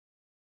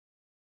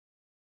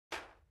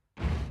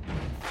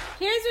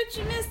what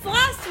you missed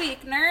last week,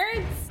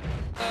 nerds.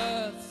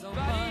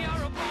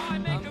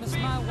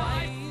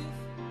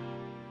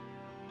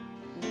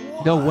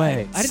 No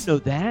way. I didn't know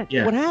that.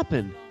 Yeah. What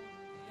happened?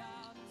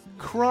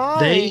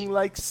 Crying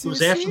like Sissy? It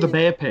was after the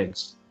Bay of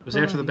Pigs. It was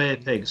after the Bay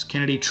of Pigs.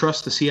 Kennedy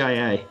trusts the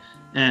CIA,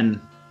 and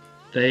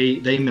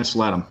they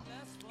misled him,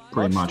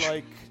 pretty much.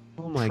 Like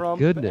Oh my Trump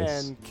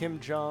goodness. and Kim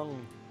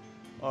Jong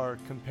are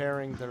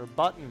comparing their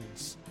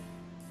buttons.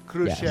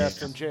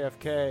 Khrushchev and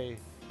JFK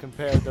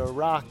compared their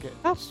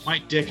rockets. My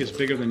dick is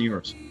bigger than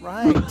yours.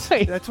 Right.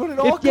 Right. That's what it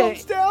all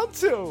comes down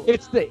to.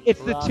 It's the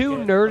two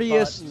Rocket,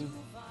 nerdiest. button.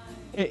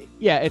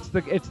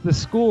 It's the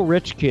school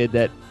rich kid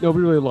that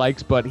nobody really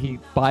likes, but he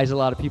buys a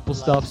lot of people's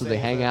stuff, so they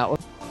hang out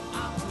with.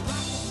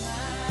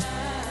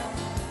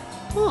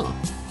 Huh?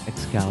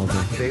 Excalibur.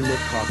 They look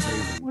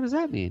Caucasian. What does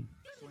that mean?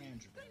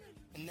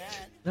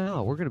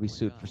 No, we're gonna be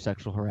sued for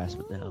sexual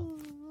harassment now.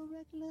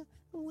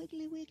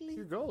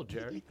 Your goal,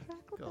 Jerry.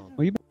 Go.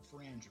 Well, you...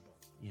 Frangible.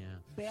 Yeah.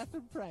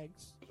 Bathroom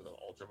pranks.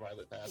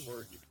 Ultraviolet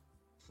password.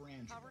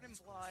 Frangible. Covered in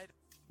blood.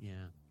 Yeah.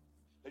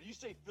 Did you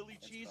say Philly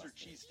cheese or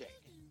cheesesteak?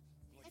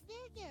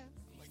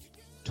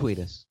 Tweet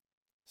us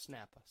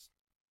Snap us.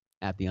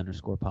 at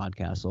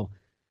 @the_podcastle.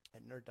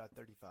 At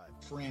nerd.35.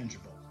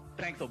 Frangible.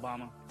 Thanks,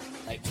 Obama.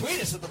 Hey,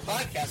 tweet us at the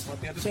podcast. What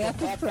the other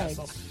Bathroom podcast? pranks.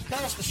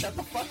 Tell us to shut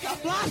the fuck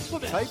up.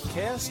 Blasphemous.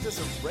 Typecast as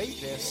a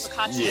rapist.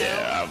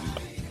 Yeah.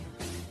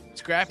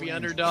 Scrappy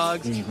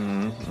underdogs. Pretty good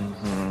one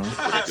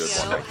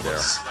right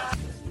there.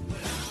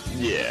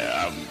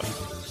 Yeah.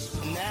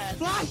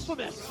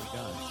 Blasphemous.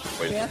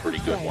 Wait, a pretty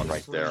good one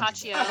right there. Damn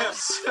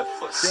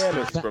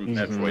it. From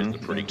Edgeways, a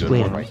pretty good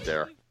Twin. one right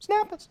there.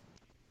 Snap us.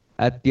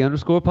 At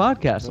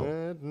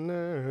 @the_podcastle. At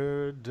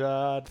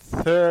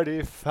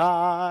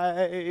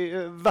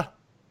nerd.35.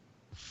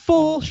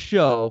 Full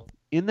show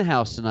in the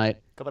house tonight,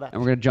 Coming up.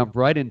 and we're gonna jump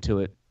right into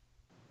it.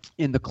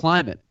 In the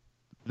climate,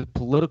 the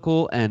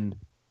political and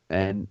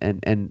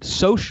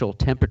social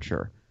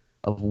temperature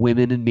of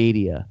women in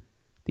media,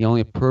 the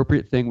only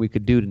appropriate thing we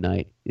could do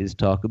tonight is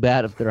talk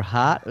about if they're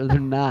hot or they're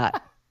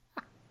not.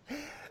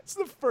 It's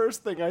the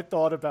first thing I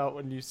thought about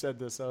when you said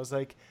this. I was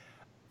like,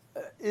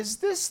 is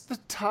this the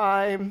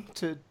time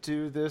to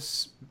do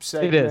this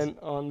segment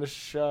on the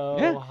show,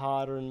 Yeah.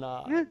 hot or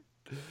not? Yeah,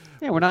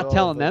 we're not all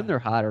telling the- them they're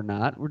hot or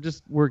not.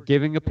 We're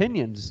giving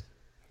opinions.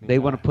 They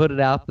want to put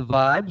it out the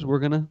vibes. We're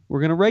gonna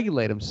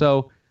regulate them.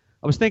 So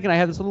I was thinking I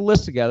had this little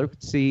list together. We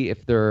could see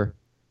if they're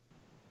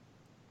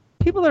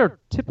people that are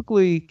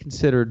typically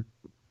considered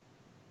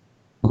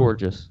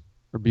gorgeous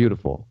or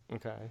beautiful.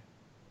 Okay.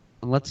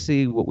 And let's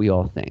see what we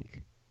all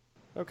think.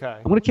 Okay.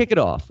 I'm gonna kick it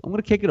off.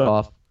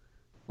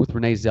 With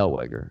Renee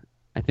Zellweger.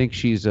 I think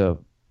she's a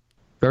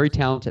very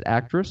talented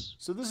actress.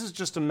 So this is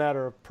just a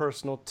matter of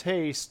personal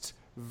taste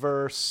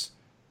versus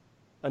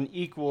an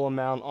equal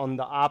amount on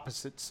the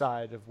opposite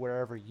side of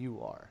wherever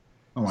you are.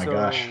 Oh my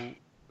gosh.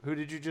 Who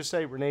did you just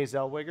say? Renee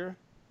Zellweger?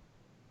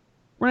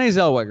 Renee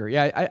Zellweger.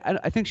 Yeah,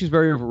 I think she's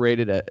very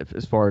overrated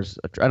as far as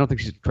I don't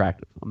think she's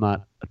attractive. I'm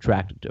not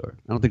attracted to her.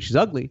 I don't think she's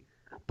ugly,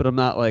 but I'm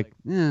not like,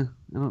 I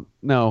don't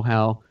know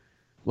how,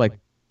 like,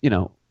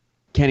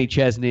 Kenny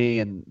Chesney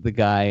and the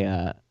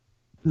guy,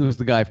 who was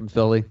the guy from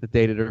Philly that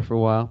dated her for a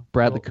while,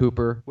 Bradley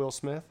Cooper. Will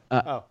Smith?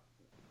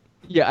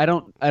 Yeah, I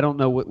don't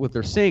know what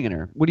they're seeing in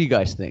her. What do you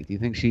guys think? Do you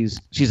think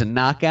she's a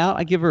knockout?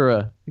 I give her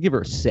a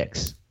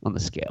 6 on the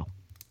scale.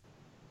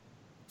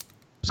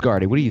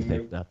 Scardy, what do you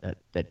think about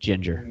that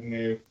ginger?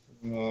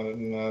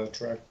 Not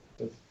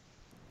attractive.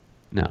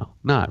 No,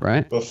 not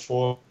right.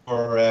 Before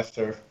or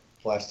after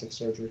plastic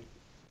surgery,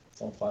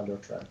 don't find her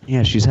attractive.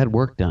 Yeah, she's had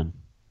work done.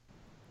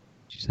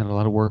 She's had a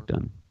lot of work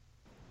done.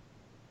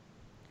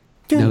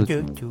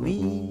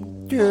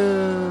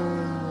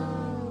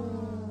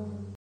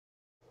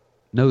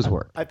 Nose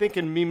work. I think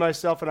in Me,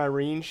 Myself, and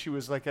Irene, she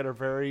was like at her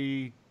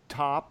very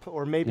top,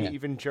 or maybe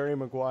even Jerry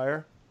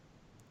Maguire.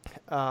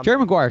 Jerry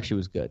Maguire, she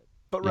was good.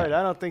 But right,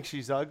 I don't think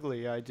she's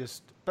ugly.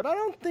 But I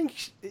don't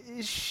think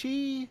is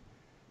she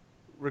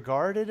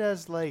regarded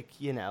as like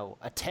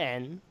a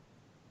 10?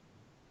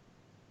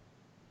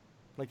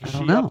 Like is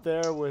she up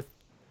there with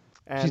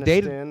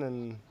Aniston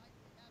and?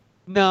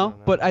 No,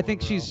 but I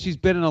think she's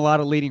been in a lot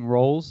of leading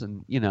roles,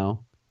 and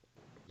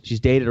she's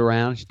dated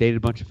around. She's dated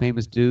a bunch of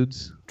famous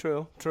dudes.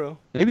 True.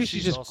 Maybe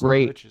she's just also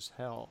great. Rich as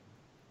hell.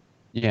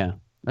 Yeah,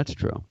 that's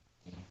true.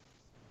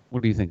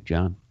 What do you think,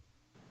 John?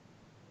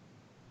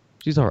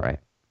 She's all right.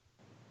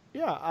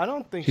 Yeah, I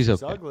don't think She's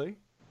she's okay. ugly.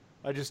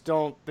 I just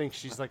don't think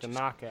she's like a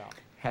knockout.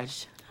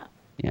 Shut up.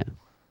 Yeah.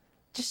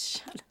 Just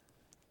shut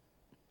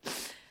up.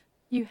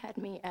 You had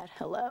me at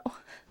hello.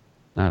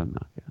 Not a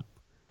knockout.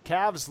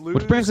 Cavs lose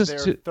Which brings us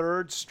their to-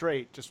 third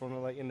straight. Just want to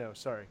let you know.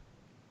 Sorry.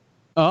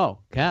 Oh,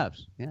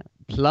 Cavs. Yeah.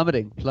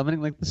 Plummeting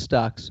like the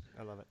stocks.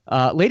 I love it.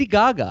 Lady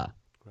Gaga.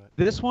 Right.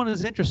 This one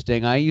is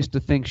interesting. I used to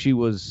think she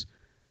was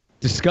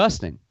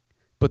disgusting,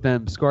 but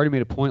then Scardy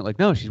made a point like,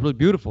 no, she's really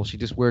beautiful. She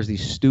just wears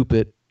these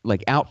stupid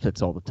like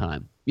outfits all the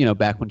time.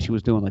 Back when she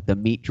was doing like the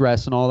meat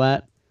dress and all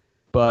that.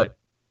 But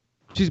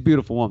she's a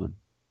beautiful woman,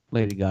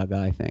 Lady Gaga,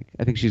 I think.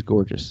 I think she's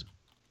gorgeous.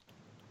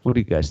 What do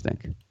you guys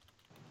think?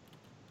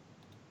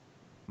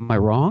 Am I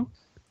wrong?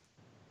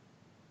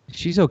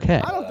 She's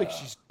okay. I don't think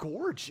she's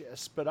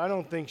gorgeous, but I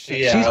don't think she's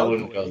Yeah, I ugly.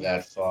 wouldn't go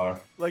that far.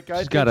 Like, I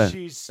She's got think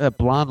she's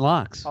blonde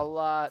locks. a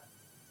lot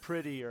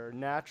prettier,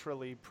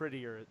 naturally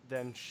prettier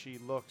than she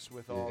looks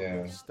with all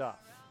this stuff.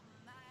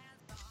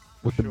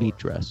 With the meat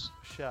dress.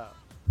 Show.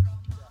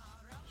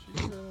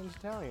 She's an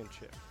Italian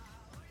chick.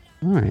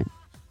 All right.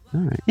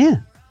 Yeah.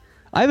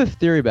 I have a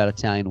theory about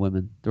Italian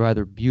women. They're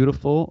either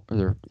beautiful or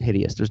they're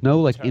hideous. There's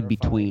no like in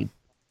between.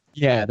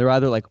 Yeah, they're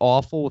either like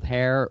awful with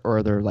hair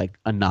or they're like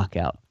a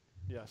knockout.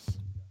 Yes.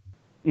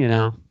 You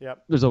know?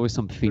 Yep. There's always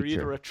some feature.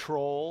 They're either a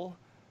troll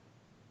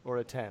or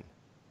a 10.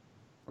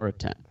 Or a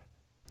 10.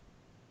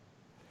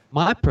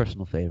 My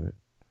personal favorite,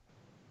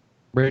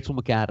 Rachel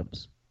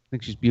McAdams. I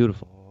think she's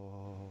beautiful.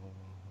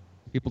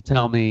 People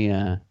tell me,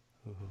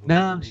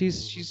 no,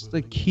 she's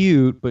like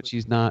cute, but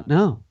she's not.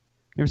 No.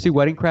 You ever see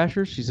Wedding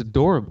Crashers? She's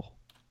adorable.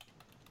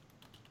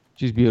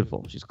 She's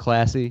beautiful. She's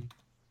classy.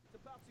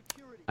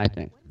 I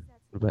think.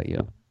 What about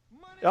you?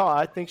 Oh,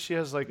 I think she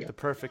has like the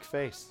perfect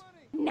face.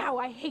 Now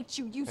I hate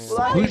you, you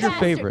Who's your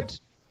favorite?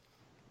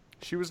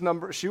 She was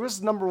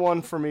number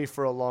one for me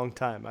for a long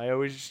time. I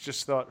always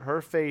just thought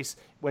her face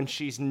when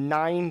she's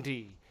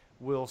 90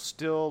 will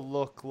still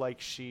look like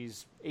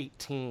she's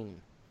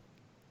 18.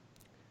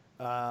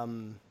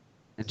 And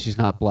she's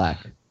not black.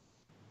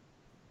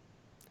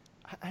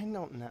 I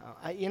don't know.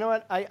 You know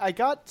what? I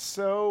got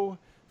so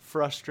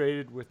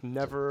frustrated with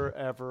never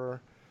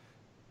ever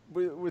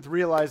with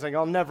realizing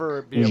I'll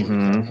never be able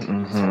to get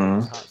one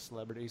of these hot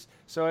celebrities.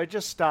 So I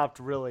just stopped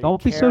really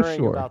Don't be so caring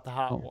sure. about the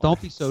hot ones.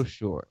 Don't be so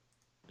sure.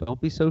 Don't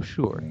be so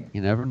sure.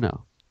 You never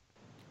know.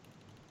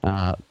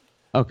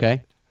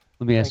 Okay.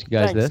 Let me ask you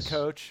guys Thanks, this.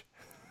 Coach.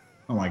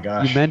 Oh my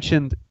gosh.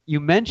 You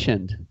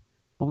mentioned.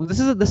 Well, this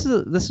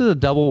is a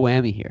double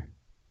whammy here.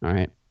 All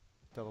right.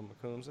 Double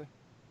McCombsy.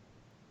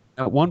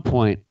 At one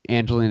point,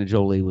 Angelina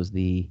Jolie was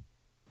the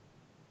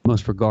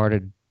most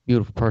regarded,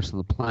 beautiful person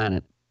on the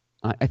planet.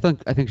 I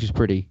think she's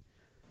pretty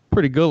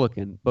good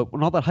looking. But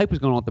when all that hype was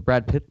going on with the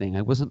Brad Pitt thing,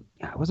 I wasn't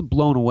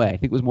blown away. I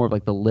think it was more of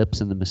like the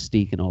lips and the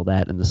mystique and all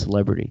that and the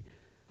celebrity.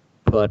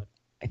 But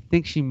I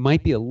think she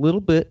might be a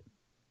little bit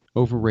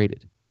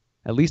overrated,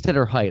 at least at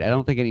her height. I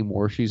don't think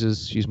anymore.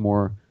 She's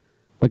more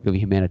like a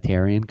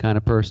humanitarian kind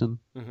of person.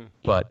 Mm-hmm.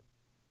 But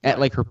at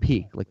like her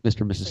peak, like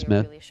Mr. and Mrs.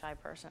 Smith, a really shy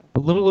person. a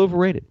little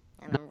overrated.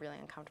 And I'm really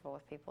uncomfortable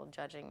with people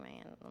judging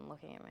me and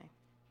looking at me.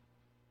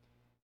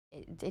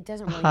 It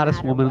doesn't really Hottest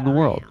matter woman in what the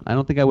world. I am. I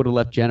don't think I would have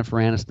left Jennifer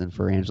Aniston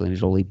for Angelina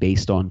Jolie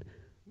based on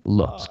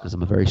looks because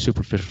I'm a very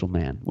superficial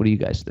man. What do you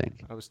guys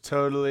think? I was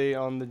totally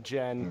on the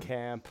Jen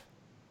camp.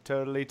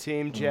 Totally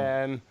team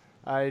Jen.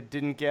 I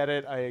didn't get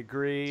it. I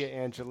agree.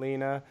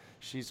 Angelina,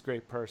 she's a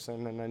great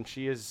person, and then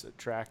she is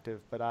attractive,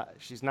 but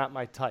she's not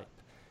my type.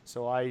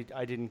 So I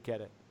didn't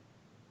get it.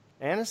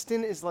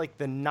 Aniston is like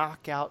the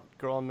knockout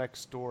girl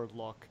next door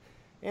look.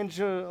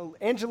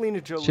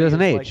 Angelina Jolie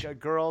doesn't is age. like a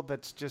girl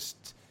that's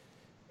just...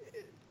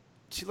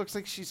 She looks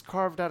like she's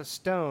carved out of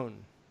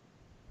stone.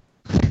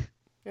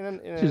 In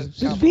a She's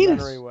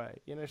complimentary Venus. way.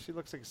 You know, she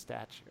looks like a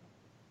statue.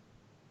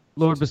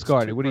 Lord She's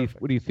Biscardi, too what do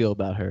perfect. you feel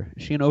about her?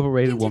 Is she an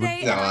overrated woman?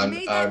 Today, and I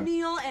made that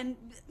meal, and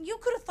you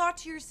could have thought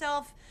to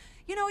yourself,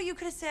 you know, you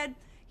could have said,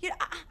 I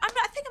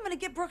think I'm going to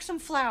get Brooke some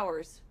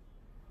flowers.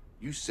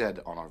 You said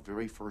on our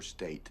very first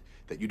date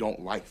that you don't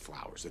like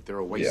flowers, that they're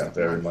a waste Yeah, of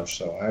very money. much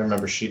so. I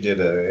remember she did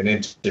an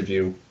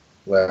interview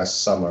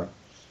last summer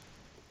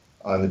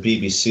on the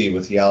BBC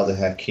with Yalda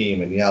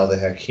Hakim, and Yalda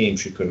Hakim,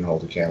 she couldn't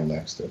hold a candle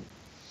next to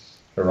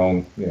her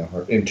own,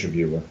 her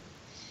interviewer.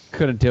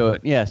 Couldn't do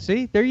it. Yeah,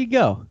 see? There you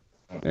go.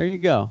 There you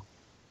go.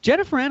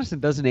 Jennifer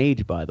Aniston doesn't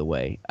age, by the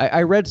way.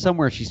 I read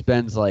somewhere she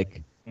spends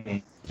like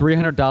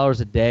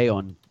 $300 a day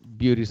on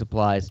beauty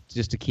supplies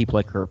just to keep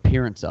like her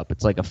appearance up.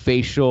 It's like a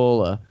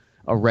facial,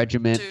 a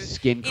regiment,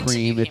 skin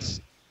cream.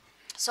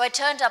 So I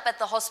turned up at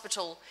the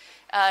hospital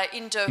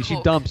in Dohuk,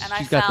 She dumps. and I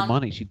She's got the found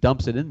money. She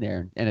dumps it in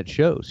there, and it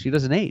shows. She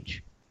doesn't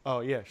age. Oh,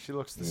 yeah. She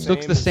looks the She same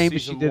looks the same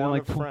as she season did in, one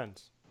like, of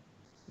Friends.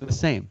 The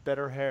same.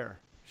 Better hair.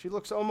 She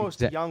looks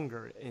almost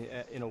younger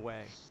in a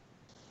way.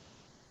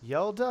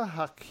 Yelda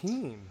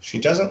Hakim. She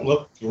doesn't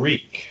look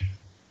Greek.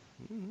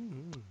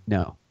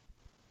 No,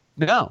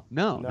 not at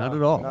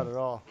all. Not at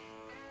all.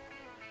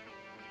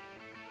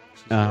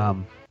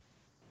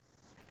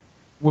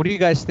 What do you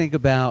guys think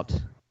about,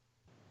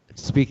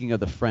 speaking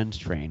of the Friends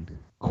train,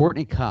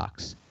 Courtney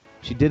Cox?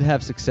 She did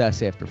have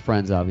success after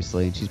Friends,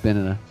 obviously, and she's been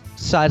in a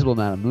sizable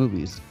amount of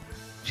movies.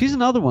 She's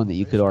another one that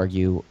you could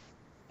argue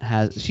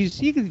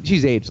she's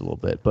aged a little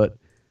bit, but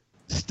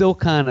still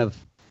kind of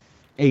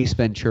Ace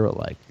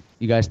Ventura-like.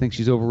 You guys think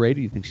she's overrated?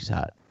 Or you think she's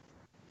hot?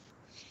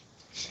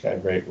 She's got a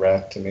great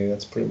rack to me.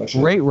 That's pretty much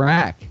Great it.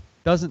 rack.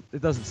 It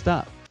doesn't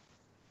stop.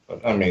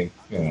 But I mean,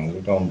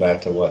 we're going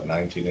back to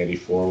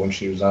 1984 when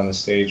she was on the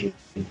stage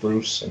with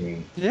Bruce. I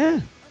mean,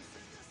 yeah,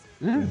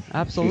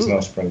 absolutely. She's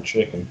no spring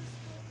chicken.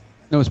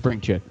 No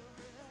spring chicken.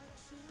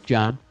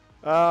 John,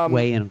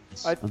 weigh in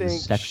I on think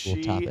this sexual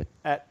she topic.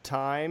 at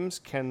times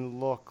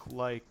can look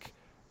like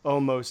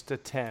almost a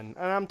 10.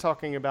 And I'm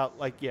talking about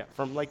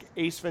from like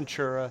Ace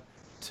Ventura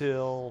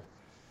till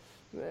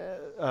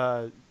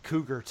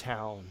Cougar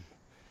Town.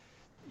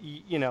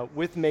 You know,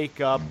 with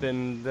makeup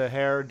and the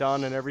hair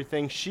done and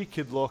everything, she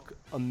could look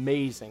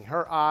amazing.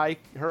 Her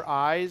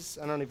eyes,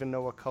 I don't even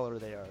know what color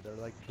they are. They're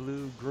like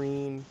blue,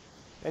 green.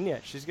 And yeah,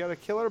 she's got a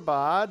killer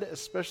bod,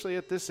 especially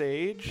at this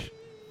age.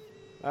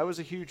 I was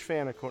a huge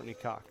fan of Courtney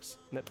Cox.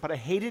 But I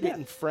hated it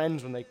in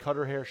Friends when they cut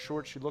her hair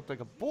short. She looked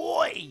like a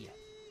boy.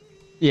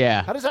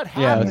 Yeah. How does that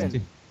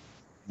happen?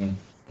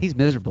 He's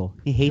miserable.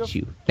 He hates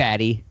you,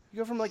 fatty. You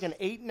go from like an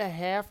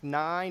 8.5,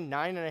 9,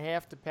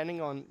 9.5, depending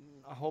on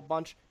a whole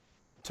bunch,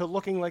 to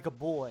looking like a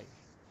boy.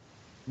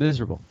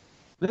 Miserable.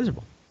 The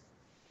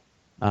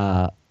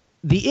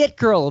it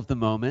girl of the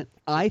moment,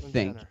 I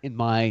think, in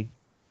my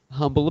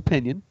humble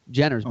opinion,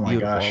 Jenner's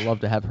beautiful. I'd love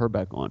to have her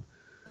back on.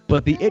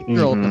 But the it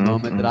girl of the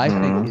moment that I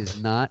think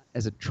is not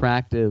as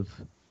attractive,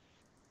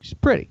 she's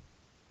pretty,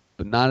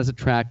 but not as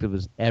attractive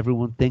as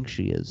everyone thinks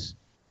she is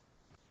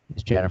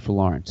Jennifer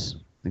Lawrence. I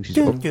think she's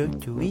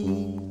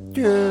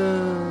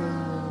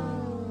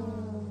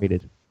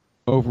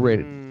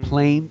overrated.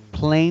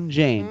 Plain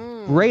Jane.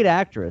 Great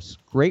actress,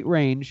 great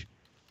range,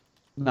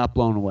 not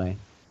blown away.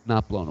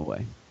 I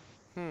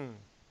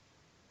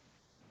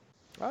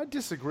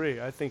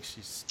disagree. I think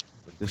she's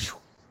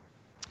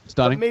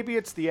stunning. But maybe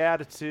it's the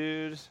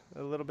attitude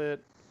a little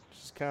bit.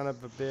 She's kind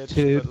of a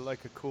bitch, but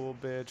like a cool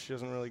bitch. She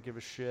doesn't really give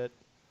a shit.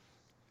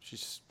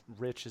 She's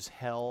rich as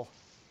hell,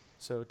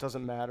 so it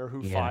doesn't matter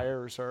who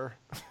fires her.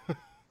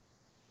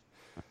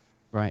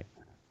 Right.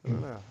 I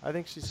don't know. I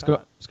think she's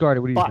hot. Scardy,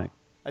 what do you think?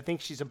 I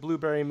think she's a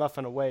blueberry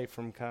muffin away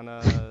from kind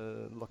of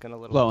looking a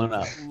little blowing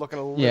up. Looking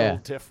a little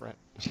different.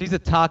 She's a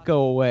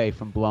taco away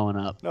from blowing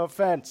up. No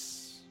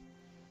offense.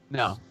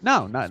 No,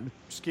 not.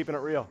 Just keeping it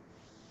real.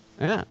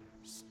 Yeah.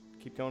 Just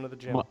keep going to the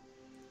gym.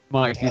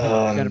 Mike, do you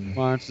think Jennifer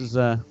Lawrence is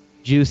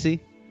juicy?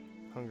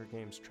 Hunger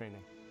Games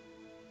training.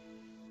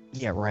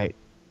 Yeah, right.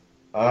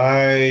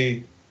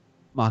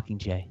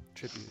 Mockingjay.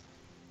 Tribute.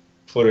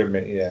 Put her,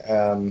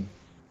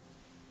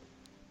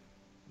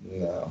 no.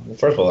 Well,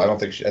 first of all, I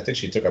think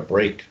she took a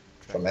break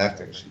from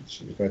acting.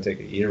 She was going to take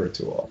a year or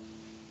two off.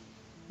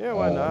 Yeah,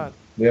 why not?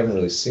 We haven't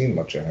really seen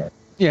much of her.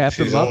 Yeah,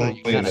 after she's Mother,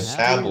 only in the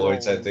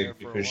tabloids, I think,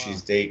 because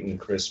she's dating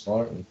Chris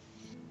Martin.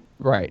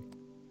 Right.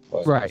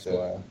 But, right.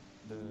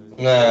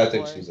 I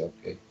think she's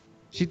okay.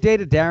 She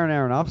dated Darren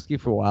Aronofsky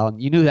for a while,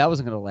 and you knew that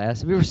wasn't going to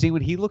last. Have you ever seen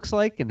what he looks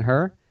like and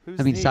her?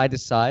 Side to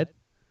side.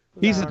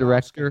 He's the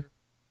director.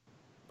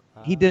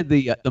 He did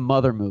the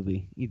Mother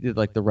movie. He did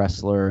like The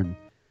Wrestler and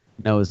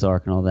Noah's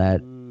Ark and all that.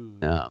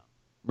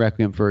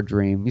 Requiem for a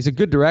Dream. He's a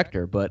good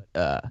director, but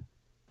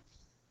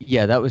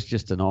yeah, that was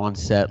just an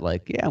on-set,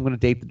 like, yeah, I'm going to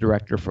date the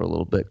director for a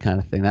little bit kind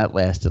of thing. That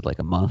lasted like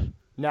a month.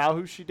 Now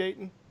who's she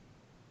dating?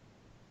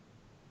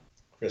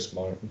 Chris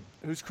Martin.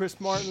 Who's Chris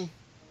Martin?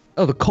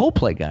 Oh, the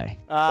Coldplay guy.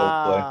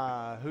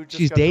 Who just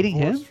She's got dating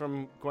him?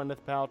 from Gwyneth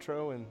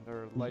Paltrow and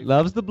her life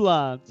loves the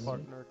blondes.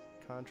 partner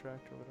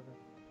contract or whatever.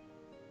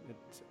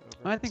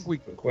 I think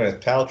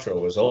Gwyneth Paltrow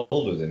was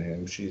older than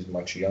him. She's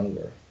much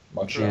younger.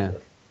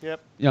 Younger.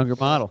 Yep. Younger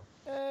model.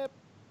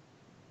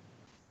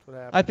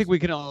 I think we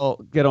can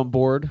all get on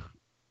board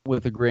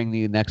with agreeing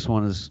the next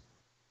one is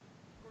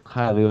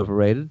highly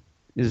overrated.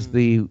 Is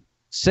the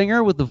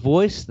singer with the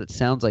voice that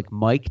sounds like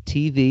Mike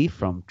TV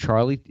from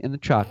Charlie and the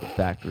Chocolate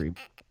Factory,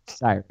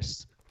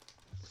 Cyrus.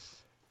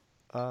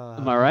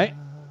 Am I right?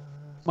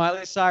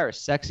 Miley Cyrus,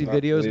 sexy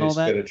videos and all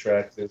that.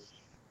 Attractive.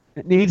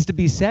 It needs to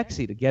be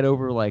sexy to get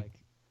over like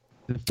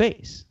the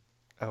face.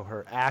 Oh,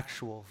 her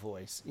actual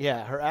voice.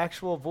 Yeah, her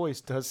actual voice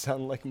does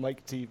sound like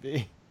Mike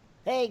TV.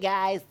 Hey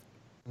guys.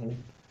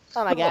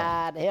 Oh my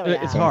God. Here we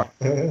It's are.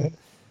 hard.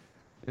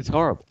 It's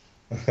horrible.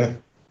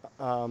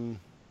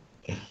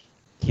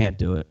 Can't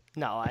do it.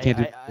 No, she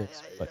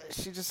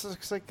just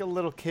looks like a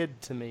little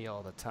kid to me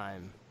all the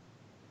time.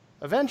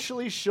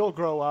 Eventually she'll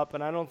grow up,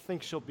 and I don't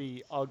think she'll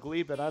be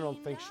ugly, but I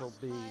don't think she'll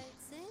be,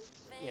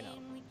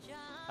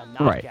 a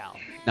knockout. Right.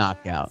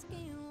 Knockout.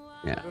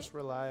 Yeah. Just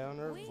rely on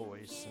her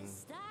voice and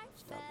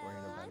stop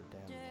worrying about her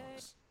damn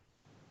looks.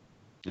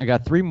 I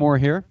got 3 more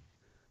here.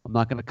 I'm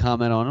not going to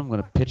comment on them. I'm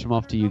going to pitch them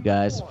off to you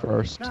guys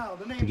first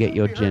to get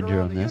your ginger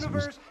on this.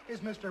 Is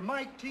Mr.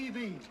 Mike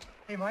TV.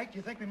 Hey, Mike, do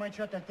you think we might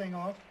shut that thing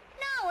off?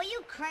 No, are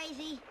you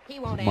crazy? He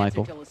won't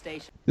Michael. answer till the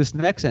station. This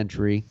next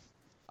entry,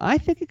 I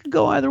think it could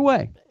go either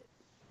way.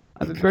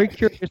 I'm very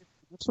curious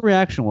what the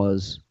reaction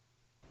was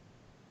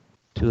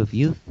to if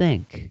you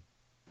think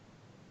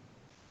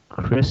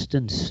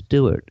Kristen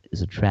Stewart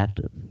is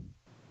attractive.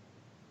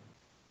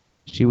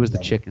 She was the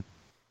chicken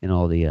in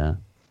all the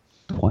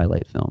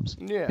Twilight films.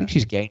 Yeah. I think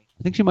she's gay.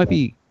 I think she might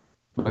be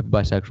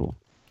bisexual.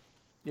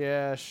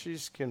 Yeah,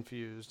 she's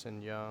confused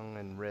and young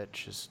and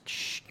rich as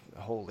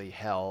holy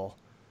hell.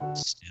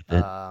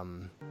 Stupid.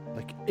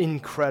 Like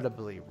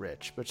incredibly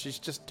rich, but she's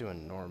just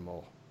doing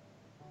normal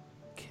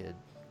kid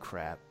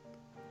crap.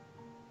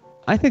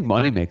 I think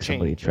money makes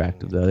somebody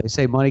attractive, though. They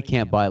say money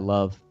can't buy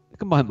love. It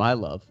can buy my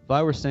love. If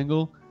I were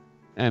single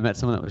and I met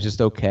someone that was just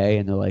okay,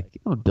 and they're like,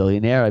 I'm a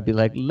billionaire, I'd be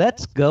like,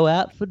 let's go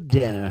out for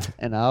dinner,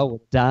 and I'll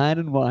dine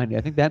and wine you.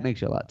 I think that makes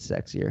you a lot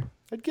sexier.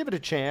 I'd give it a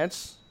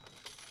chance.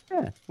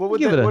 Yeah. What would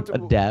give that, it a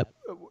dab.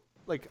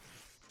 Like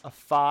a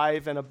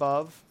 5 and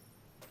above?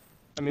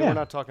 I mean, Yeah. we're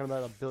not talking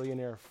about a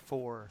billionaire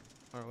 4,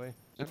 are we?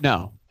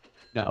 No.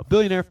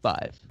 Billionaire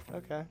 5.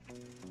 Okay.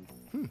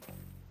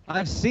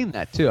 I've seen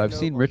that too. I've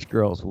seen rich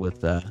girls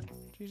with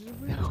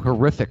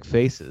horrific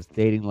faces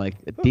dating like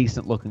a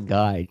decent looking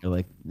guy. You're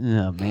like,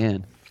 oh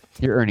man,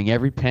 you're earning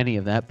every penny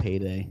of that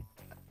payday.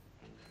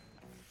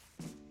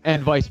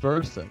 And vice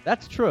versa.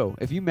 That's true.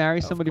 If you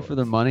marry somebody for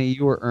their money,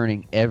 you are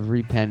earning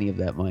every penny of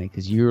that money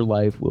because your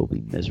life will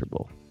be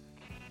miserable.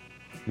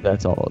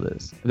 That's all it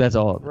is. That's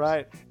all it is.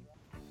 Right.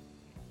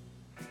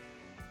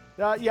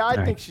 Yeah,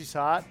 I think she's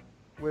hot.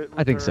 With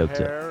I think her so,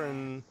 too. hair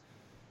and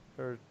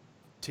her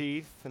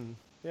teeth and,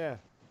 yeah.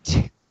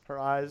 Her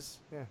eyes,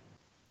 yeah.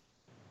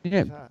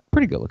 Yeah, She's hot.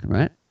 pretty good looking,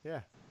 right? Yeah.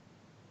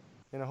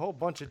 And a whole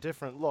bunch of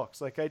different looks.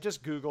 Like, I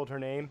just Googled her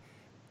name.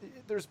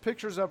 There's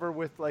pictures of her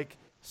with, like,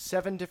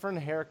 7 different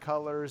hair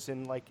colors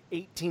and, like,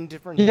 18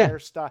 different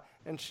hairstyles.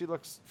 And she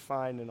looks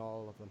fine in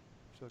all of them.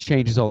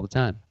 Changes all the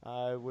time.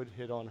 I would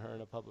hit on her in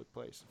a public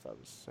place if I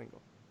was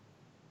single.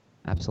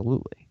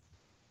 Absolutely.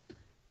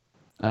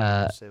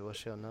 Say what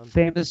she'll know.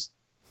 Famous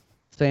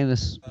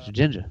Mr.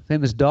 Ginger,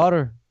 famous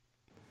daughter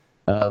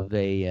of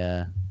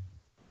a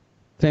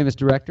famous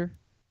director,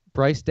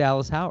 Bryce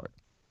Dallas Howard.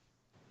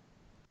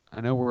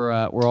 I know we're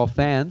all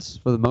fans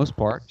for the most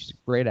part. She's a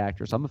great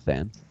actress. I'm a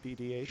fan.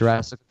 BDH.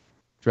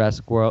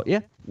 Jurassic World. Yeah.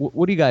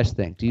 What do you guys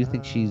think? Do you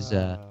think she's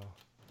a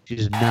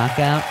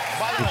knockout,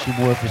 or is she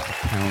more of just a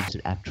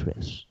talented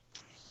actress?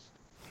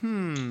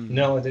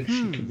 No, I think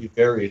she could be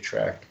very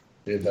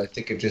attractive. I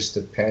think it just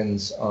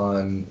depends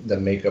on the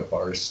makeup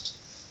artist.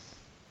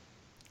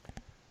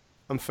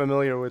 I'm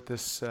familiar with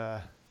this.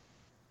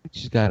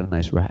 She's got a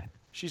nice rack.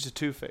 She's a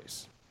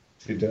two-face.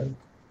 She does.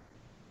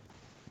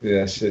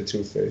 Yeah, she's a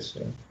two-face.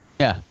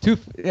 Yeah.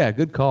 Yeah,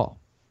 good call.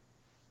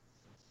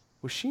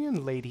 Was she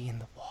in Lady in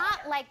the Wall?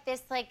 Not like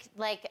this,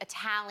 like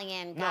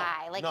Italian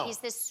guy. No. He's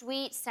this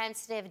sweet,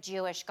 sensitive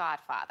Jewish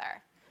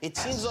godfather. It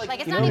seems like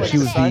it's You not know even she a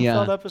was thing.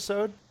 Seinfeld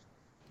episode?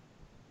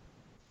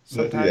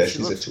 Sometimes Yeah, she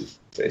she's a looks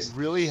two-face.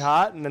 really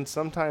hot, and then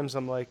sometimes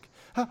I'm like,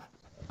 huh.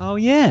 Oh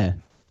yeah.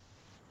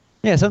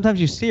 Yeah, sometimes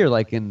you see her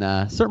like in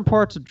certain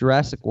parts of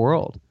Jurassic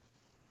World.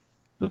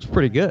 Looks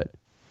pretty good.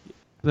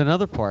 But in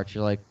other parts,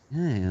 you're like,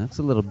 hey, looks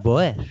a little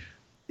boyish.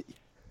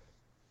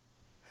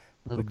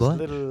 Looks a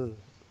little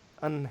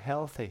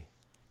unhealthy.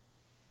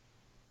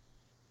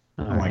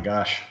 All Oh my right.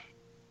 gosh.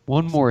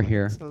 One more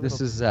here. It's a This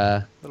little- is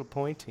little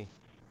pointy.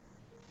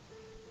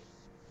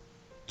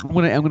 I'm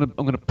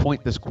gonna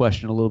point this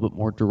question a little bit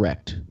more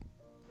direct.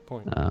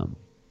 Point.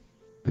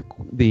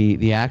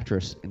 The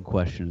actress in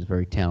question is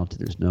very talented.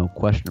 There's no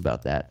question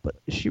about that. But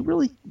is she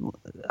really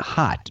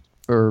hot?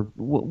 Or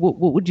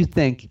what would you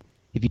think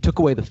if you took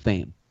away the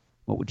fame?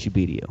 What would she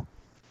be to you?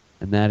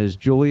 And that is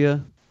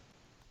Julia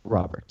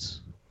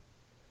Roberts.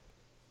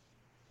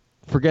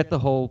 Forget the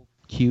whole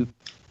cute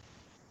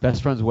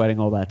best friend's wedding,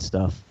 all that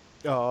stuff.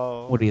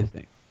 Oh. What do you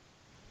think?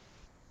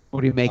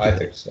 What do you make I of it?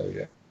 think so,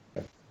 yeah.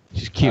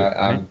 She's cute.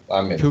 I'm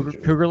into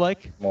it.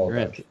 Cougar-like? More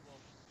You're about in.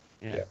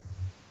 it. Yeah.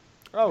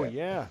 Oh,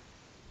 yeah.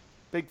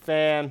 Big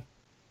fan.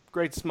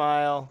 Great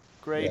smile.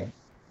 Great Yeah.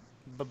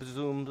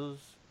 babazoombas.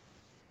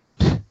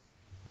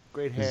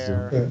 Great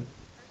hair. Is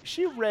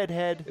she a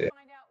redhead? Yeah.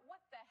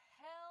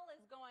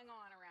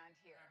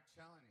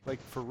 Like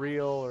for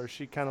real, or is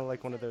she kind of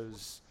like one of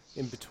those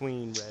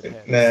in-between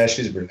redheads? Nah,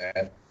 she's a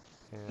brunette.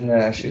 Yeah.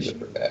 Nah, she's a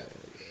brunette.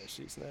 Yeah,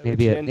 she's no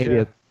Maybe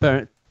ginger. a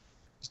burnt.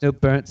 There's no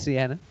burnt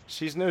sienna.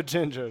 She's no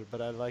ginger,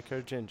 but I like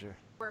her ginger.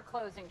 We're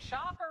closing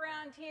shop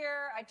around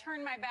here. I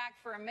turned my back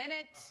for a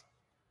minute.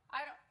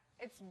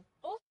 It's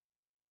bullshit,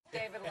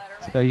 David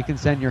Letterman. So you can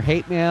send your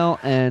hate mail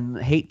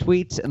and hate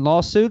tweets and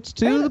lawsuits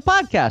to the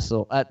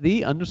Podcastle at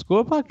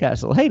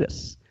 @the_Podcastle. Hate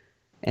us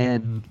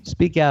and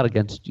speak out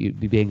against you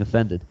being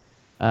offended.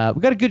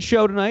 We got a good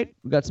show tonight.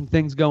 We got some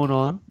things going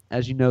on,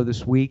 as you know,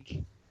 this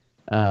week.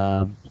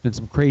 There's been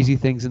some crazy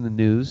things in the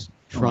news.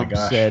 Trump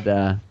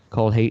said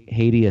called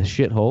Haiti a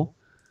shithole,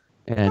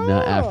 and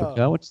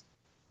Africa, which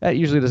that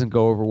usually doesn't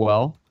go over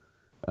well.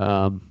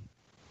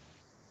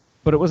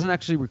 But it wasn't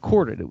actually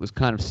recorded. It was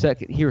kind of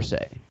second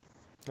hearsay.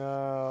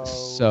 Oh,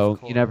 So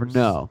you never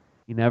know.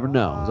 You never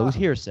know. It was always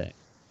hearsay.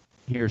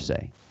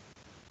 Hearsay.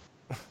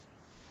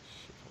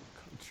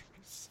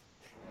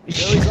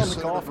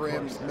 Senator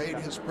Graham made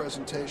his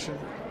presentation.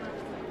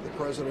 The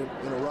president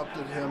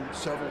interrupted him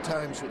several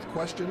times with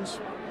questions,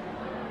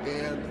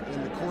 and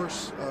in the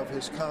course of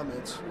his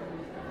comments,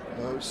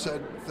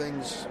 said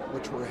things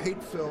which were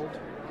hate-filled,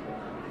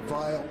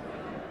 vile,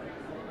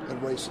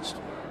 and racist.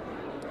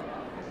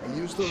 He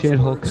used those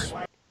words.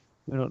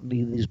 We don't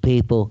need these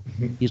people.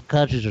 These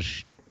countries are.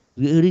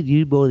 Who did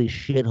you more of these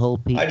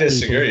shithole people? I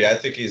disagree. I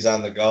think he's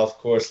on the golf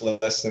course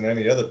less than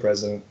any other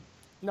president.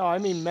 No, I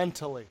mean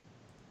mentally.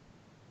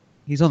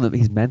 He's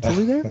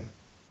mentally there?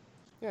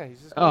 Yeah, he's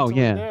just Oh,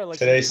 mentally yeah. there. Like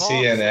Today, he talks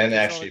CNN like he's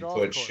actually on a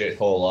put golf course.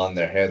 shithole on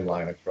their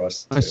headline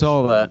across the I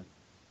saw that.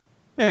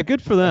 Yeah,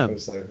 good for them. I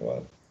was like,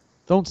 what?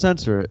 Don't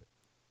censor it.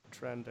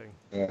 Trending.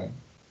 Yeah.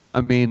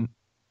 I mean,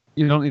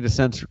 you don't need to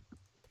censor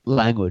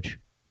language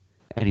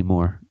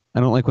anymore. I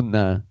don't like when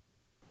the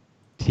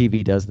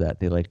TV does that.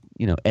 They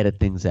edit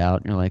things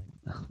out, and you're like,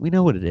 we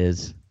know what it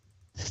is.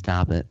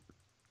 Stop it.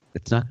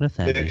 It's not going to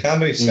offend The me.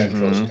 Comedy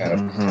Central is kind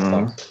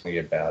of funny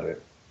about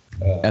it.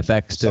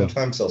 FX too.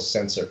 Sometimes they'll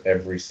censor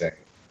everything.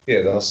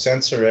 Yeah, they'll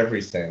censor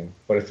everything,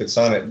 but if it's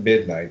on at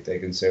midnight, they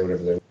can say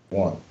whatever they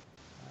want.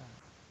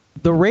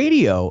 The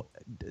radio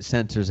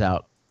censors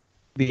out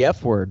the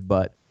F word,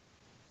 but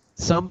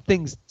some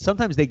things,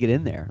 sometimes they get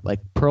in there. Like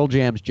Pearl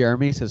Jam's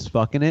Jeremy says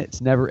fucking it.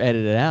 It's never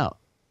edited out.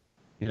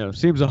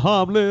 Seems a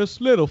harmless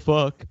little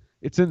fuck.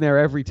 It's in there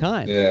every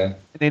time. Yeah.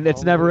 And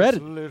it's never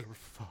edited. Little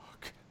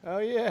fuck. Oh,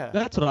 yeah.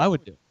 That's what I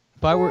would do.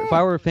 If I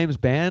were a famous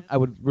band, I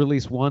would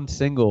release one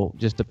single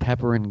just to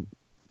pepper in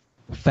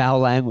foul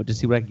language to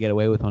see what I could get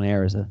away with on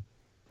air as a...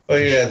 Well,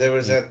 yeah, there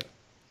was that...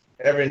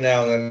 Every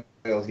now and then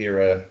you'll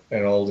hear an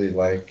oldie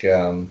like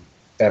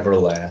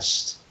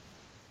Everlast.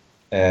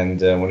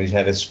 And when he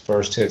had his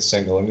first hit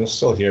single, and you'll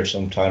still hear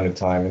from time to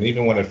time, and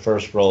even when it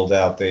first rolled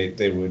out,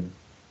 they would...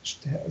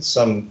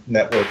 Some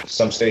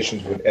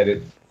stations would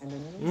edit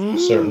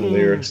certain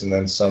lyrics, and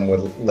then some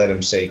would let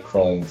him say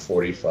Chrome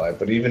 45.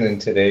 But even in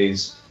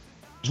today's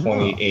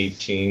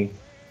 2018,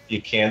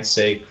 you can't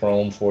say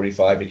Chrome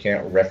 45. You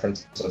can't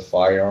reference a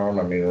firearm.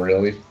 I mean,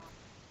 really?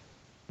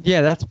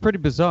 Yeah, that's pretty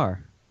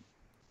bizarre.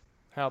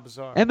 How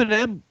bizarre.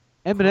 Eminem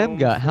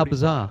got... How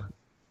bizarre.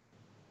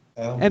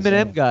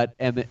 Eminem got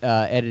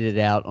edited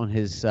out on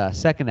his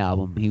second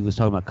album. He was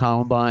talking about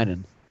Columbine,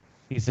 and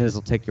he says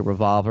he'll take your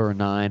revolver, a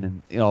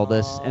 9, and all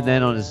this. And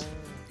then on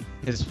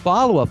his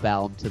follow-up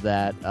album to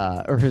that,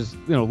 or his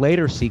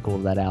later sequel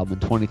to that album in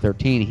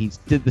 2013, he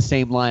did the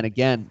same line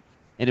again,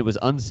 and it was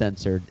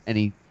uncensored. And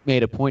he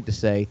made a point to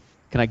say,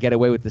 "Can I get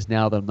away with this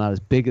now that I'm not as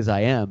big as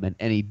I am?"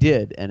 And he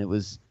did, and it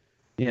was,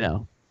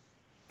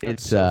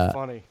 it's so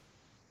funny.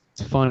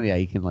 It's funny how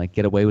you can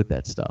get away with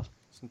that stuff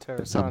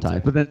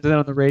sometimes. But then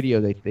on the radio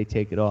they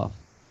take it off.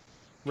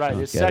 Right,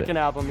 his second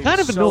album, he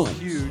was so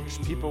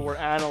huge, people were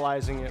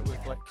analyzing it with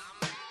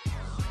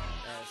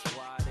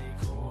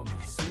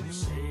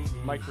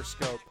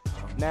microscope.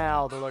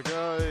 Now they're like,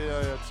 oh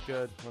yeah, it's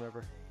good,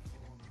 whatever.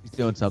 He's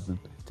doing something.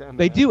 Damn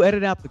They it. do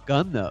edit out the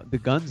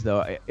guns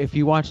though. If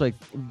you watch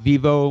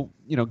Vivo,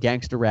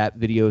 gangster rap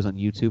videos on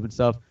YouTube and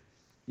stuff,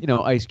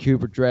 Ice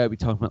Cube or Dre be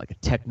talking about a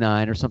Tech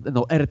 9 or something,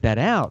 they'll edit that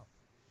out.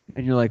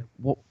 And you're like,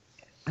 well,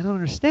 I don't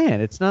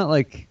understand. It's not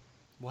wow.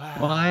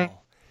 Why?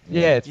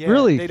 Yeah, it's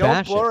really They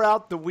fascist. don't blur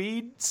out the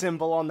weed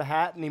symbol on the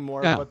hat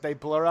anymore, Yeah. but they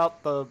blur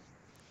out the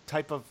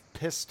type of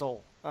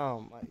pistol.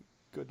 Oh my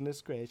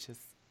goodness gracious.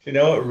 You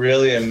know what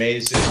really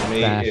amazes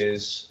me Fascist.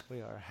 is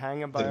We are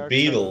hanging by the our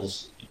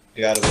Beatles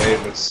got away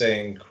with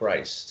saying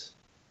Christ.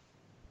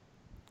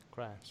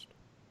 Christ.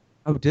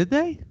 Oh, did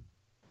they?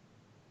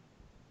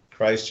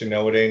 Christ, it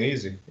ain't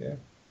easy. Yeah.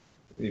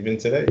 Even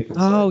today. You can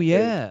Oh, say it.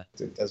 yeah.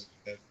 It doesn't.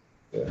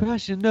 Yeah.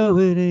 Crush, it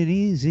ain't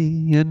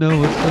easy. It's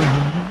so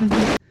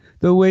hard.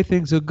 The way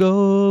things are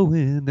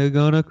going, they're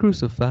gonna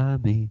crucify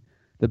me.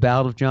 The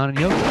Ballad of John and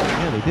Yoko.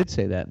 Yeah, they did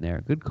say that in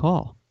there. Good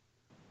call.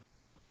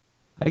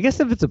 I guess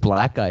if it's a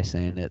black guy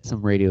saying it,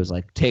 some radio's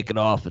like, take it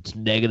off, it's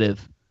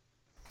negative.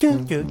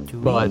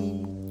 But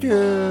if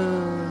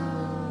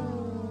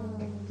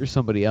you're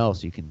somebody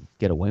else, you can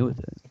get away with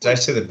it. Did I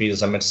say the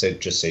Beatles? I meant to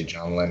just say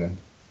John Lennon.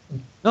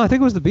 No, I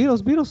think it was the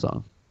Beatles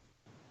song.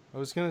 I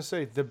was going to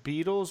say, the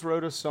Beatles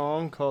wrote a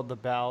song called The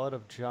Ballad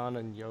of John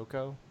and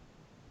Yoko.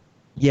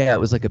 Yeah, it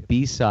was like a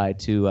B-side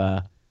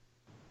to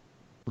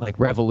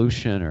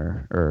Revolution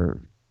or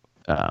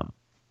na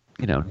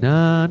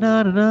na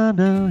na na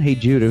na. Hey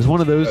Jude, it was one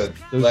of those.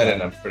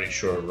 Lennon, I'm pretty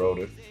sure, wrote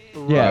it.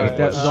 Yeah, Right.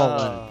 that was all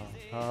Lennon.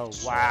 Oh,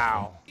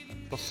 wow.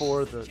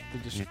 Before the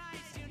distribution.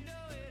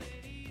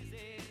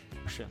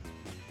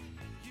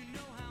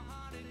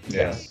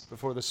 Yeah.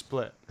 Before the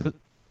split.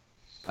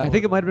 I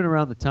think it might have been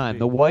around the time.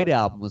 The White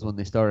Album was when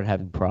they started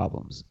having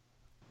problems.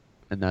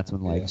 And that's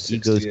when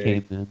Egos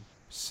came in.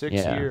 6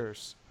 Yeah.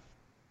 years.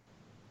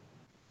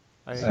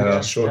 I know,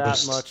 that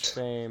shortest- much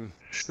fame.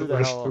 Who the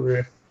shortest hell?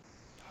 career.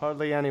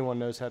 Hardly anyone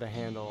knows how to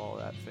handle all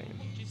that fame.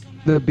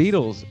 The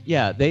Beatles,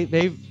 yeah,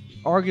 they've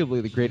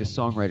arguably the greatest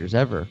songwriters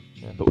ever.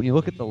 But when you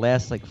look at the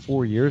last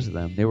 4 years of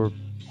them, they were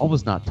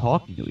almost not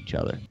talking to each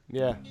other.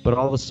 Yeah. But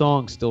all the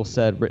songs still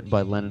said written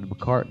by Lennon and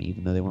McCartney,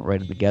 even though they weren't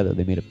writing together.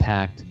 They made a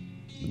pact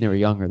when they were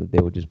younger that they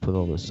would just put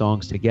all those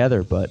songs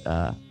together. But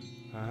I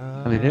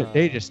mean,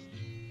 they just,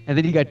 and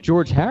then you got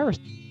George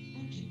Harrison,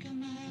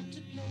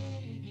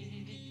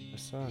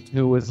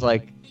 who was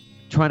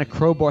trying to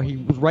crowbar. He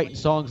was writing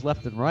songs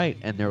left and right,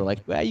 and they were like,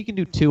 well, you can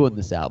do 2 on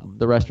this album.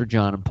 The rest are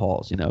John and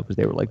Paul's, because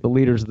they were the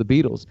leaders of the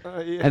Beatles.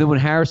 Yeah. And then when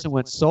Harrison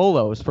went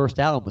solo, his first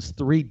album was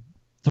three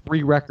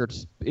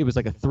records. It was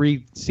like a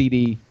 3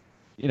 CD,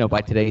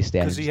 by today's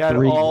standards. Because he had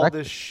 3 all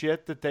records. this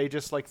shit that they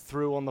just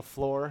threw on the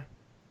floor.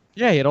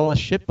 Yeah, he had all that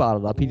shit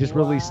bottled up. He just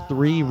released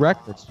 3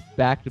 records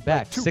back to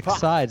back, 6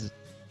 sides,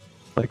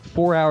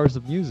 4 hours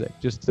of music.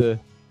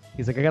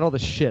 He's like, I got all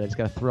this shit. I just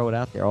got to throw it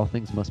out there. All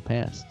things must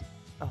pass.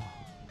 Oh.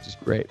 Which is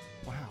great.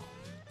 Wow.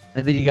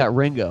 And then you got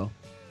Ringo,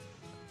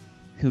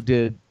 who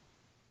did,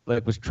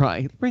 like, was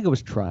trying. Ringo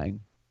was trying,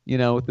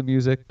 with the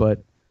music,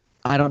 but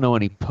I don't know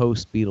any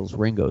post-Beatles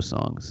Ringo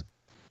songs.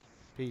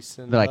 Peace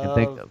and that love. I can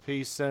think of.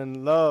 Peace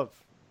and love.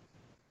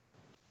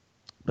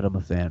 But I'm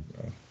a fan.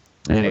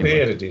 But Anyway. he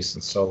had a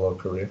decent solo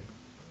career.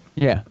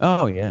 Yeah.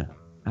 Oh, yeah.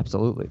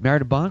 Absolutely.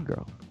 Married a Bond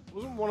girl.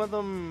 Wasn't one of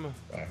them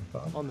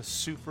on the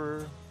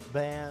Super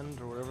Band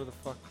or whatever the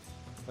fuck,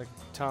 like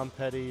Tom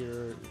Petty,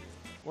 or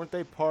weren't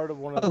they part of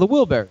one of The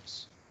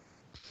Wilburys.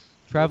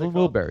 Traveling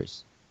called?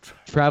 Wilburys.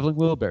 Traveling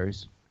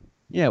Wilburys.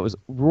 Yeah, it was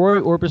Roy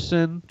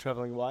Orbison.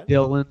 Traveling what?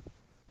 Dylan.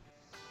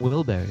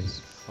 Wilburys.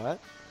 What?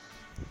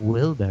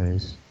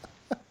 Wilburys.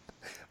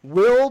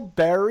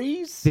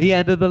 Wilburys? The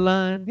end of the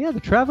line. Yeah, the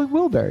Traveling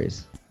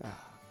Wilburys.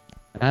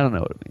 I don't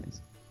know what it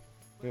means.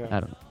 Yeah. I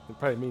don't know. It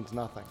probably means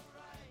nothing.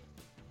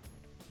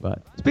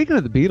 But speaking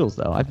of the Beatles,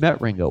 though, I've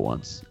met Ringo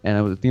once, and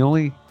I was the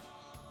only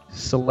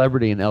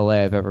celebrity in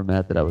LA I've ever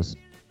met that I was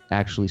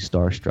actually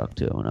starstruck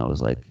to, and I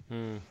was like,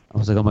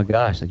 oh my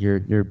gosh, like you're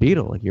a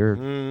Beatle, like you're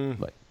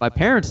like my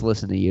parents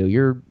listen to you,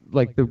 you're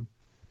like the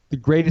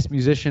greatest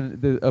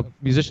musician, a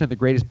musician of the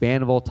greatest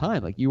band of all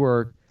time, like you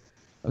are.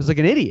 I was like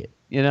an idiot,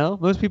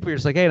 Most people are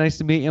just like, hey, nice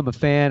to meet you, I'm a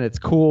fan, it's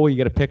cool, you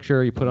get a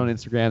picture, you put it on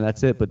Instagram,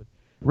 that's it. But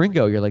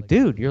Ringo, you're like,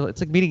 dude, it's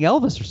like meeting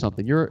Elvis or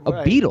something. You're a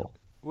Beatle.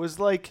 It was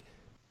like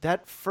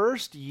that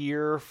first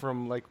year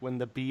from like when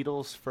the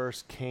Beatles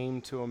first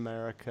came to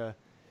America.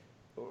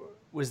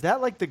 Was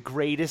that like the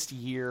greatest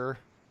year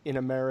in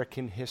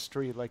American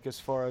history? Like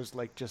as far as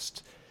like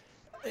just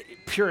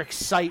pure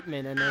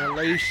excitement and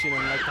elation,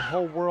 and like the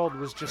whole world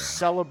was just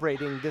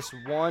celebrating this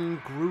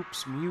one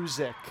group's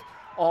music,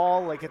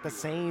 all like at the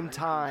same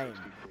time.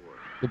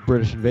 The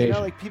British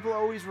invasion. Like people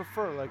always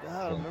refer, like,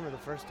 oh, I remember the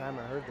first time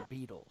I heard the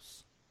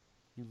Beatles.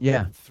 You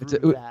Yeah,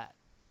 lived that.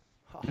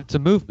 It's a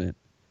movement.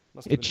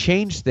 It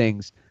changed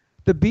things.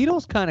 The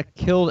Beatles kind of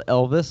killed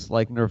Elvis,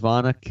 like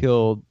Nirvana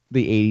killed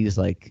the '80s,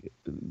 like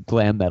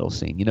glam metal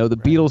scene. The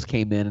Beatles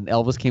came in, and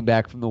Elvis came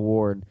back from the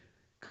war, and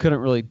couldn't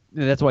really.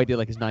 That's why he did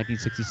like his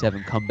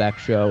 1967 comeback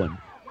show, and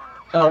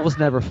Elvis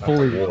never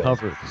fully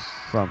recovered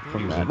from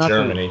that. Not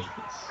Germany.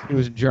 He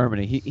was in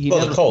Germany. He Well,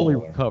 never the Cold fully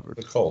War. recovered.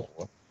 The Cold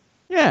War.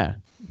 Yeah,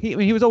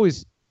 he was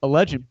always a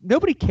legend.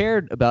 Nobody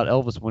cared about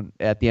Elvis when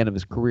at the end of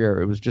his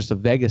career. It was just a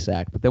Vegas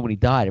act. But then when he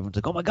died, everyone's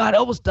like, "Oh my God,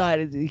 Elvis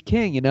died! He's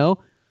king!"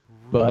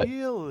 But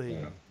really?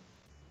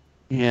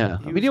 yeah,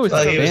 He I mean, he was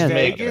just a a fan.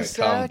 Vegas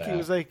act. He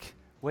was like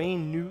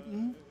Wayne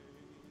Newton.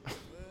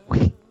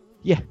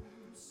 Yeah.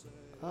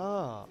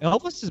 Oh.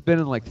 Elvis has been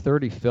in like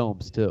 30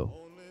 films too.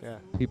 Yeah.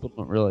 People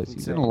don't realize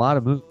he's in Insane. a lot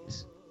of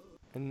movies.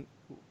 And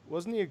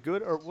wasn't he a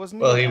good, or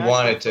wasn't Well, he? he an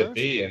wanted actor to first?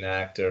 be an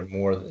actor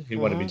more. He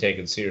wanted to be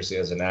taken seriously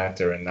as an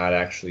actor and not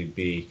actually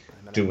be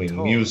doing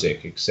told.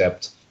 music.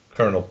 Except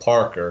Colonel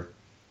Parker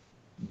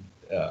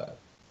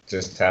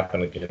just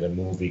happened to get a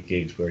movie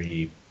gigs where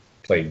he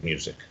played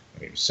music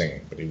and he was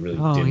singing, but he really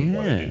didn't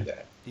want to do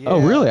that.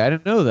 Oh, really? I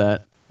didn't know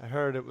that. I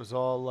heard it was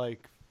all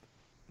like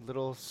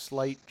little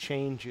slight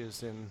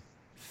changes in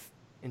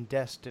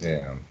destiny.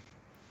 Yeah.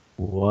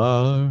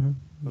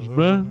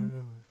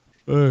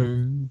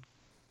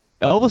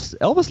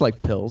 Elvis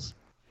liked pills.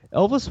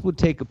 Elvis would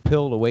take a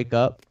pill to wake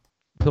up,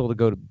 pill to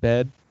go to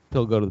bed,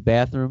 pill to go to the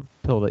bathroom,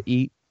 pill to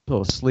eat,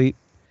 pill to sleep.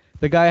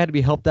 The guy had to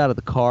be helped out of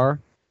the car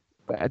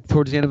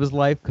towards the end of his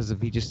life because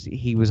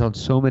he was on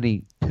so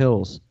many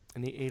pills.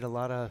 And he ate a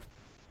lot of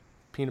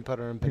peanut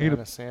butter and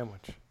banana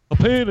sandwich. A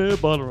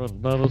peanut butter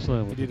and banana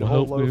sandwich. He did a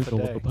whole loaf a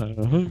day.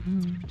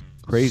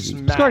 Crazy.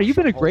 Smashed Scotty, you've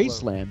been a to whole loaf.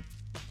 Graceland.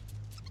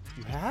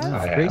 You have?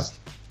 I have.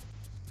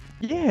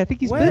 Yeah, I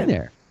think he's When? been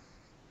there.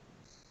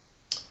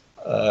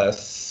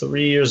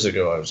 3 years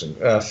ago, I was in.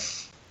 3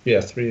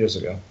 years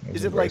ago. I was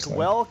Is in it like Graceland.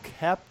 well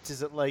kept?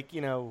 Is it like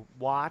What's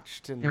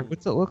watched and?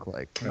 it look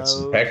like? It's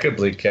mowed?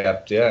 impeccably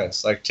kept. Yeah,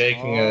 it's like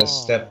taking a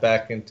step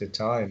back into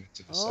time,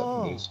 into the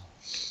 70s.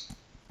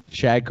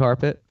 Shag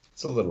carpet.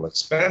 It's a little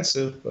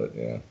expensive, but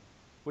yeah.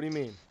 What do you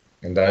mean?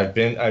 And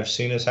I've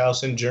seen his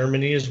house in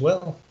Germany as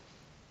well.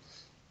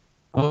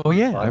 Oh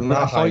yeah, I remember.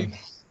 I saw you.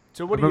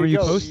 So what I do remember you you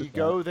go? Do posted you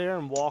go there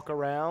and walk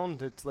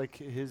around? It's like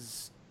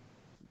his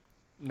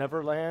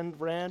Neverland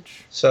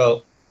Ranch.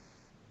 So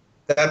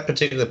that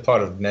particular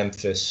part of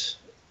Memphis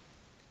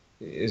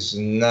is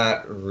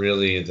not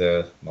really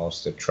the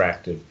most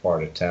attractive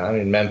part of town. I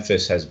mean,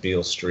 Memphis has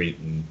Beale Street,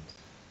 and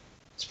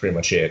it's pretty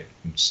much it.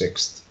 And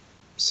Sixth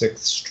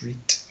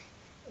Street.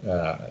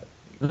 That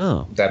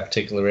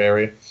particular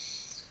area.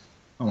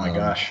 Oh my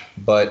gosh!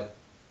 But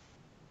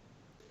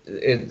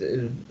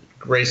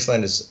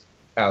Graceland is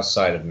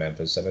outside of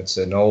Memphis, and it's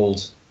an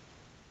old.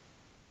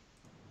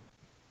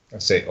 I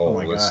say old.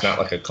 my It's gosh. not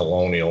like a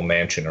colonial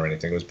mansion or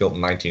anything. It was built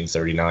in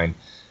 1939.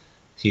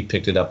 He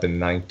picked it up in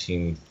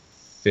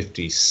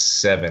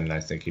 1957. I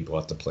think he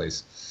bought the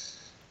place,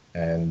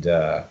 and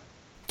at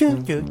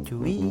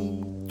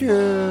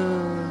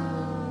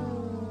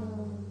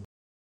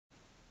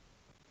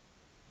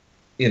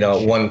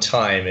one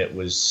time it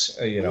was,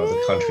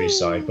 the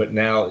countryside. But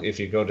now if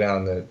you go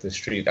down the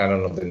street, I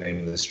don't know the name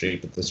of the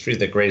street, but the street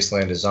that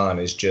Graceland is on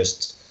is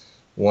just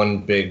one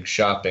big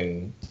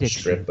shopping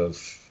strip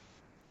of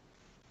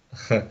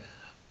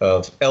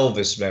of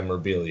Elvis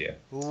memorabilia.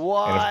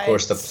 What? And of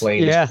course, the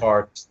plane is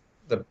parked.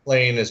 The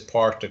plane is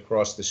parked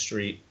across the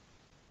street.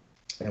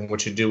 And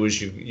what you do is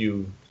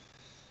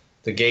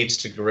the gates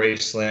to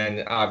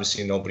Graceland,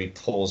 obviously nobody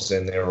pulls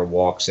in there or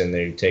walks in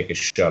there. You take a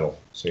shuttle.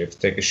 So you have to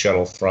take a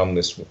shuttle from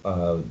this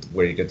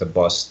where you get the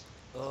bus,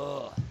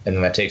 and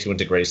then that takes you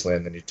into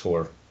Graceland. Then your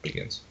tour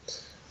begins.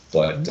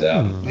 But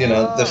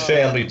the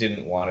family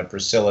didn't want it.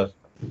 Priscilla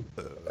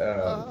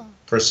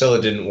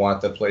didn't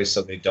want the place,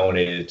 so they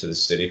donated it to the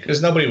city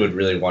because nobody would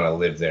really want to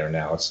live there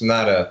now. It's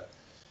not a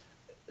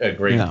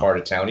great part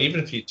of town. Even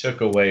if you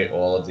took away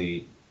all of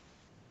the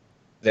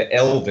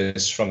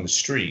Elvis from the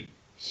street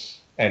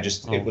and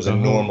just it was a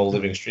normal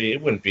living street,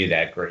 it wouldn't be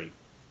that great.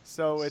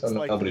 So it's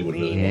like nobody would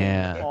really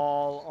leaning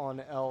all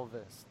on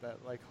Elvis, that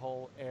like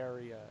whole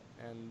area,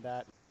 and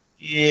that.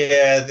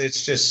 Yeah,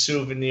 it's just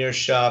souvenir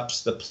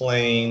shops, the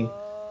plane,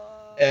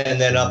 and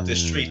then up the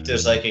street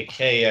there's like a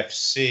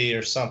KFC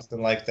or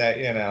something like that.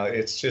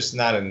 It's just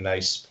not a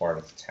nice part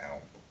of town.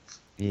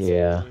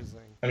 Yeah.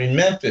 I mean,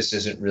 Memphis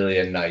isn't really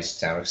a nice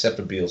town except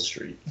for Beale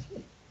Street.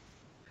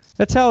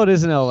 That's how it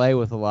is in LA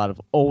with a lot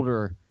of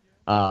older,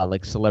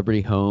 like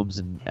celebrity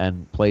homes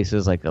and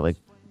places like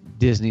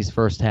Disney's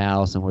first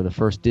house and where the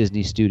first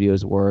Disney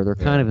studios were. They're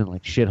kind of in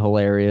like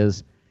shithole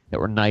areas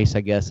that were nice,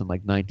 I guess, in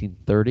like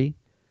 1930.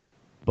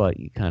 But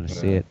you kind of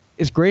see it.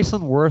 Is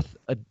Graceland worth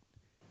a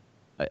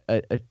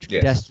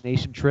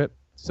destination trip?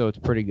 So it's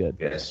pretty good.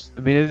 Yes. I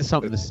mean, it is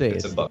something to see.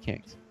 It's a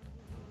Kings.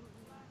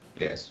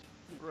 Yes.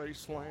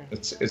 Graceland.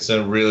 It's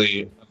a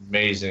really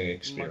amazing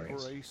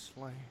experience.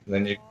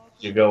 Then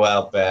you go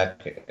out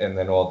back, and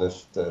then all the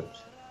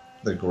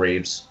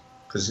graves,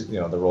 because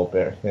they're all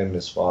buried. Him,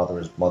 his father,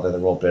 his mother, they're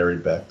all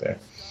buried back there.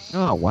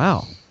 Oh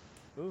wow!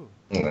 Ooh.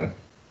 Yeah.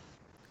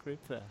 Great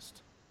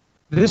fest.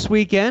 This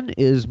weekend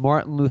is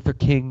Martin Luther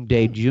King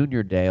Day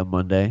Jr. Day on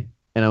Monday,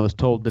 and I was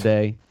told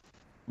today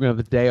we're gonna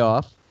have the day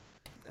off.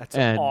 That's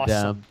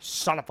awesome.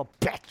 Son of a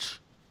bitch.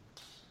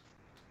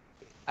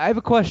 I have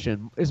a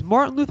question. Is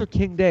Martin Luther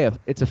King Day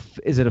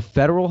is it a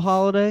federal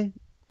holiday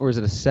or is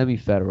it a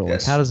semi-federal?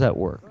 Yes. Like, how does that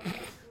work?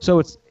 So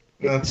it's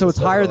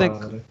higher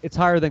than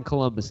holiday.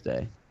 Columbus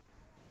Day.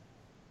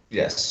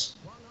 Yes.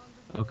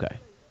 Okay.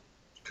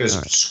 Because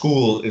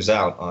school is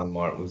out on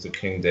Martin Luther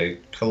King Day.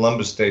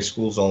 Columbus Day,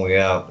 school's only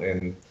out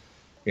in,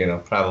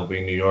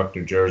 probably New York,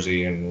 New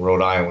Jersey, and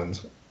Rhode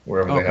Island,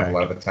 wherever they have a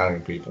lot of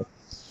Italian people.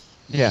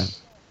 Yeah.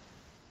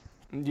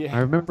 Yeah. I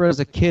remember as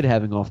a kid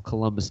having off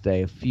Columbus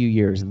Day a few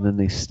years, and then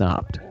they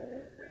stopped.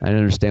 I didn't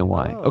understand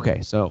why. Oh.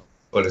 Okay, so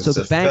But it's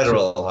a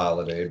federal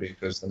holiday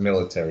because the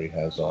military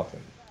has off.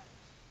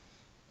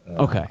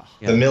 Okay.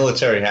 The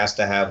military has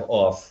to have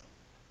off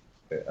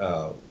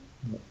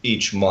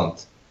each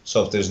month.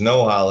 So if there's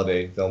no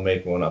holiday, they'll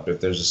make one up.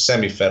 If there's a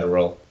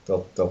semi-federal,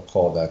 they'll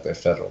call that their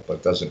federal. But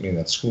it doesn't mean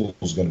that school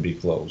is going to be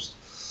closed.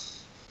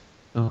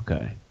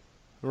 Okay.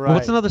 Right. Well,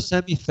 what's another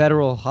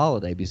semi-federal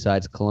holiday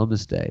besides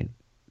Columbus Day?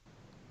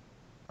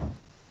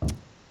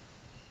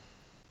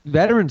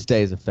 Veterans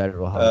Day is a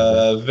federal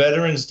holiday.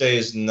 Veterans Day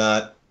is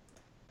not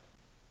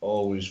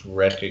always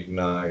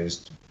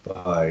recognized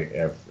by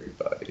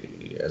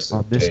everybody as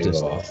a day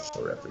off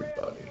for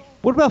everybody.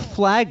 What about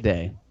Flag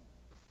Day?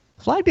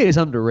 Flag Day is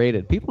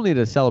underrated. People need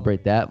to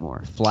celebrate that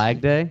more. Flag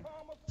Day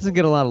doesn't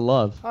get a lot of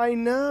love. I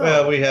know.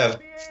 Well, we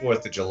have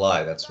 4th of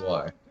July, that's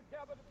why.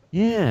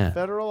 Yeah.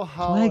 Federal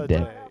Flag Day.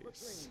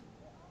 holidays.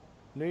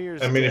 New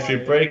Year's I mean, if you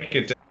Day. break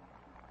it down.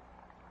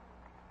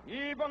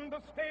 Even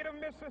the state of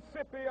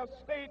Mississippi, a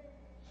state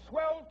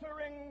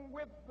sweltering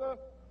with the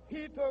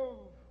heat of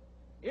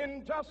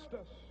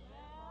injustice,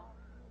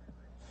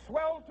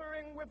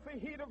 sweltering with the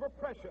heat of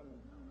oppression,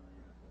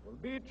 will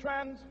be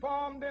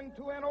transformed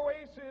into an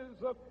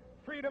oasis of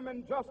freedom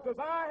and justice.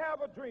 I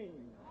have a dream.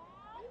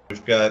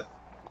 You've got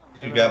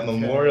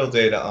Memorial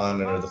Day to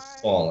honor the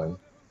fallen.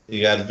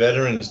 You got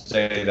Veterans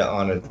Day to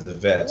honor the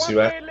vets. One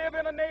day live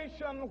in a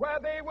nation where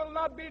they will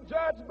not be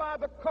judged by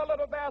the color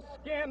of their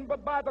skin,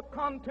 but by the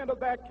content of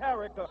their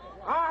character.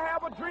 I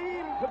have a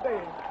dream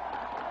today.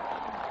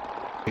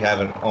 We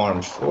have an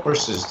Armed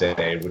Forces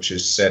Day, which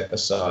is set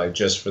aside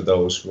just for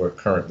those who are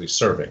currently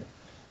serving.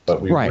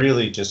 But we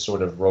really just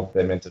sort of rope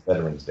them into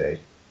Veterans Day,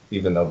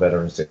 even though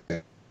Veterans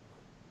Day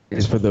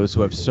is for those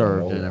who have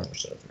served and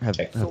have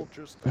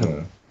Soldiers.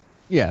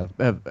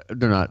 they're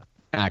not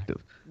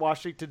active.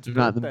 Washington's They're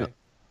not birthday.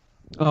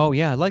 Oh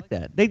yeah, I like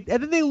that. And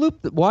then they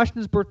looped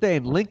Washington's birthday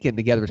and Lincoln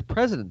together as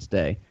President's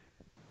Day.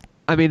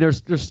 I mean,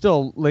 there's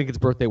still Lincoln's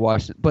birthday,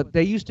 Washington, but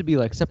they used to be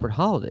like separate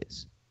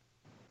holidays.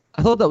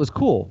 I thought that was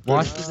cool.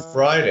 Good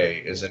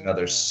Friday is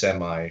another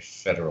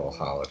semi-federal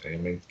holiday. I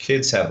mean,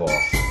 kids have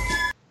off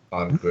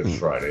on Good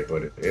Friday,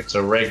 but it's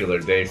a regular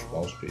day for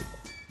most people.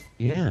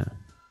 Yeah.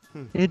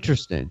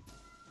 Interesting.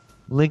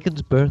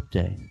 Lincoln's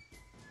birthday.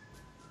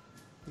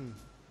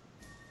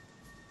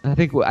 I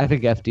think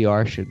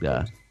FDR should.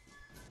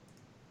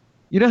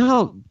 You know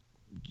how,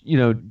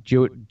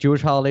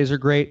 Jewish holidays are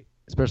great,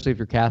 especially if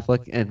you're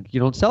Catholic and you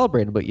don't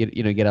celebrate them, but you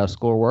get out of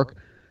school or work.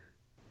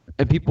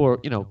 And people are,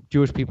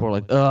 Jewish people are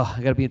like, ugh,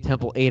 I got to be in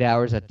temple 8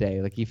 hours that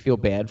day. Like, you feel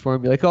bad for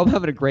him. You're like, oh, I'm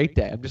having a great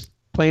day. I'm just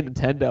playing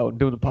Nintendo and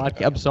doing the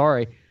podcast. I'm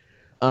sorry.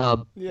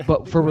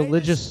 But for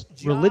religious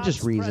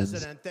reasons.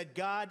 President that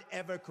God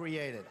ever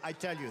created. I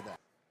tell you that.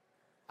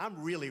 I'm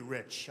really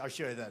rich. I'll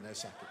show you that in a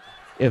second.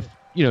 If,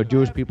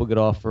 Jewish people get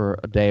off for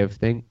a day of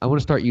thing, I want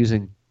to start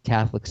using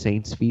Catholic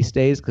saints' feast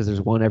days because there's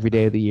one every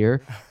day of the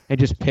year, and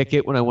just pick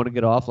it when I want to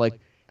get off. Like,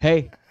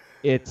 hey,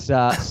 it's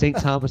St.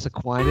 Thomas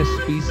Aquinas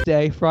feast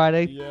day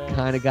Friday. Yes.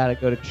 Kind of got to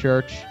go to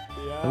church.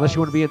 Unless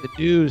you want to be in the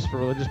news for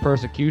religious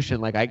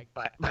persecution, like I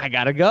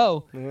gotta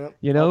go, and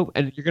you're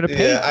gonna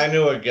pay. Yeah, I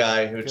knew a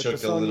guy who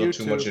took a little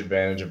too much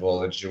advantage of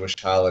all the Jewish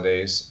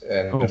holidays,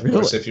 and of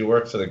course, if you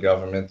work for the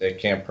government, they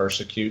can't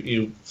persecute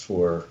you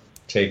for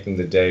taking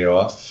the day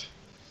off.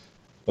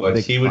 But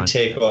he would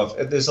take off.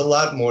 There's a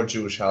lot more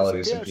Jewish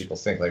holidays than people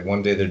think. Like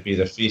one day there'd be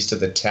the Feast of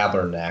the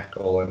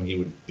Tabernacle, and he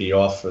would be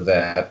off for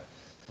that,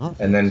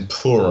 and then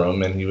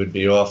Purim, and he would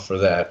be off for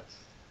that.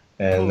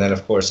 And then,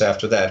 of course,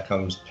 after that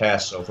comes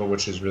Passover,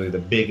 which is really the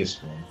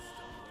biggest one.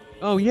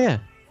 Oh, yeah.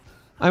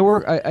 I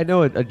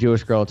know a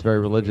Jewish girl that's very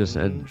religious,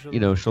 and,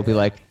 she'll be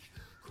like,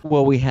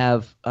 well, we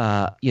have,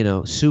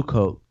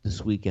 Sukkot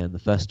this weekend, the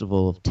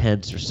festival of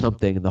tents or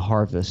something, and the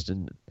harvest.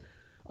 And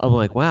I'm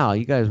like, wow,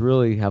 you guys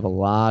really have a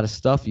lot of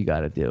stuff you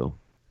got to do.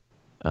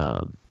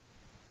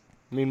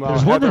 Meanwhile,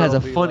 there's one that has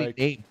Heather a will funny be like,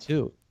 name,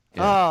 too.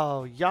 Yeah.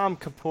 Oh, Yom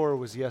Kippur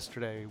was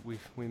yesterday.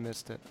 We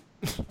missed it.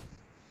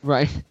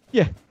 Right.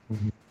 Yeah.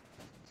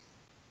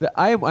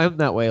 I'm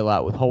that way a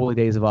lot with holy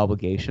days of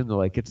obligation. They're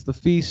like, it's the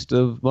feast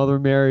of Mother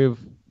Mary of,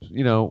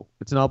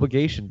 it's an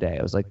obligation day.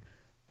 I was like,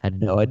 had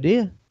no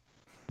idea,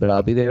 but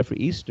I'll be there for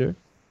Easter.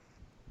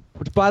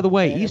 Which, by the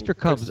way, Easter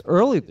comes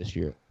early this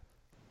year.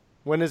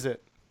 When is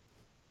it?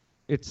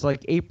 It's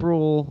like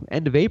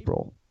end of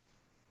April.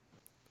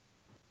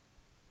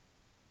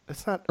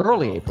 It's not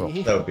early April.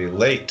 That would be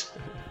late.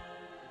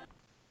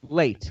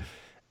 Late.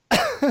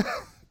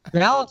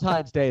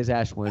 Valentine's Day is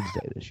Ash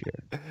Wednesday this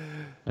year.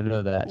 I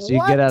know that. So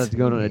you get out of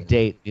going on a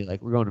date. You're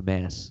like, we're going to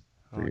mass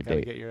for your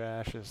date. Get your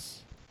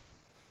ashes.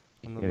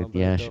 Get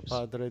the ashes.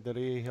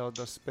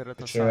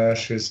 Get your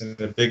ashes in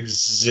a big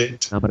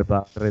zit.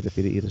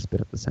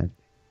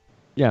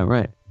 Yeah,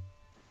 right.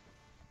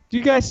 Do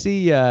you guys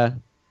see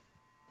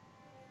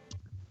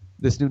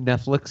this new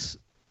Netflix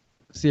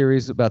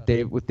series about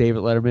with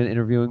David Letterman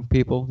interviewing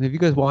people? Have you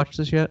guys watched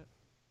this yet?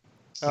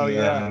 Oh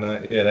yeah.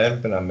 Not yet. I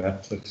haven't been on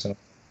Netflix.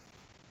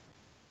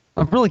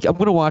 I'm going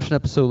to watch an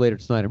episode later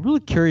tonight. I'm really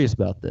curious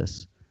about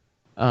this.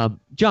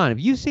 John, have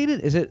you seen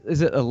it? Is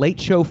it a late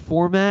show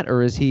format,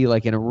 or is he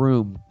like in a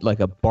room like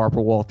a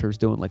Barbara Walters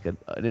doing like an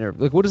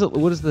interview? Like what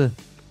does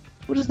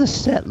the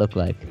set look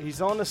like?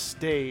 He's on a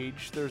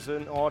stage. There's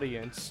an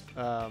audience.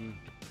 I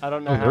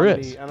don't know I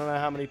don't know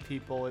how many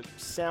people. It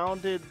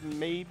sounded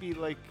maybe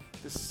like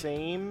the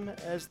same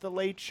as the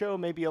Late Show,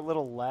 maybe a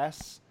little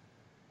less.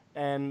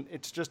 And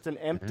it's just an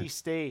empty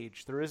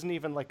stage. There isn't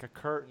even like a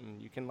curtain.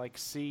 You can like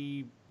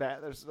see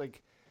there's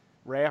like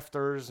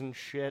rafters and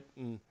shit,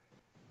 and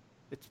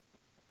it's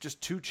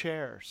just two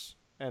chairs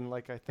and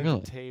like I think a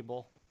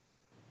table.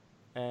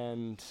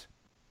 And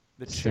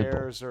the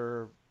chairs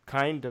are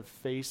kind of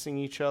facing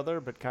each other,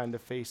 but kind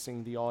of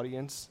facing the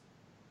audience.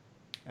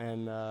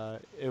 And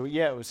it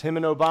was him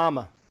and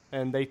Obama,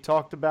 and they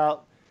talked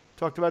about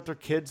their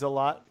kids a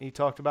lot. He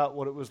talked about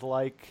what it was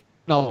like.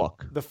 No,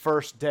 look. The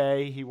first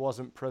day he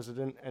wasn't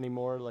president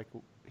anymore. Like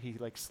he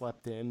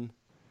slept in,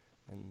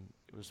 and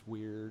it was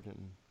weird.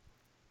 And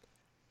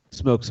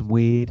smoked some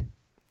weed.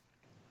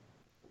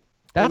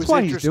 That's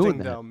why he's doing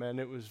that. Though, man.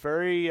 It was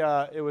very.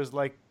 It was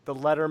like the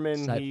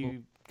Letterman Insightful. He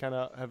kind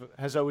of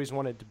has always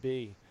wanted to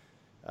be.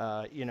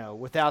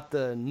 Without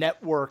the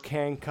network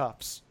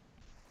handcuffs.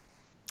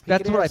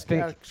 That's what I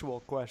think.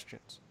 Actual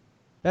questions.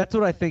 That's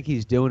what I think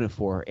he's doing it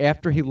for.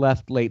 After he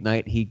left late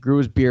night, he grew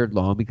his beard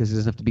long because he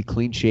doesn't have to be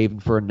clean shaven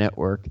for a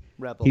network.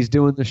 Rebel. He's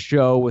doing the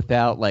show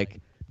without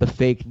like the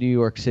fake New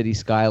York City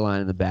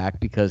skyline in the back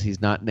because he's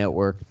not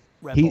network.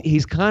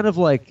 He's kind of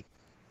like,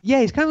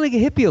 he's kind of like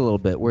a hippie a little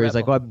bit, where he's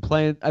like, I've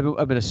been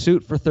in a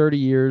suit for 30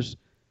 years.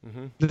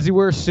 Mm-hmm. Does he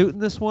wear a suit in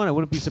this one? I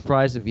wouldn't be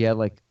surprised if he had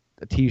like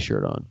a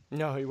T-shirt on.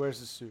 No, he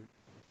wears a suit.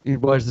 He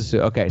wears the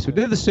suit. Okay, so he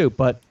did the suit,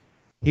 but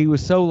he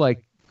was so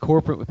like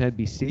corporate with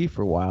NBC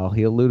for a while.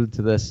 He alluded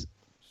to this,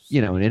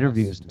 in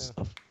interviews and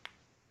stuff,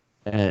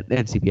 and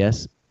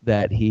CBS,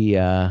 that he,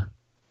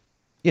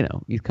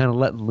 he's kind of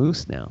letting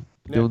loose now.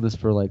 Doing this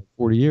for like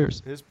 40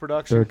 years. His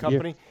production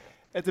company.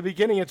 At the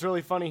beginning, it's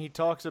really funny. He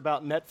talks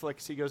about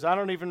Netflix. He goes, I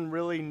don't even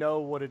really know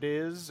what it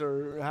is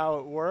or how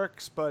it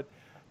works, but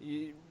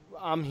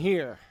I'm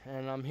here,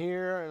 and I'm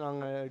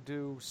going to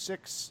do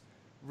 6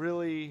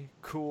 really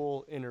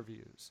cool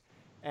interviews.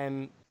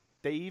 And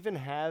they even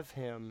have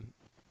him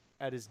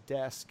at his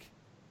desk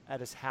at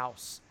his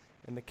house,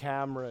 and the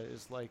camera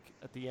is like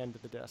at the end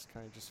of the desk,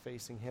 kind of just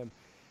facing him,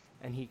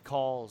 and he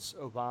calls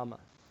Obama.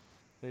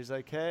 And he's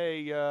like,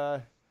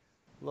 hey,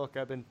 look,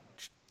 I've been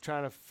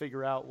trying to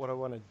figure out what I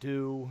want to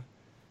do.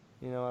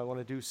 I want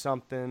to do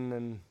something,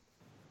 and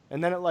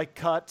And then it like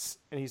cuts,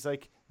 and he's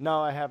like,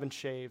 "No, I haven't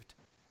shaved."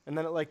 And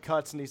then it like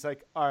cuts, and he's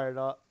like,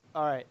 all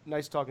right,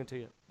 nice talking to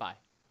you. Bye."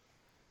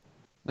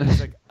 And he's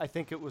like, "I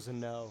think it was a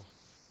no."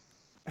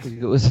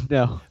 It was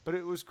no. But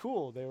it was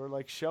cool. They were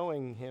like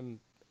showing him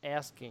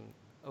asking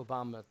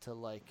Obama to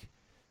like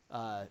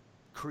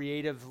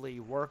creatively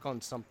work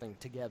on something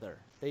together.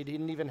 They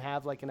didn't even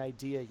have like an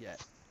idea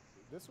yet.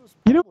 This was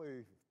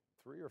probably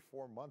 3 or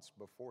 4 months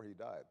before he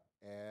died.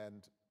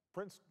 And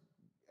Prince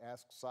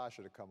asked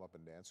Sasha to come up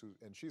and dance,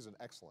 and she's an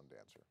excellent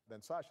dancer.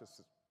 Then Sasha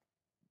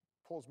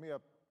pulls me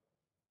up,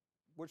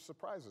 which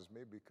surprises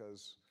me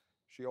because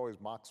she always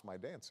mocks my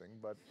dancing,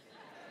 but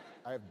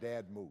I have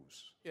dad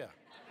moves. Yeah.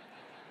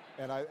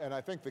 And I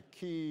think the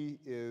key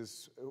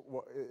is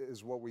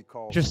what we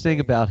call. Interesting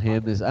about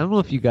him is, I don't know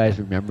if you guys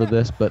remember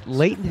this, but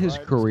late in his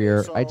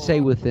career, I'd say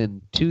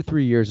within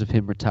 2-3 years of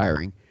him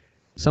retiring,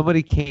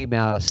 somebody came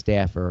out, a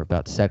staffer,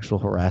 about sexual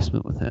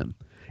harassment with him.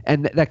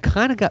 And that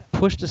kind of got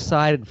pushed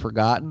aside and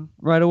forgotten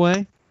right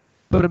away.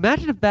 But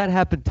imagine if that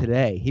happened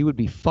today. He would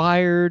be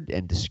fired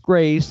and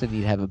disgraced, and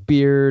he'd have a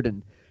beard,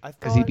 and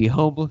because he'd be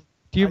homeless.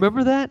 Do you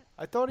remember that?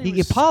 I thought he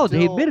was apologized.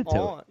 He still admitted to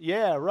on. it.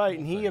 Yeah, right.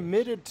 And he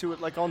admitted to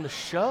it like on the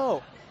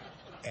show.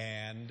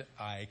 And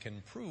I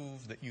can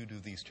prove that you do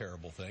these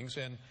terrible things.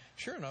 And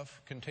sure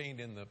enough, contained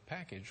in the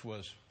package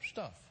was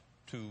stuff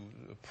to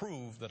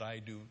prove that I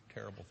do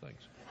terrible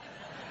things.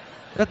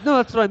 No,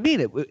 that's what I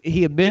mean.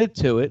 He admitted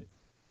to it,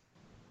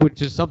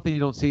 which is something you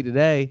don't see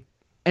today.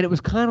 And it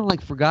was kind of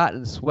like forgotten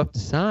and swept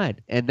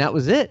aside. And that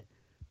was it.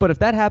 But if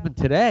that happened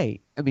today,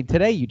 I mean,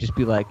 today you'd just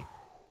be like,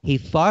 he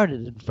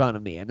farted in front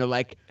of me. And they're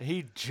like,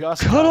 he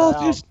just cut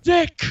off his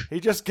dick. He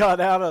just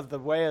got out of the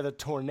way of the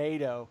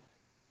tornado.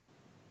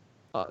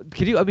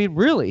 I mean,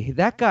 really,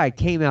 that guy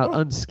came out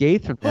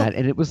unscathed from that,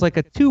 and it was like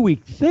a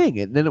 2-week thing,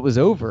 and then it was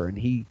over,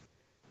 and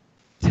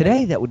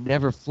today that would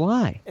never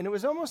fly. And it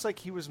was almost like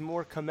he was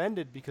more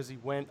commended because he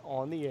went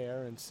on the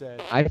air and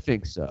said, I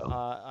think so.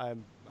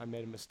 I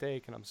made a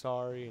mistake, and I'm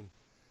sorry, and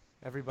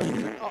everybody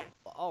was like, oh,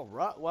 all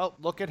right, well,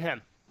 look at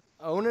him.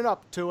 Owning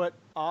up to it.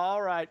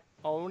 All right,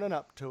 owning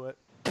up to it.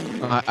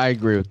 I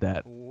agree with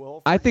that.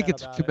 I think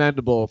it's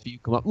commendable if you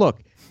come up. Look,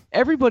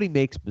 everybody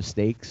makes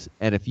mistakes,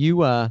 and if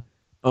you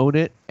own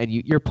it, and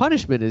your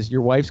punishment is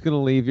your wife's going to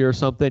leave you or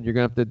something, you're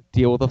going to have to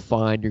deal with a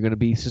fine, you're going to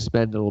be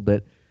suspended a little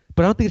bit,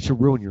 but I don't think it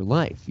should ruin your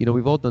life. You know,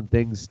 we've all done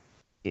things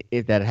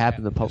that happen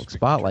in the public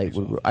spotlight.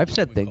 I've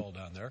said things. Call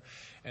down there,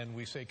 and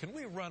we say, can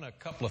we run a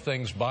couple of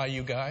things by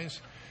you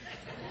guys?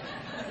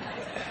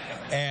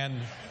 And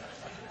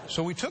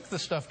so we took the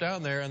stuff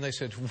down there, and they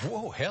said,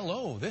 whoa,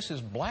 hello, this is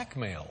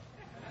blackmail.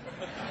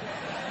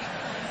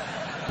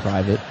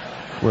 Private,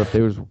 where if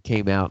they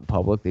came out in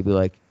public, they'd be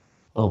like,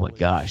 oh my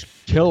gosh,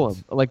 kill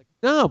him. Like,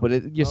 no,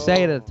 but you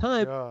say it at a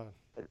time. God.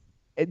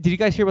 Did you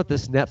guys hear about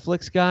this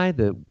Netflix guy,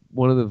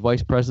 one of the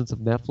vice presidents of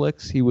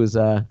Netflix? He was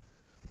like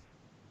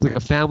a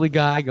family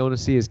guy going to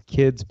see his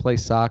kids play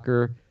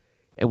soccer,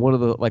 and one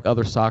of the like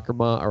other soccer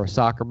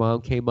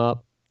mom came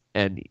up,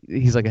 and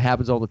he's like, it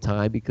happens all the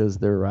time because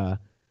they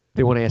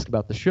want to ask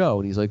about the show,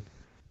 and he's like,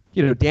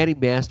 you know, Danny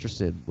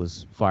Masterson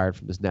was fired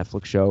from his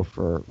Netflix show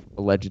for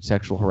alleged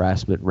sexual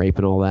harassment, rape,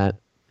 and all that.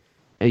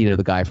 And, you know,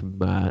 the guy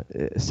from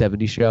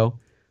 70 Show.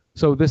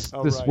 So this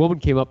woman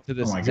came up to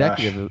this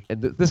executive,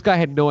 and this guy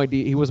had no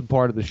idea. He wasn't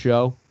part of the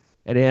show,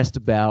 and asked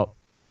about,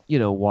 you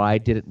know, why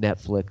didn't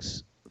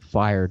Netflix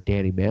fire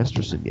Danny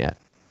Masterson yet?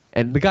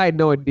 And the guy had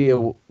no idea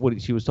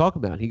what she was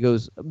talking about. He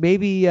goes,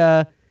 maybe,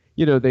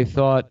 you know, they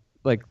thought,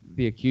 like,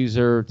 the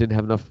accuser didn't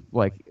have enough,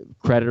 like,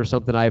 credit or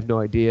something. I have no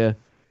idea.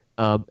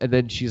 And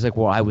then she's like,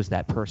 well, I was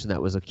that person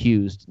that was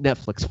accused.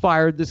 Netflix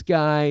fired this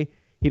guy.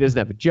 He doesn't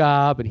have a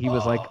job. And he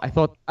was like, I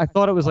thought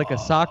it was like a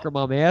soccer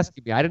mom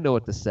asking me. I didn't know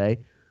what to say.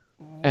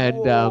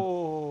 And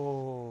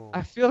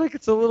I feel like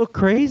it's a little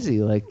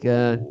crazy. Like,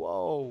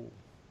 whoa.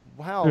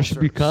 Wow. There should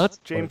be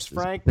consequences. James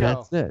Franco.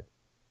 That's it.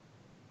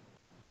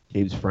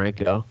 James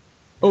Franco.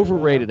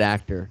 Overrated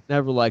actor.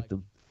 Never liked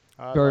him.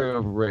 Very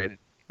overrated.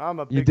 I'm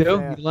a You big do?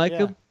 fan. You like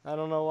him? I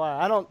don't know why.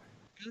 I don't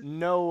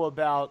know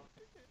about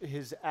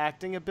his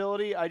acting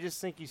ability. I just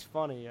think he's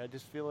funny. I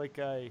just feel like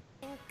I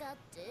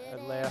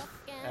laugh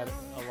at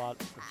a lot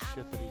of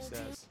shit that he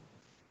says.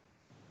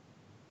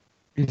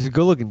 He's a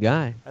good-looking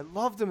guy. I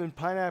loved him in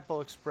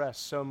Pineapple Express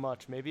so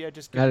much. Maybe I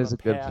just give That him is a a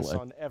good pass flick.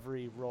 on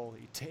every role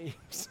he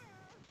takes.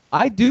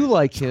 I do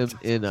like him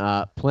in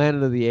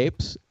Planet of the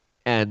Apes,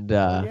 and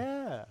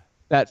yeah.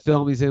 that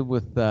film he's in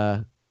with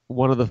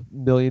one of the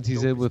millions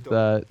he's in with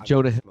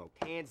Jonah Hill.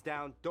 Hands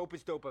down,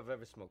 dopest dope I've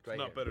ever smoked. Right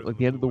here. Like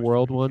the End of the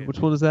World one. Which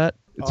one is that?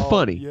 It's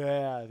funny.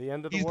 Yeah, the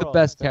End of the He's World. the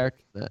best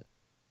character in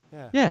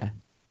that. Yeah.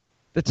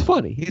 That's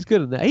funny. He's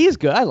good in that. He's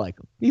good. I like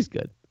him. He's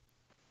good.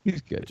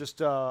 He's good.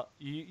 Just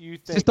you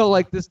think Just don't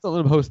like this. Don't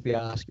let him host the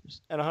Oscars.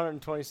 and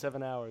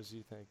 127 hours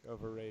you think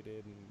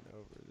overrated and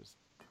over just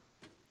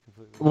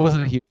completely. It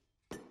wasn't a huge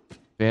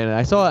man.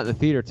 I saw it in the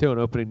theater too on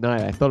opening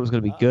night. I thought it was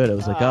gonna be good. I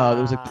was like, oh,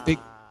 it was like the big.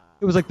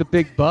 It was like the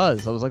big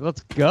buzz. I was like,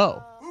 let's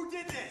go. Who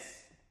did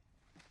this?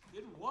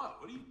 Did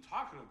what? What are you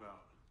talking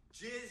about?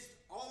 Jizzed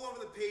all over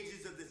the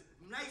pages of this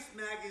nice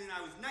magazine. magazine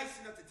I was nice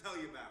enough to tell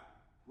you about.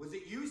 Was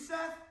it you,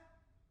 Seth?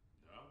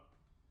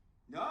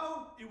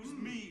 No? It was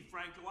me,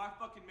 Franco. I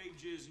fucking made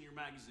jizz in your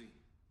magazine.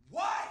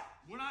 What?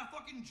 When I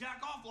fucking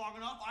jack off long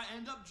enough, I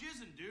end up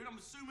jizzing, dude. I'm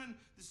assuming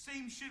the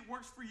same shit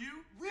works for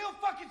you. Real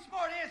fucking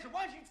smart answer.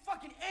 Why don't you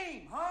fucking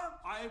aim, huh?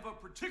 I have a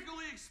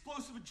particularly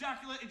explosive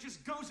ejaculate. It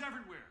just goes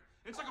everywhere.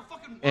 It's like a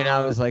fucking... And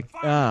I was like,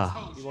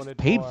 You wanted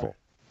painful.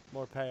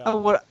 More payoff. Oh,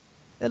 what?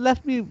 It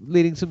left me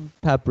bleeding some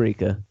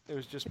paprika. It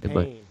was just in pain.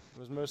 my- It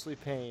was mostly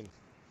pain.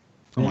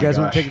 You guys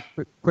want to take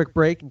a quick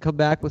break and come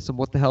back with some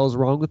what the hell is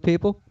wrong with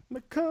people?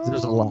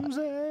 There's a lot.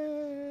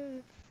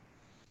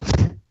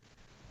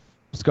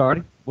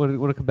 Scardy, want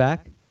to come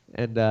back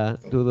and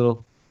do a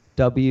little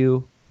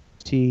WTH.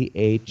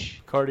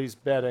 Cardi's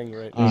betting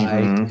right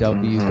now.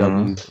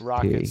 IWWT.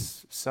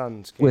 Rockets,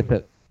 Suns game. With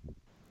it.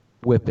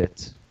 Whip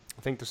it.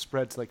 I think the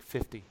spread's like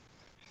 50.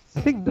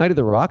 I think Night of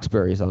the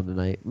Roxbury's on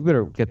tonight. We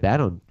better get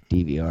that on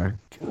DVR.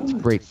 It's a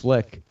great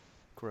flick.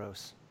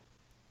 Gross.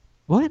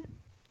 What?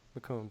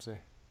 McCombsy.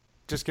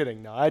 Just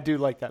kidding. No, I do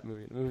like that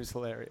movie. The movie's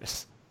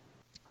hilarious.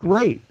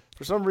 Great.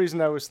 For some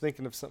reason, I was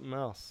thinking of something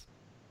else.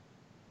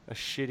 A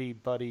shitty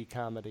buddy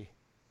comedy.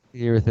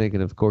 You were thinking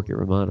of Corky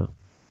Romano.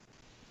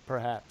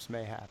 Perhaps,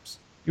 mayhaps.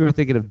 You were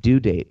thinking of Due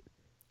Date.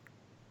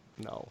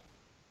 No.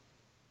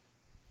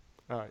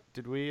 All right.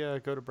 Did we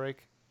go to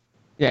break?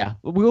 Yeah.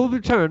 We will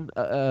return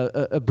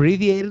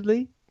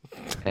abbreviatedly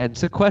and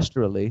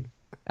sequestrally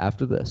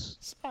after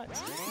this.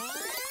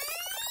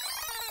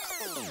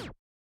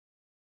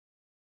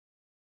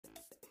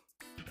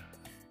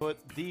 Put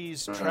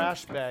these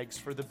trash bags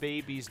for the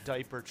baby's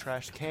diaper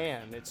trash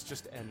can. It's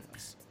just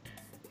endless.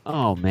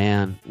 Oh,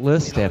 man.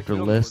 List after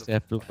list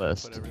after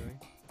list.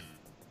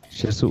 It's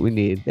just what we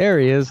need. There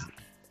he is.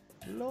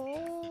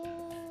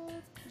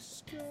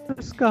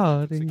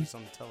 Scotty. He's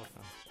on the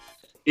telephone.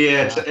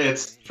 Yeah,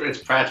 it's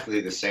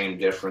practically the same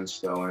difference,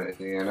 though, at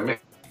the end. I mean,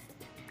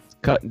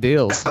 Cutting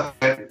deals. I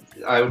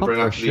would bring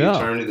Our up the show.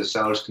 attorney, the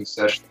seller's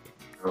concession,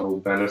 no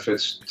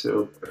benefits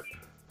to.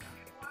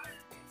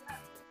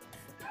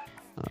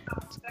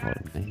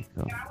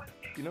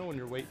 You know when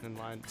you're waiting in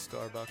line at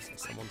Starbucks and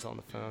someone's on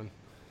the phone?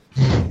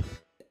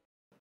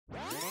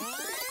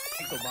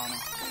 Obama.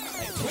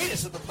 Hey, tweet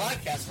us at the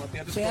podcast. Let the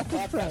others know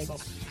podcast. So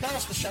tell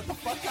us to shut the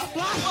fuck up.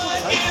 What in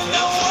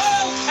the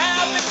world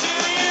happened to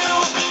you?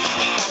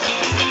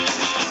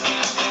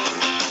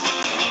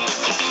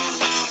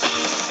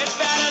 It's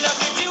bad enough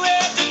to do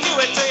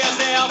it to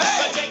yourself.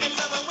 But taking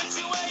someone with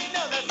you when you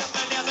know there's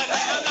something else.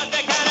 I'm not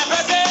that kind of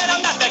person,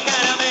 I'm not that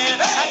kind of man.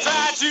 I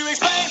try to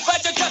explain,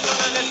 but you just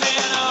don't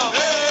understand. Oh,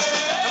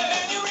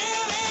 man, you're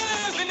really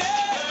losing it.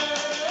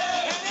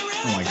 And you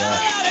really Oh my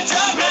gosh. out of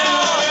trouble.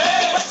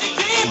 But you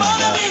keep on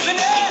losing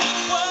it.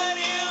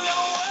 What in the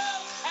world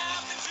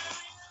happened to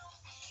you?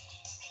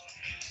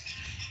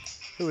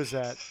 Who is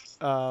that?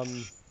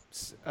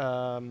 It's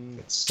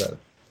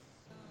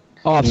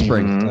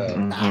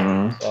Offspring.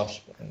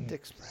 Offspring.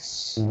 Dick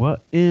spray.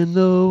 What in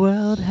the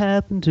world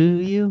happened to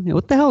you? Yeah,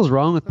 what the hell is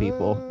wrong with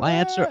people? My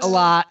answer, a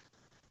lot.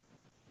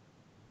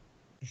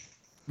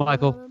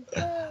 Michael.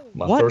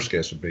 My What? first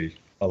guess would be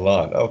a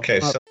lot. Okay,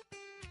 so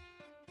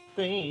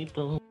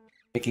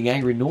Making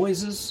angry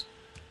noises,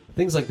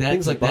 things like that.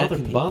 Things like that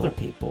can bother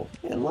people.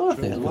 Yeah, a lot of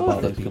things can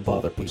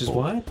bother people. Which is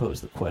why I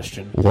pose the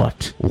question: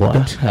 What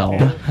the hell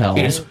is wrong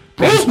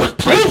with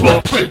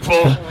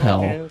people? The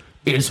hell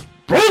is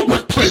wrong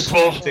with this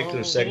people?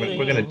 particular segment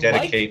we're going to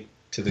dedicate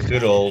to the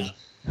good old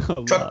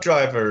truck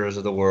drivers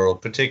of the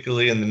world,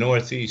 particularly in the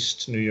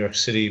Northeast New York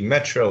City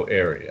metro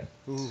area.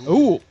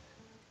 Ooh.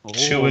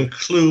 To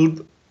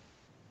include,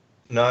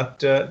 not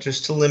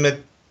just to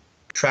limit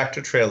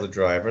tractor trailer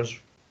drivers.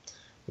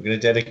 We're going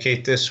to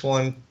dedicate this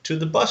one to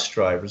the bus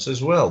drivers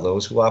as well,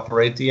 those who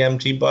operate the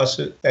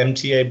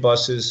MTA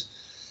buses,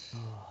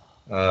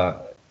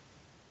 Gotta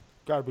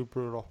be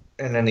brutal.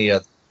 and any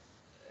other,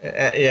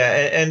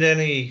 and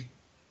any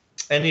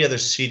other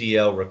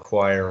CDL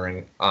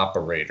requiring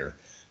operator.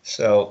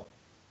 So,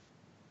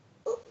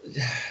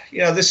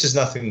 this is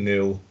nothing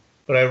new,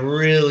 but I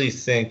really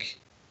think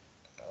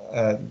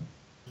that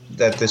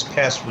this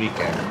past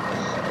weekend,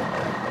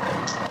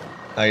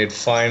 I had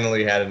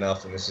finally had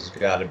enough, and this has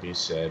got to be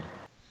said.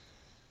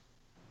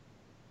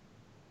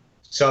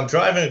 So I'm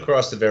driving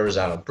across the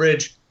Verrazano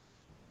Bridge,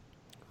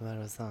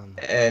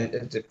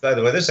 and by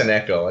the way, there's an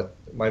echo.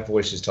 My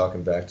voice is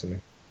talking back to me.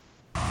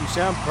 You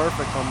sound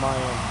perfect on my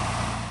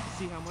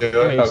end.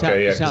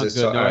 Okay, yeah, sounds because it's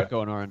good. No all right.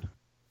 echo on our end.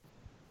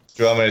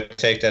 Do you want me to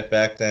take that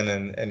back then,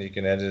 and you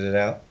can edit it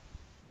out?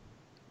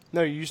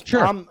 No, you.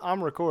 Sure.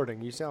 I'm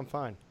recording. You sound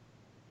fine.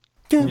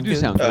 You do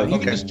sound good. You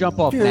okay. can just jump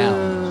off now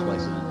and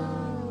splice it.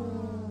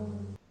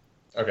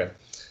 Okay.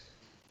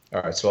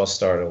 All right, so I'll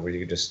start over. You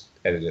can just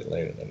edit it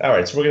later then. All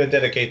right, so we're going to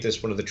dedicate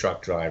this one to the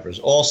truck drivers,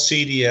 all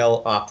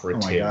CDL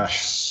operatives. Oh my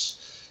gosh.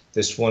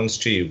 This one's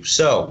to you.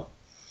 So,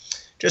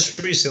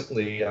 just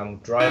recently, I'm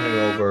driving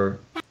over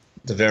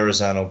the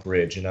Verrazano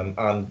Bridge, and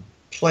I'm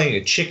playing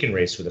a chicken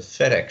race with a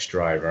FedEx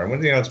driver.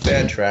 And it's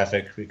bad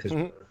traffic because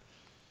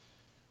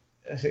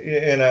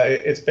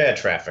it's bad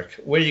traffic.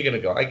 Where are you going to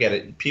go? I get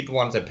it. People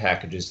want their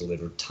packages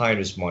delivered. Time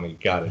is money.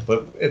 Got it.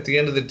 But at the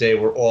end of the day,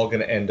 we're all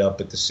going to end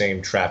up at the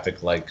same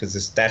traffic light because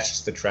that's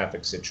just the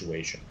traffic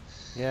situation.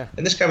 Yeah.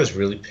 And this guy was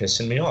really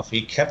pissing me off.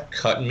 He kept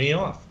cutting me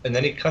off. And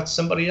then he cut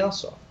somebody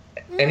else off.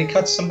 And he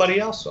cut somebody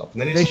else off.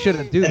 And then They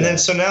shouldn't do that. And then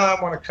so now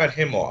I want to cut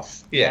him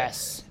off. Yeah.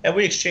 Yes. And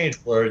we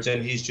exchanged words,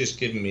 and he's just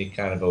giving me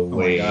kind of a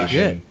wave. gosh.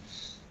 And,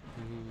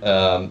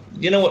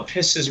 you know what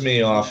pisses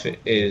me off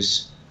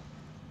is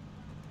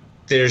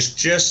there's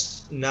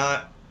just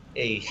not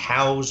a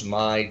 "How's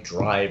my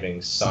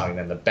driving" sign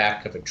on the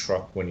back of the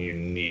truck when you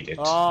need it.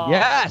 Oh,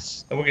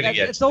 Yes. And we're gonna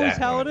get It's to always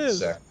that how in it a is.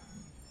 second.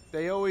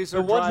 they always The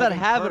are ones that driving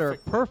have it are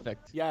perfectly.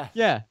 perfect. Yeah.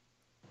 Yeah.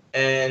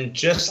 And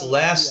just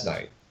last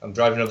night, I'm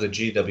driving over the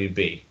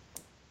GWB,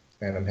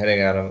 and I'm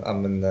heading out.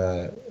 I'm in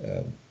the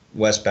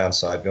westbound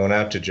side, going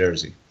out to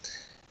Jersey,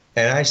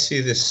 and I see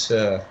this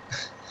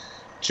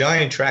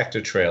giant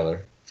tractor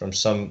trailer from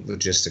some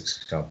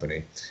logistics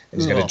company.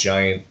 And he's got a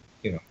giant,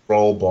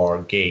 roll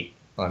bar gate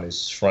on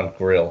his front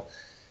grill.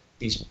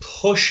 He's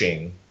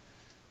pushing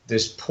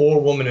this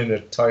poor woman in a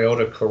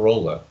Toyota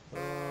Corolla.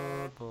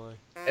 Oh boy.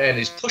 And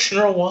he's pushing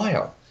her a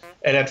while.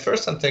 And at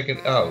first I'm thinking,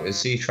 oh,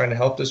 is he trying to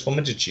help this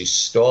woman? Did she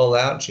stall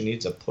out? She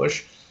needs a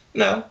push?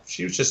 No,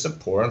 she was just a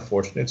poor,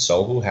 unfortunate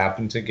soul who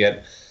happened to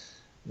get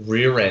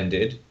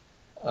rear-ended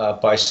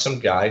by some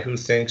guy who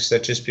thinks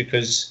that just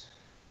because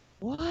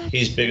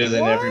he's bigger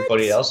than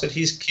everybody else, that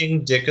he's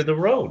King Dick of the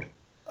road.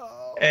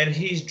 And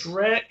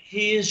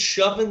he is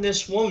shoving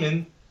this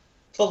woman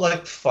for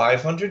like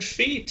 500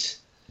 feet.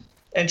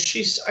 And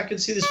I can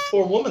see this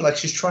poor woman like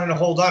she's trying to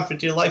hold on for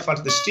dear life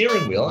onto the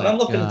steering wheel. And I'm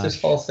looking at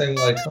this whole thing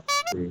like,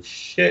 holy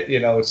shit,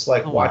 it's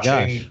like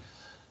watching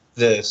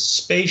the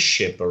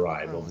spaceship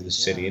arrive over the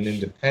city in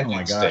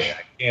Independence Day.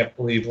 I can't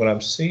believe what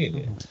I'm seeing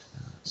here.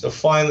 So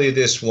finally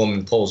this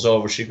woman pulls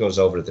over. She goes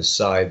over to the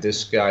side.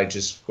 This guy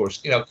just, of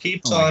course,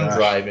 keeps on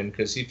driving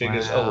because he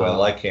figures, oh,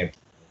 well, I can't.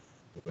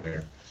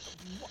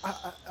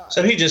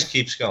 So he just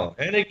keeps going.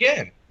 And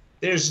again,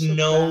 there's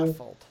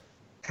no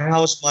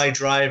 "How's my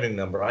driving"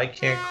 number. I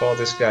can't call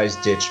this guy's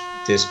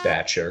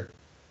dispatcher.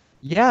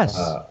 Yes.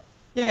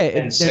 There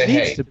and say,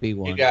 needs hey, to be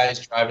one. you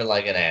guys driving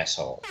like an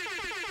asshole.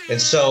 And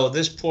so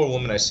this poor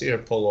woman, I see her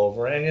pull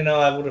over, and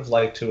I would have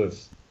liked to have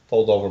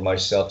pulled over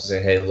myself to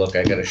say, hey, look,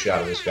 I got a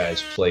shot of this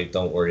guy's plate.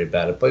 Don't worry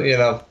about it. But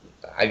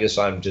I guess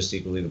I'm just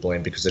equally to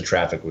blame because the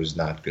traffic was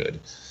not good.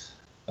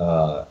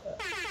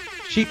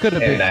 She could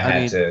have been. And I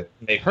had to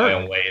make my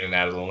own way in and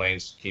out of the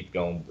lanes to keep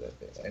going.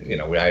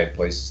 And, I had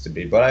places to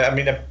be. But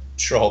I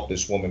sure hope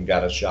this woman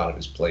got a shot of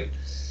his plate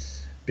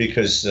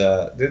because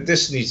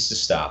this needs to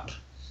stop.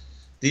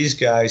 These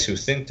guys who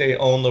think they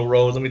own the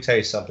road, let me tell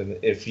you something.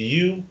 If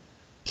you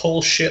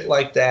pull shit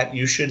like that,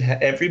 you should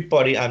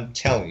everybody, I'm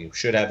telling you,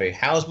 should have a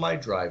 "How's my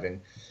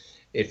driving?"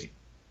 If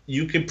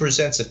you can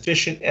present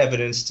sufficient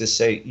evidence to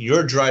say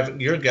your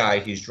guy,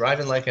 he's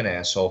driving like an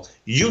asshole,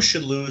 you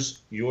should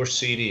lose your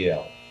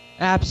CDL.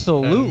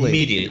 Absolutely.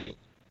 Immediately.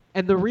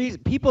 And the reason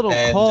people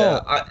don't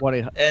call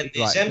and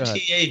these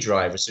MTA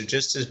drivers are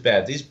just as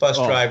bad. These bus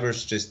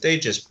drivers they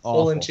just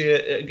pull into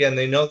you. Again,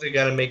 they know they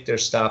got to make their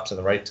stops at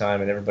the right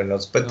time, and everybody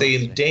knows. But they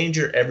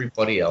endanger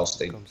everybody else.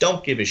 They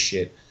don't give a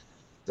shit.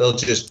 They'll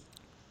just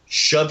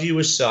shove you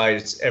aside.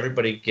 It's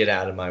everybody get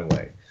out of my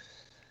way.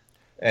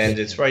 And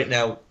it's right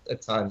now a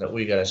time that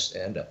we got to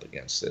stand up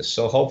against this.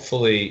 So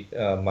hopefully,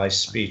 my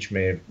speech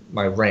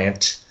my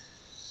rant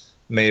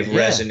may have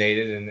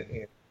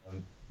resonated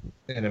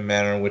in a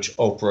manner in which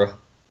Oprah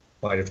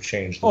might have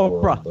changed the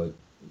world. But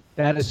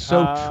that is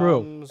so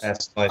true.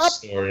 That's my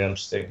story. I'm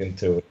sticking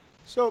to it.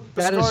 So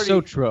that is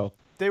so true.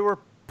 They were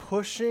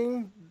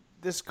pushing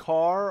this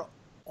car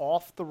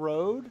off the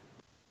road?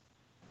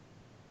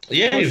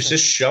 Yeah, he was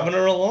just shoving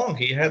her along.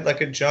 He had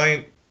like a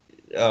giant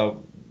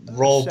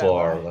roll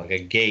bar, like a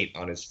gate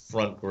on his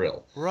front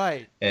grill.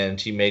 Right.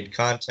 And he made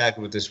contact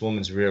with this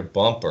woman's rear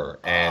bumper,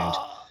 and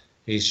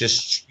he's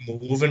just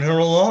moving her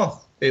along.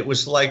 It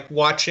was like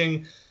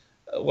watching,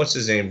 what's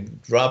his name,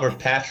 Robert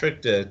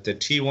Patrick, the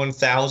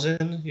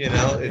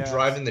T-1000,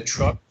 driving the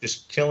truck,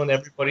 just killing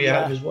everybody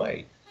out of his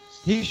way.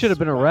 He should have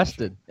been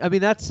arrested. I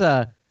mean, that's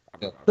the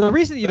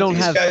reason you don't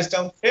have. These guys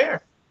don't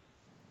care.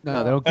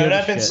 No, they don't care. And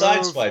I've been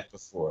sideswiped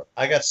before.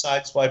 I got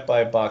sideswiped by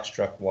a box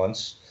truck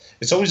once.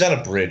 It's always on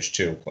a bridge,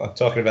 too. I'm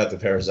talking about the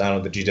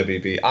Verrazano, the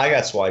GWB. I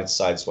got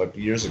sideswiped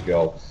years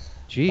ago.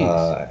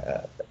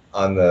 Jeez.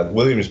 On the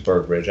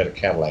Williamsburg Bridge. I had a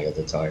Cadillac at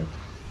the time.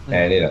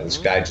 And, this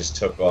guy just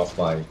took off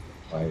my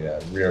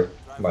rear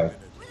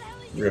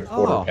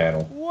quarter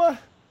panel. What?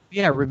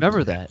 Yeah,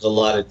 remember that. There's a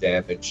lot of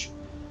damage.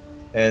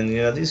 And,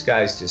 these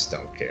guys just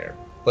don't care.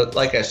 But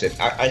like I said,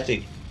 I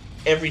think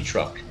every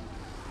truck,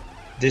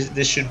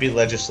 this should be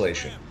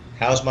legislation.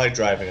 How's my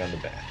driving on the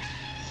back?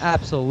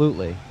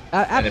 Absolutely.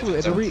 And if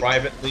it's a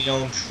privately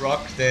owned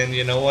truck, then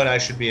you know what? I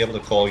should be able to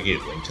call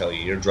you and tell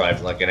you you're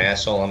driving like an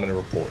asshole. I'm going to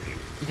report you.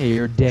 Yeah,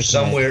 you're a dick.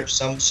 Somewhere,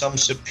 some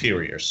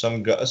superior,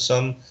 some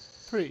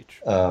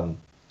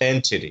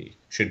entity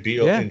should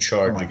be in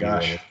charge of you.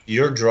 If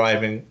you're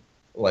driving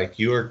like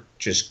you're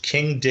just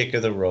king dick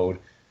of the road,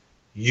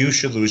 you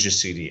should lose your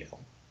CDL.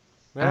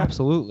 Yeah.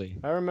 Absolutely.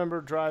 I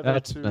remember driving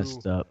That's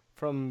messed up.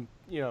 from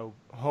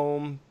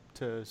home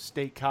to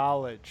State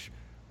College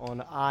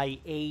on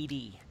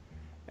I-80,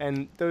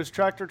 and those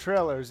tractor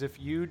trailers, if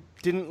you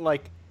didn't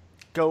like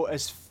go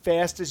as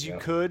fast as you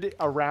could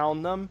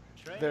around them,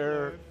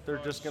 they're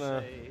just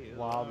gonna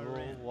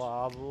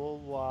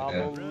wobble,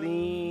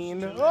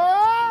 lean.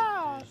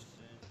 Ah!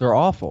 They're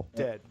awful.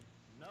 Dead.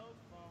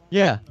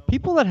 Yeah,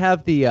 people that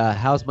have the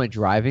 "How's my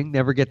driving"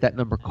 never get that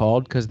number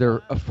called because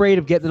they're afraid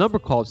of getting the number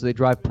called, so they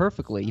drive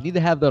perfectly. You need to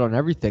have that on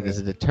everything as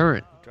a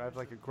deterrent. Drive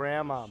like a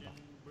grandma.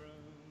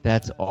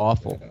 That's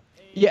awful.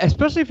 Yeah,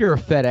 especially if you're a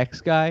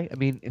FedEx guy. I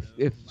mean,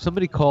 if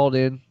somebody called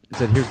in and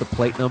said, "Here's the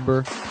plate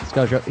number," this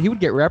guy's he would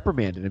get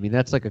reprimanded. I mean,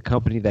 that's like a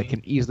company that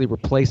can easily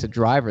replace a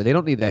driver. They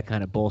don't need that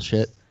kind of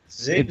bullshit.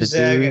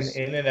 Zigzagging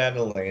in and out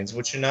of lanes,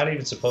 which you're not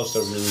even supposed to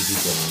really be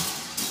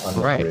doing on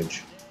the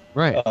bridge.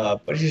 Right.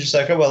 But he's just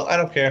like, oh, well, I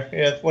don't care.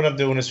 Yeah, what I'm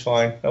doing is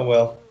fine. Oh,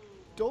 well.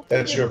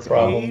 That's your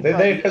problem.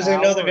 Because they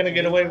know they're going to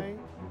get away.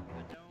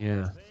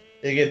 Yeah.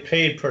 They get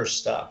paid per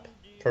stop,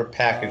 per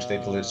package they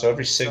deliver. So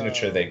every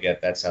signature they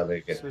get, that's how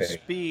they get paid.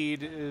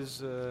 Speed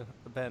is a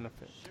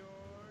benefit.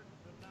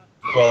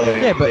 Well,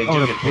 they but do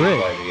on a get paid bridge.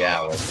 by the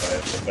hour,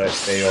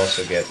 but they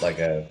also get like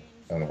a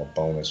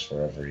bonus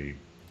for every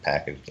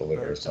package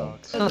delivered or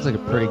something. Sounds like a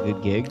pretty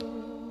good gig.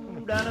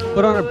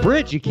 But on a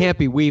bridge, you can't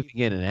be weaving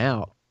in and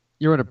out.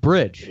 You're on a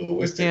bridge. You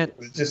can't.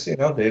 It's just, they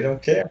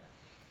don't care.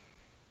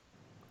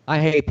 I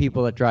hate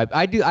people that drive.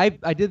 I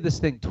did this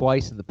thing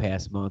twice in the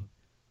past month.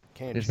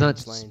 It's not a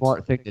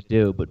smart thing to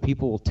do, but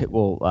people will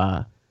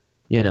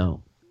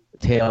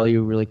tail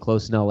you really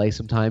close in LA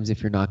sometimes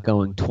if you're not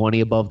going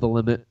 20 above the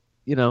limit,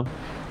 and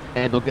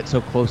they'll get so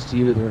close to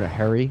you they're in a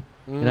hurry.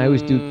 And I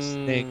always do this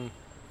thing.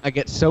 I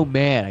get so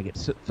mad, I get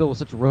filled with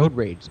such road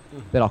rage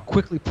that I'll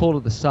quickly pull to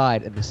the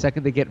side, and the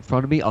second they get in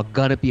front of me, I'll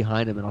gun it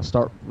behind them, and I'll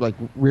start like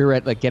rear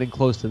end, like getting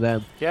close to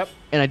them. Yep.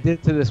 And I did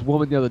it to this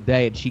woman the other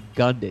day, and she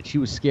gunned it. She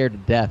was scared to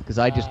death because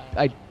I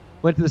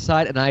went to the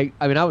side, and I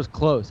was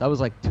close. I was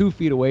like 2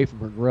 feet away from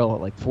her grill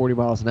at like 40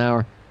 miles an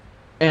hour,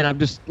 and I'm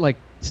just like,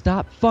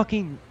 stop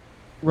fucking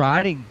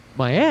riding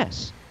my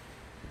ass.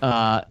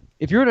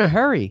 If you're in a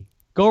hurry,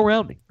 go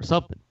around me or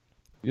something.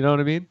 You know what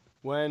I mean?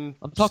 When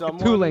I'm talking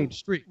 2-lane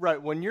street.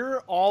 Right, when you're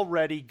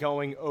already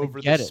going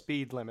over the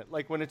speed limit,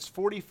 like when it's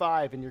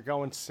 45 and you're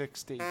going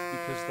 60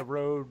 because the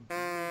road,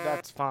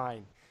 that's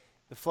fine.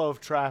 The flow of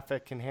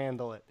traffic can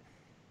handle it.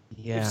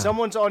 Yeah. If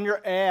someone's on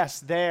your ass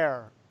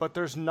there, but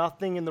there's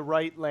nothing in the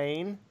right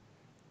lane,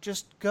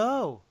 just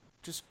go.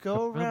 Just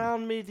go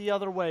around me the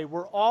other way.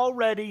 We're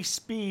already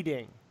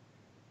speeding.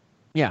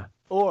 Yeah.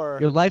 Or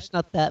your life's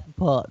not that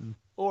important.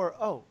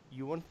 Or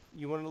you want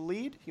to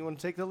lead? You want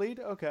to take the lead?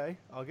 Okay,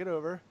 I'll get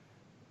over.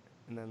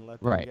 And then let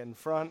them get in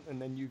front, and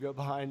then you go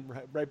behind,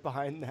 right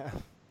behind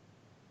them.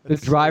 The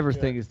driver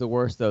thing is the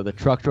worst, though. The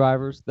truck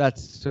drivers,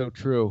 that's so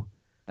true.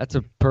 That's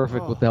a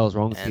perfect what the hell is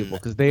wrong with people,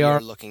 because they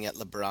are looking at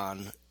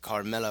LeBron,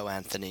 Carmelo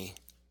Anthony,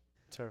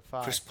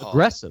 Chris Paul,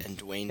 aggressive, and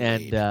Dwayne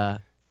Wade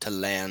to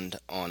land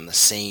on the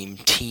same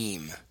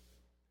team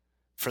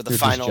for the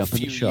final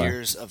few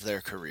years of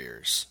their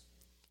careers.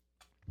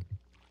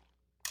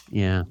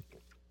 Yeah.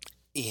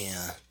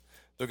 Yeah,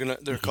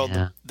 they're called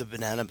the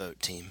Banana Boat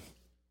team.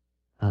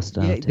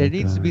 Yeah, there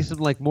needs to be some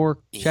more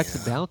checks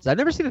and balances. I've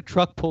never seen a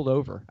truck pulled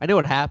over. I know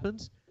it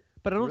happens,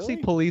 but I don't see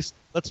police.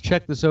 Let's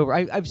check this over.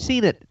 I've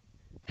seen it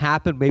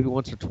happen maybe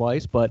once or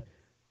twice, but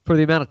for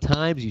the amount of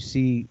times you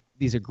see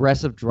these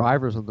aggressive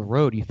drivers on the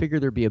road, you figure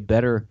there'd be a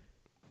better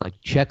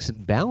checks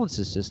and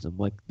balances system,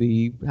 like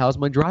the "How's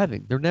my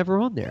driving?" They're never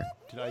on there.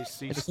 Did I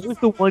see? It's always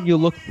the one you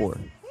look for.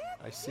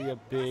 I see a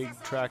big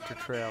tractor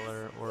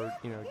trailer or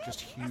just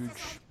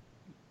huge,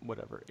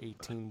 whatever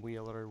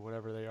 18-wheeler or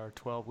whatever they are,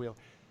 12-wheel.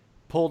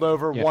 Pulled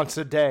over once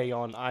a day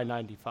on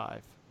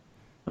I-95.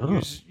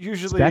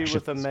 Usually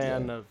with a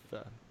man of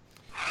South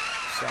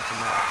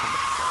American.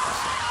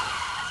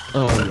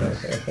 Oh,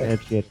 yes.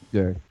 That's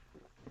good.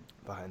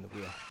 Behind the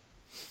wheel.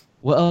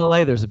 Well,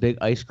 LA, there's a big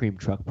ice cream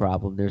truck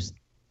problem. There's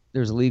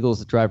illegals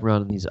that drive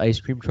around in these ice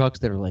cream trucks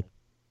that are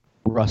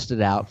rusted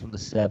out from the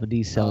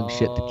 70s, selling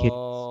shit to kids.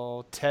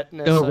 Oh,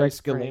 tetanus no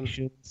ice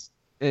regulations.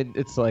 And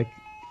it's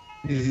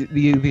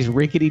these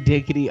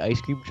rickety-dinkety ice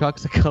cream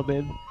trucks that come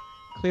in.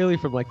 Clearly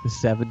from the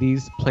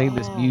 70s, playing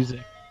this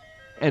music,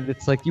 and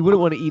it's you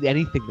wouldn't want to eat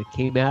anything that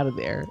came out of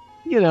there,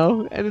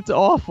 and it's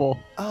awful.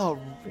 Oh,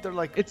 they're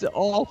it's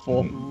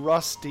awful.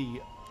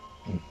 Rusty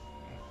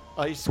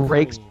ice cream.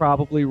 Brakes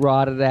probably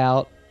rotted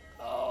out,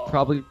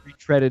 probably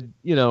retreaded,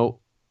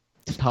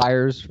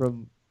 tires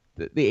from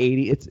the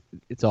 80s.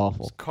 It's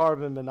awful. It's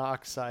carbon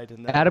monoxide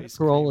in that. Adam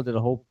Carolla did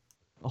a whole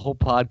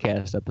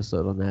podcast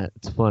episode on that.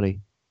 It's funny.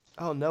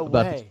 Oh no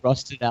about way! These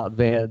rusted out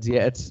vans.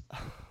 Yeah,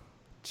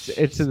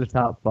 it's in the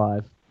top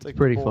 5. It's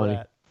pretty funny.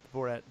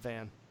 Borat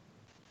van.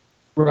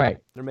 Right.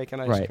 They're making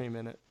ice cream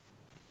in it.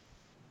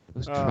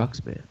 Those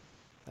trucks, man.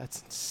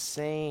 That's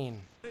insane.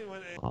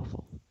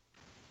 Awful.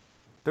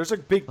 There's a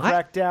big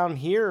crackdown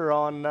here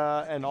on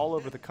and all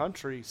over the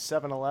country.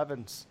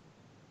 7-Elevens.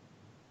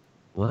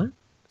 What?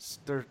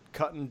 They're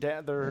cutting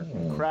down. They're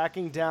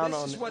cracking down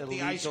on. This is what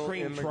the ice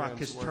cream truck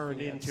has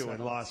turned into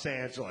in Los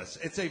Angeles.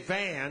 It's a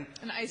van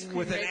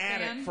with an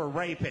attic for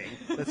raping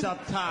that's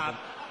up top.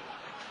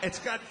 It's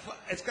got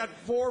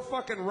 4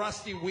 fucking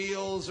rusty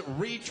wheels,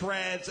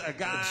 retreads, a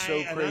guy, So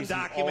an crazy.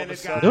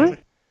 undocumented guy. Really?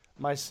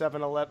 My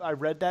 7-Eleven. I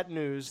read that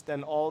news.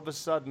 Then all of a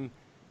sudden,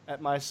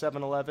 at my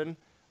 7-Eleven,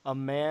 a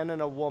man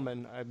and a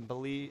woman, I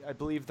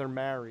believe they're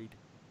married,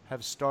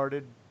 have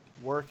started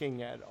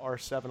working at our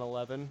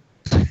 7-Eleven.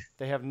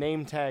 They have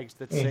name tags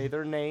that say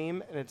their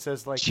name, and it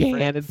says like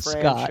Jan and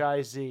Scott.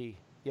 franchisee.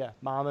 Yeah,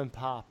 mom and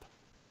pop.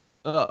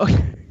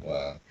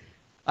 Wow.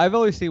 I've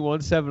only seen one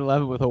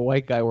 7-Eleven with a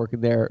white guy working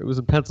there. It was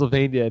in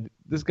Pennsylvania. And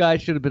this guy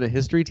should have been a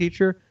history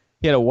teacher.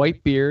 He had a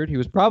white beard. He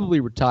was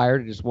probably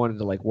retired and just wanted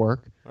to like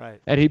work.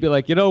 Right. And he'd be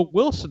like,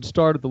 Wilson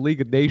started the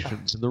League of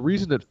Nations, and the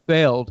reason it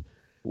failed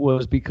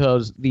was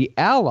because the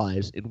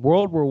Allies in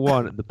World War I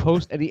and the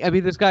post. And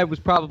this guy was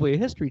probably a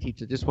history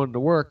teacher, just wanted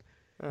to work.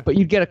 But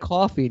you'd get a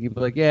coffee, and you'd be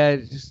like, yeah,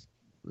 just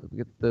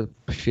get the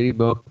shitty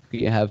mocha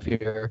you have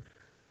here.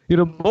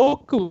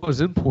 Mocha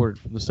was imported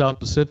from the South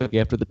Pacific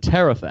after the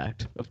Tariff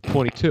Act of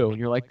 22, and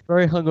you're like,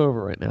 very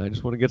hungover right now. I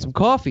just want to get some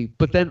coffee.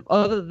 But then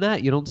other than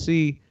that, you don't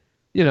see,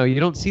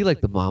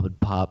 like the mom and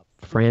pop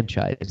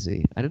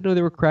franchisee. I didn't know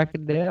they were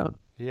cracking down.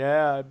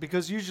 Yeah,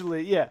 because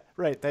usually,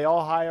 they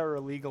all hire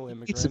illegal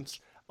immigrants,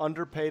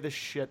 underpay the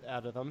shit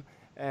out of them,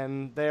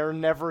 and they're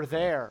never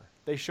there.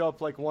 They show up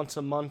like once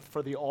a month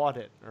for the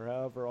audit, or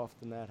however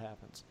often that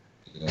happens.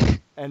 Yeah.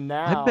 And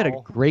now I met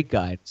a great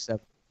guy.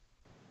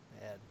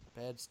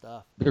 Bad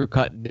stuff. They're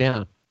cutting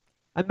down.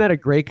 I met a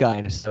great guy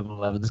in a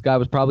 7-Eleven. This guy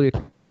was probably,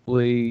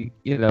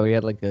 he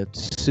had like a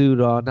suit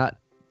on, not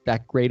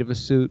that great of a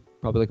suit,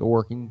 probably like a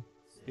working,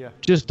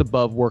 just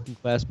above working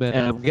class man.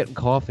 And I'm getting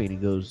coffee, and he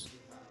goes,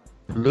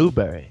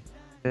 blueberry.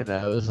 And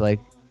I was like,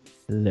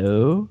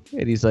 hello?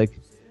 And he's like,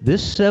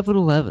 this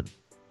 7-Eleven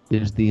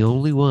is the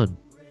only one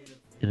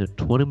in a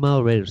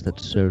 20-mile radius that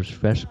serves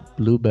fresh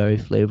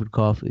blueberry-flavored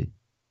coffee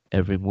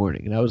every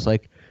morning. And I was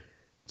like,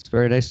 it's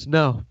very nice to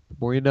know. The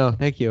more you know.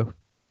 Thank you.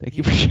 Thank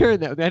you for sharing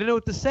that with me. I didn't know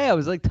what to say. I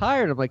was like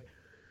tired. I'm like,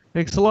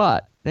 thanks a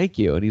lot. Thank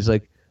you. And he's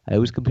like, I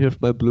always come here for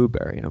my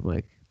blueberry. And I'm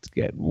like, it's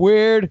getting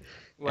weird.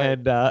 Right.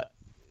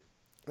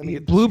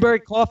 And blueberry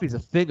coffee is a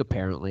thing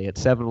apparently at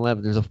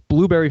 7-Eleven. There's a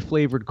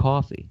blueberry-flavored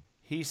coffee.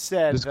 He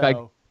said,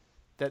 that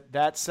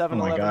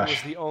 7-Eleven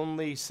was the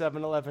only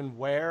 7-Eleven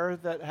where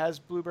that has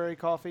blueberry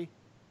coffee?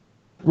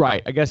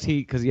 Right. I guess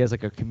because he has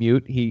like a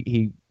commute,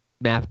 he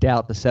mapped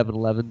out the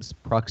 7-Eleven's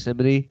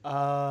proximity.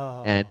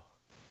 Oh.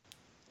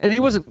 And he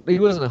wasn't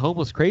a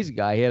homeless crazy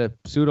guy. He had a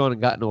suit on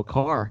and got into a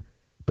car,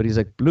 but he's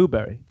like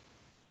blueberry.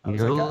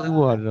 You're the only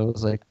one. And I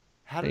was like,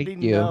 how did he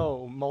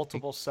know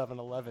multiple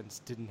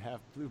 7-Elevens didn't have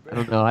blueberry? I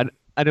don't know.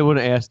 I didn't want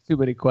to ask too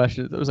many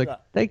questions. I was like,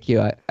 thank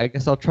you. I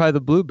guess I'll try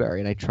the blueberry.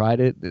 And I tried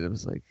it, and it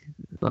was like,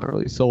 not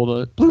really sold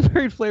on it.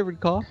 Blueberry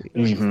flavored coffee.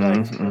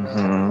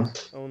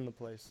 Own the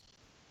place.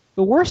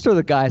 The worst are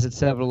the guys at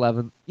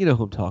 7-Eleven. You know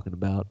who I'm talking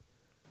about.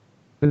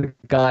 The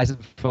guys in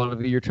front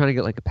of you. You're trying to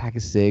get like a pack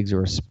of cigs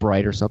or a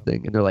Sprite or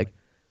something, and they're like,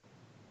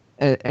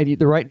 and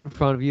they're right in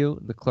front of you.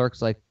 And the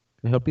clerk's like,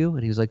 "Can I help you?"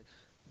 And he's like,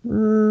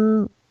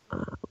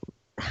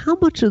 "How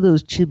much of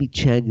those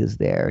chimichangas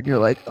there?" And you're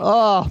like,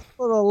 "Oh,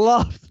 for the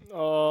love!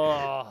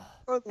 Oh,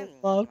 for the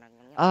love!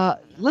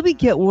 Let me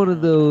get one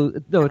of those."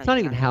 No, it's not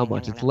even how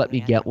much. It's let me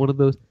get one of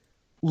those.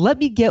 Let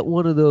me get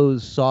one of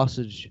those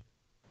sausage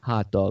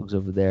hot dogs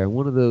over there.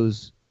 One of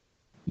those.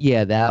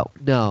 Yeah, that.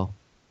 No,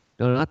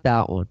 not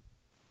that one.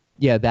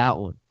 Yeah, that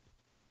one.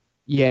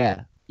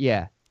 Yeah,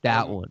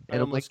 that one.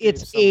 And I'm like,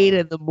 it's 8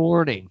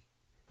 a.m.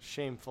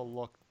 Shameful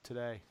look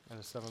today at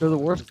a 7-Eleven. They're the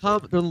worst.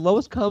 They're the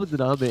lowest common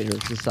denominator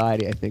in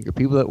society, I think, are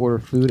people that order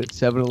food at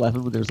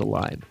 7-Eleven when there's a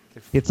line.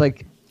 It's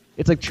like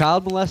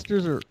child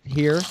molesters are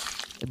here,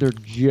 and they're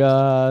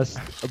just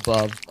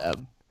above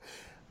them.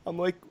 I'm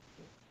like,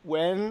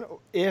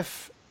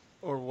 if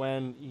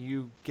when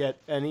you get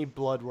any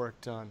blood work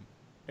done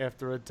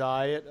after a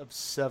diet of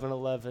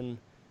 7-Eleven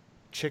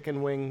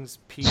chicken wings,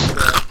 pizza,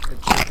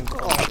 and chicken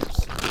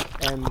fingers,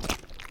 and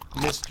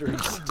mystery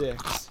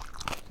sticks.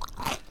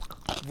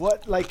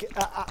 What, like,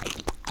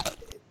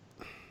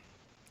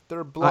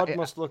 their blood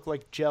must look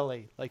like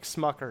jelly, like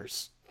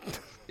Smuckers.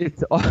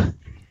 It's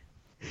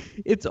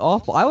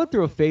awful. I went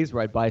through a phase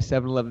where I'd buy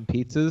 7-Eleven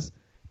pizzas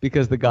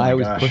because the guy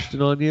was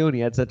pushing on you and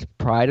he had such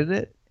pride in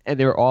it, and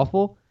they were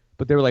awful,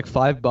 but they were like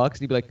 $5, and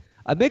he'd be like,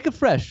 I make it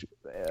fresh,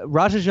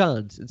 Raja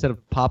John's. Instead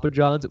of Papa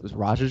John's, it was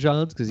Raja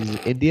John's because he's an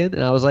Indian,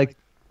 and I was like,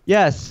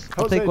 yes,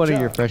 I'll take one of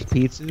your fresh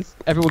pizzas.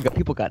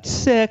 People got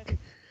sick.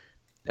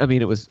 I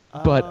mean, it was,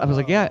 but I was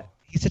like, yeah,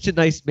 he's such a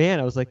nice man.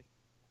 I was like,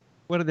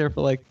 went in there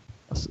for like,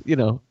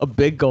 a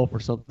big gulp or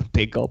something.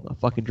 Big gulp. I'm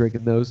fucking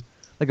drinking those.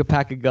 Like a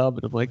pack of gum,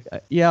 and I'm like,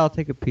 yeah, I'll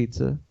take a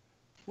pizza.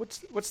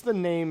 What's the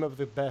name of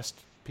the best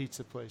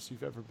pizza place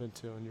you've ever been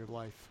to in your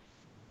life?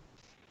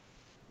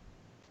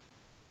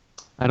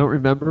 I don't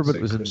remember, but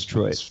it was in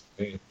Detroit.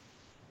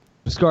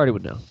 Biscardi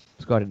would know.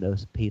 Biscardi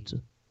knows pizza.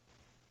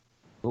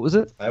 What was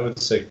it? I would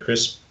say a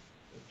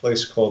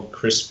place called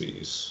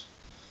Crispy's.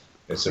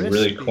 It's a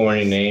really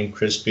corny name,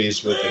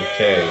 Crispy's with a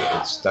K.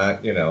 It's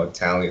not,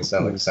 Italian. It's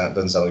not like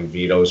doesn't sound like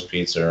Vito's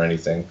Pizza or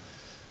anything.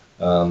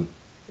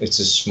 It's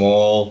a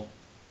small,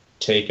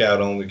 takeout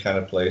only kind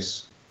of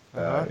place.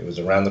 It was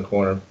around the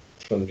corner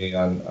from me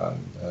on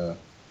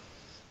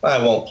I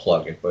won't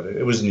plug it, but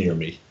it was near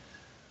me.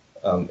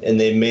 And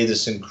they made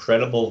this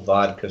incredible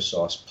vodka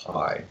sauce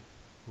pie,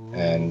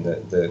 and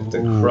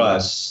the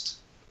crust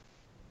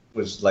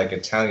was like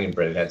Italian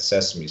bread. It had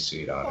sesame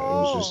seed on it. It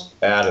was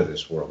just out of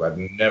this world. I've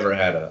never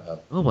had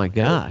a oh my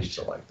gosh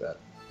pizza like that.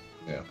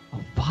 Yeah.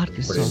 Oh,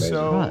 vodka sauce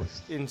so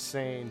crust.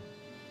 Insane.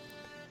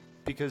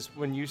 Because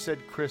when you said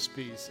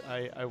Crispies,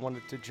 I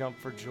wanted to jump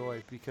for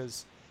joy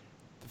because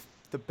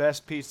the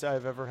best pizza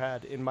I've ever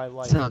had in my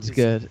life sounds is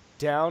good.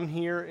 Down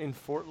here in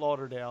Fort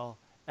Lauderdale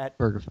at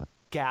Burgerfi.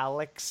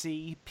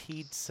 Galaxy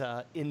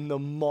Pizza in the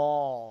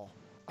mall.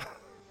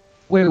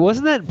 Wait,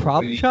 wasn't that in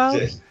Problem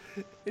Child?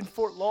 In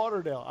Fort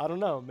Lauderdale. I don't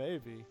know,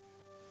 maybe.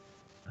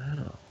 I don't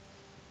know.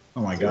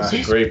 Oh my gosh.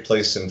 There's a great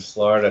place in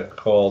Florida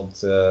called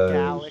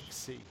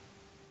Galaxy.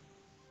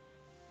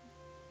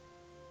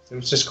 It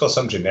was just called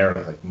something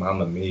generic like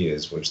Mamma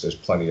Mia's, which there's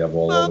plenty of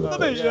all over the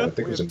place. I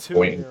think it was in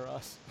Boynton.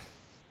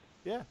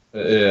 Yeah.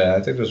 Yeah,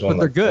 I think there's one.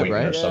 But they're like good, Boynton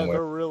right? or Yeah, somewhere.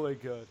 they're really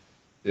good.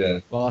 Yeah.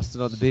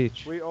 Boston on the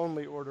beach. We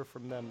only order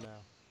from them now.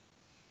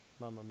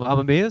 Mamma Mia.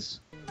 Mamma Mia's?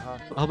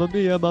 Mamma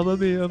Mia, Mamma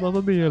Mia,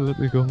 Mamma Mia, let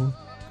me go.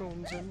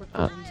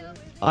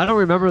 I don't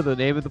remember the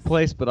name of the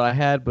place, but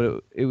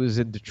it was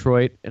in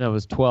Detroit, and I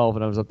was 12,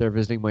 and I was up there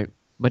visiting my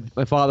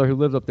father who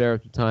lived up there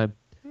at the time,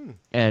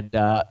 and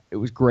it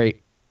was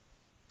great.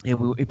 And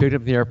we picked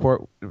up at the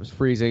airport. It was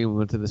freezing, and we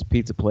went to this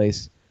pizza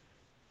place,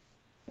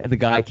 and the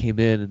guy came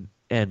in,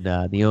 and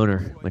the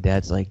owner, my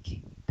dad's like,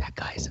 that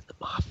guy's in the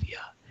mafia.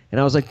 And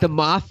I was like, the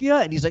mafia?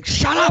 And he's like,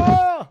 shut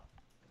up!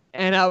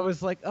 And I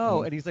was like,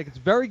 oh. And he's like, it's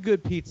very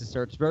good pizza,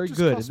 sir. It's very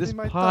good. And this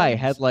pie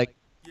had like,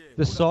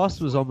 the sauce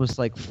was almost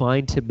like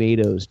fine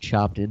tomatoes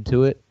chopped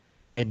into it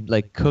and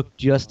like cooked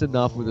just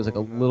enough where there's like a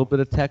little bit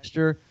of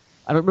texture.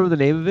 I don't remember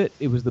the name of it.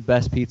 It was the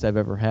best pizza I've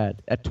ever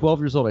had. At 12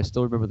 years old, I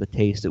still remember the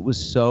taste. It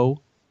was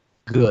so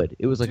good.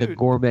 It was like a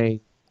gourmet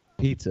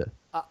pizza.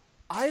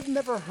 I've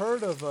never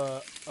heard of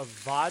a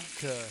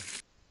vodka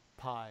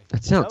pie.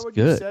 That sounds Is that what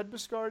good. you said,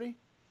 Biscardi?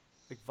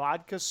 Like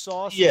vodka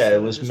sauce? Yeah, instead it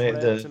of was just made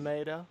red the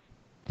tomato?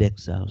 Dick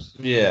sauce.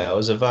 Yeah, it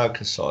was a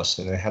vodka sauce,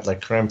 and it had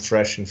like creme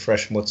fraiche and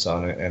fresh mozz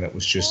on it, and it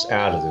was just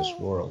out of this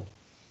world.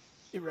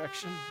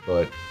 Erection.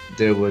 But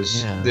there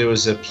was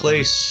a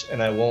place,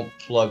 and I won't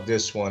plug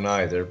this one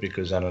either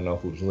because I don't know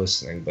who's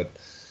listening, but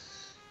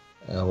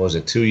was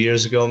it 2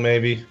 years ago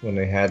maybe when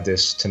they had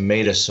this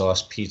tomato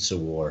sauce pizza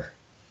war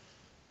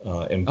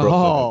in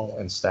Brooklyn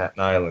and Staten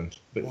Island?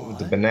 The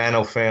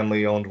Bonanno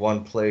family owned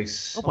one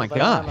place. Oh my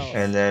gosh!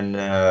 And then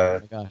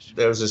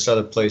there was this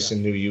other place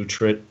in New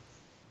Utrecht,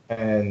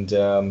 and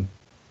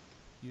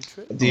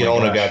the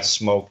owner got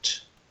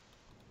smoked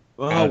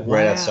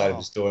right outside of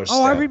his doorstep.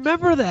 Oh, I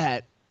remember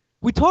that.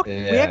 We talked.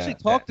 We actually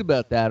talked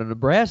about that in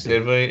Nebraska.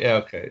 Did we? Yeah,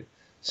 okay.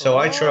 So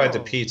I tried the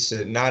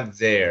pizza, not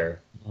there.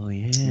 Oh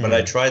yeah. But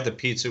I tried the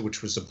pizza,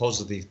 which was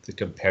supposedly the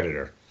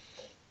competitor.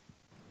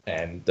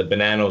 And the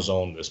Bonannos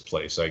owned this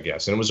place, I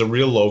guess. And it was a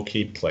real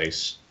low-key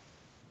place.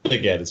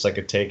 Again, it's like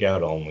a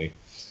takeout only.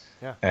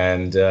 Yeah.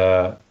 And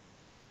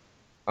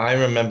I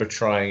remember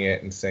trying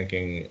it and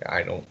thinking,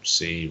 I don't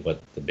see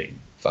what the big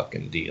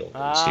fucking deal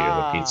is here.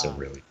 The pizza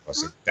really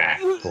wasn't that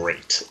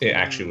great. It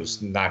actually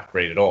was not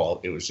great at all.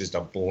 It was just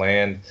a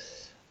bland...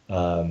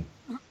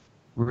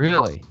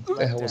 Really? What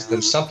the hell was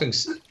there? Something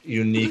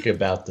unique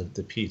about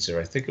the pizza.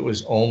 I think it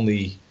was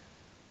only...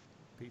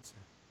 Pizza.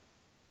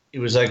 It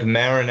was like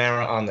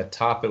marinara on the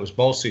top. It was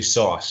mostly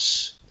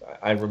sauce.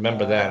 I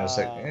remember that. And it's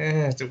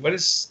like, what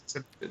is...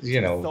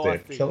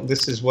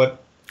 this is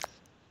what...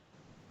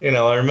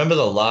 I remember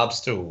the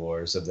lobster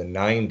wars of the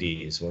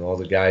 90s when all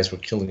the guys were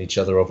killing each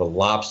other over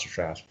lobster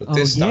traps. But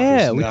this stuff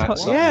is not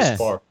something to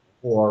spark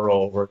war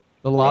over.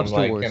 The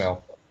lobster wars.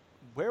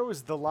 Where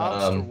was the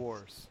lobster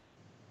wars?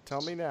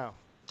 Tell me now.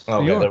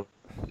 Oh,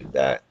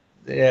 yeah,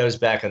 it was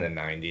back in the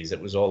 90s.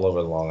 It was all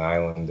over Long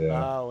Island.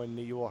 In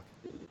New York.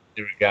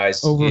 There were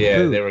guys.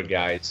 There were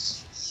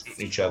guys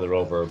shooting each other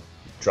over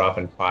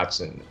dropping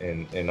pots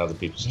in other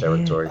people's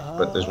territory.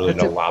 But there's really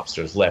no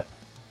lobsters left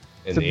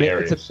in the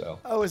area. So.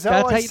 Oh, is that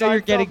That's why how you know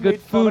you're getting good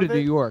food in New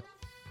York? York.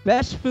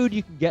 Best food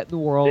you can get in the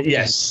world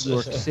Yes. is New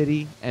York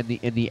City and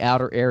in the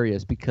outer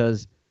areas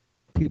because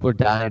people are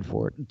dying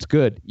for it. It's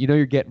good. You know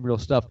you're getting real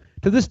stuff.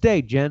 To this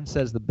day, Jen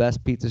says the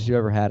best pizza she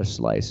ever had, a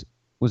slice,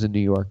 was in New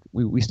York.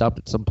 We stopped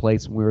at some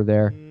place when we were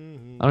there.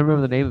 I don't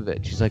remember the name of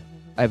it. She's like,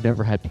 I've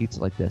never had pizza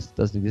like this. It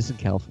doesn't exist in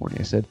California.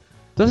 I said,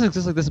 it doesn't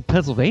exist like this in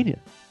Pennsylvania.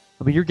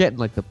 I mean, you're getting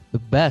like the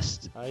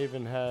best. I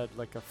even had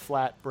like a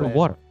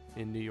flatbread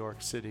in New York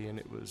City, and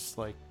it was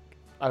like,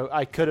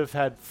 I could have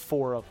had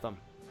 4 of them.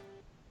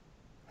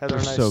 Heather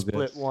and I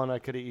split one. I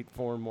could have eaten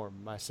 4 more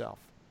myself.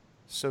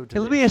 So delicious. Hey,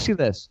 let me ask you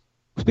this.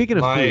 Speaking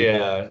of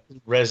my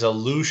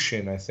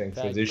resolution, I think,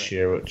 for this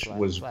year, which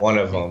was one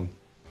of them,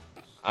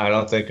 I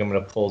don't think I'm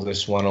going to pull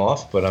this one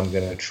off, but I'm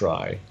going to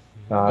try.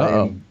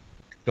 I'm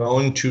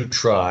going to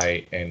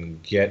try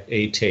and get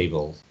a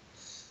table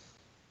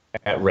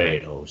at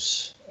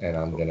Rayo's, and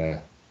I'm going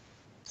to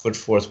put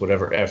forth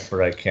whatever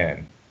effort I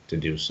can to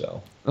do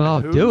so.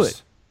 Oh, do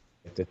it.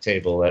 At the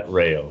table at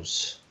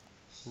Rayo's.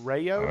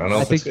 Rayo's? I don't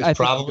know if it's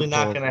probably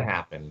not going to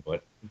happen,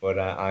 but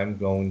I'm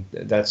going.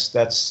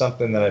 That's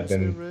something that I've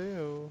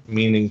been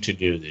meaning to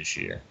do this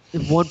year.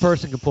 If one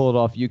person can pull it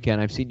off, you can.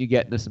 I've seen you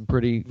get into some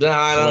pretty.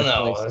 I don't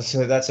know.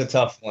 That's a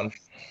tough one.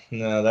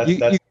 No, that's.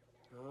 All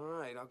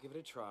right, I'll give it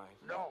a try.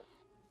 No,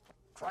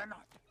 try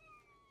not.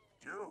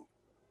 Do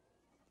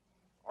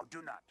or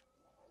do not.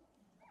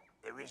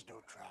 There is no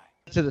try.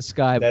 To the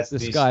Sky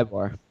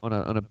Bar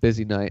on a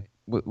busy night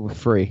with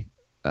free.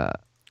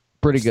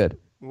 Pretty good.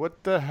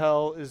 What the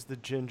hell is the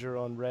ginger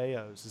on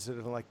Rayo's? Is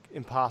it like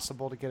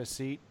impossible to get a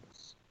seat?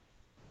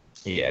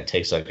 Yeah, it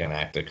takes like an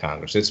act of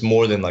Congress. It's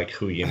more than like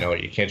who you know.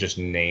 You can't just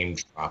name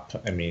drop.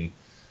 I mean,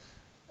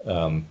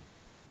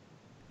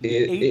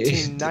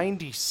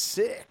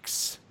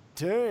 1896.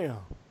 Damn.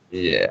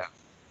 Yeah.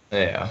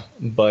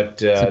 But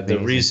the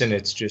reason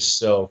it's just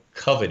so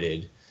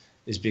coveted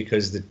is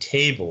because the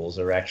tables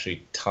are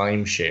actually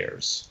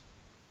timeshares.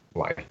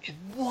 Like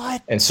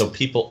what? And so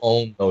people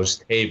own those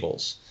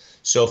tables.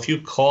 So if you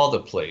call the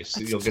place,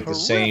 you'll get the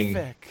same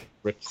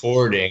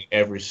recording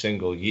every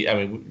single year. I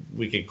mean,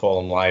 we could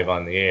call them live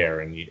on the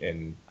air, and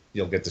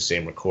you'll get the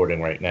same recording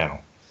right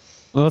now.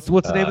 Well,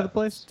 what's the name of the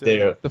place?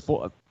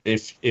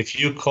 If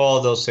you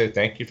call, they'll say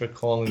thank you for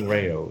calling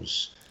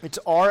Rayo's. It's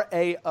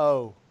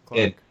RAO.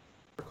 A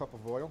cup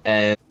of oil.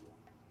 And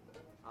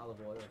olive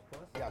oil, of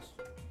course. Yes.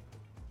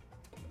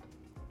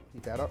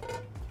 Heat that up.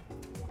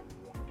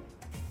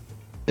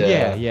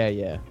 Yeah.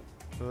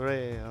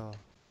 Rayo.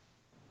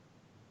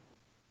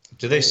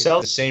 Do they sell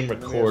the same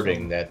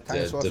recording that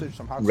the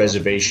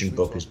reservation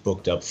book is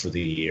booked up for the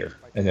year,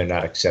 and they're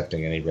not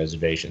accepting any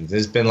reservations?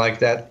 It's been like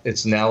that.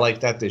 It's now like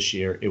that this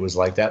year. It was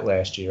like that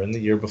last year and the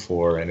year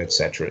before, and et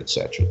cetera, et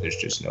cetera. There's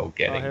just no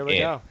getting in. Here we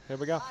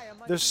go.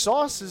 The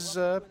sauce is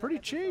pretty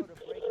cheap.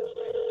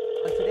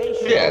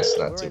 Yeah, it's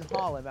not too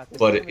bad.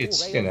 But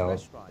it's,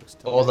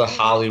 all the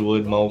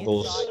Hollywood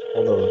moguls,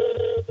 all the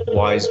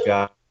wise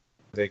guys,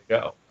 they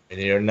go. And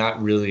they're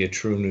not really a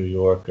true New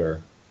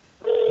Yorker.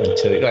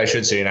 I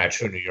should say you're not a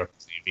true New Yorker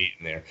until you've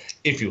eaten there.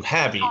 If you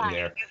have eaten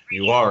there,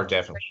 you are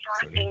definitely a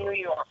true in New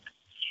York.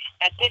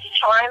 At this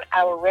time,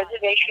 our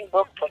reservation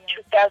book for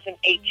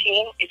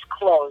 2018 is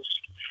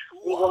closed.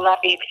 We will not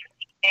be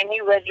accepting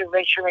any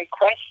reservation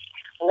requests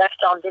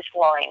left on this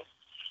line.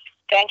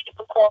 Thank you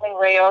for calling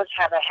Rayo's.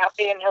 Have a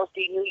happy and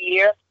healthy new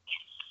year,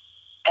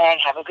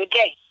 and have a good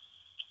day.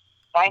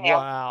 Bye now.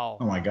 Wow.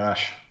 Oh my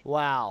gosh.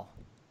 Wow.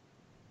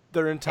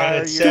 Their entire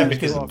and it's year sad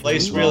because the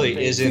place really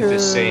isn't the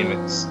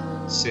same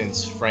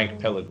since Frank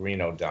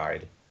Pellegrino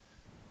died.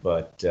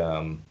 But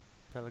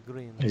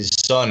his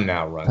son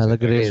now runs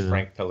it. It's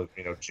Frank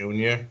Pellegrino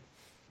Jr.,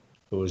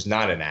 who is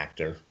not an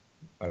actor,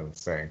 I don't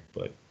think.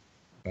 But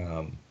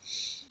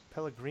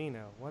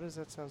Pellegrino. Why does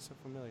that sound so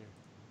familiar?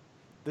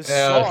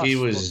 He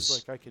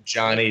was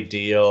Johnny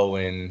Dio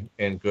in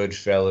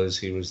Goodfellas.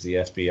 He was the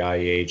FBI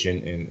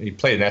agent, and he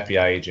played an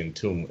FBI agent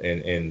too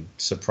in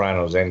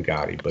Sopranos and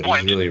Gotti. But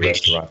he's really a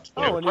restaurant.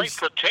 Place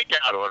for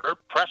takeout order,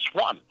 press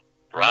 1.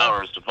 For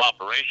hours of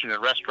operation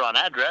and restaurant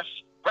address,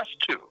 press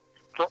 2.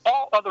 For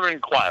all other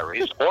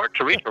inquiries or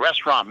to reach a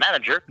restaurant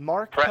manager,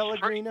 Mark press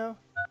Pellegrino.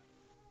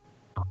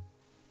 3.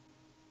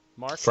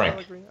 Mark Frank.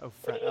 Pellegrino. Oh,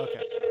 Frank.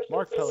 Okay.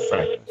 Mark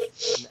Pellegrino,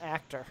 an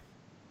actor.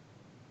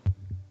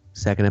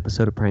 Second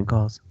episode of Prank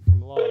Calls.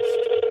 From Lost.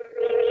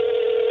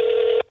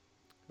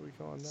 Who are we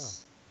calling now?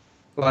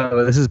 By the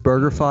way, this is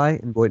Burgerfi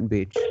in Boynton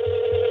Beach. Thank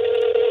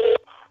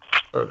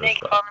you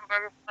for calling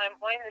Burgerfi in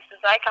Boynton. This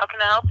is Ike. How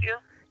can I help you?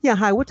 Yeah,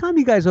 hi. What time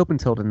do you guys open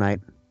till tonight?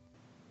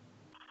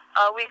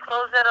 We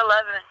close at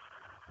 11.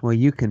 Well,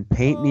 you can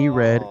paint me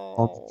red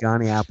on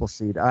Johnny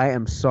Appleseed. I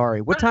am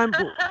sorry. What time?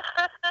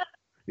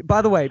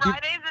 By the way,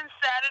 Fridays and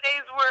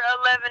Saturdays we're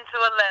 11 to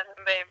 11,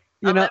 babe.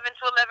 11 to 11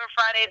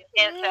 Fridays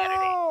and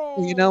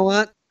Saturdays. You know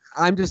what?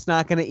 I'm just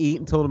not going to eat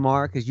until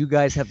tomorrow because you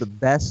guys have the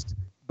best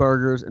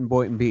burgers in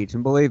Boynton Beach.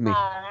 And believe me.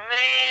 Oh,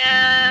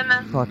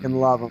 man. Fucking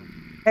love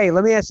them. Hey,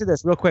 let me ask you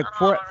this real quick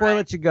before I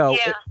let you go.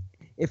 Yeah.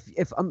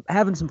 If I'm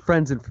having some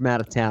friends in from out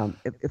of town,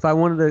 if I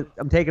wanted to,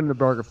 I'm taking them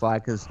to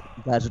BurgerFi because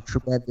you guys are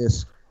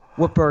tremendous.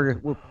 What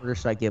burger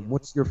should I give?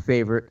 What's your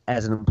favorite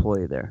as an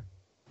employee there?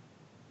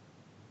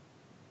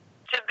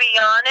 To be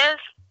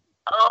honest,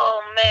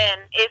 oh man,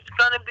 it's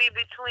gonna be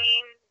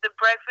between the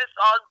breakfast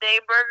all day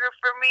burger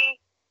for me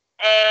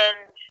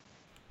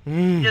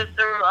and just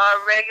a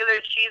regular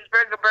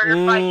cheeseburger,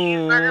 BurgerFi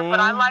cheeseburger. But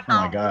I like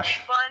our bun,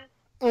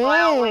 so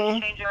I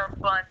always change our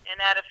bun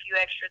and add a few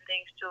extra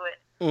things to it.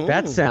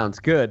 That sounds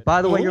good.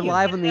 By the way, you're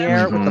live on the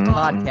air with the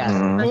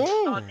podcast.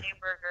 All day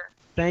burger.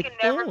 You can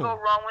never go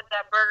wrong with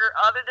that burger,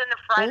 other than the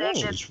fried egg.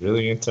 She's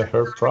really into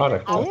her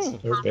product. That's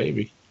her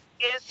baby.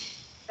 Is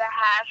the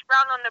hash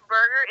found on the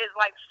burger is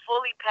like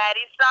fully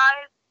patty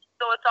size,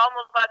 so it's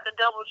almost like a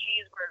double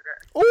cheeseburger.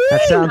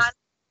 That sounds. Kind of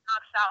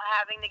knocks out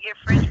having to get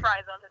French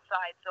fries on the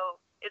side, so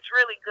it's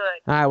really good.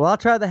 All right, well, I'll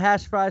try the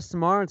hash fries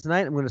tomorrow, and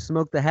tonight I'm going to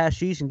smoke the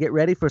hashish and get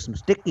ready for some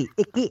sticky,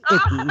 icky.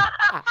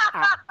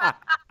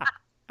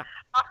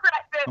 All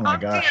right, then. Oh my I'll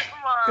see gosh. you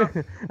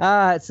tomorrow.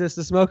 All right,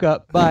 sister, smoke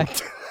up. Bye.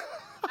 Have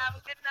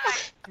a good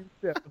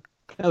night.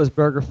 That was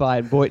Burgerfi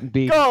in Boynton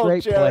Beach. Go,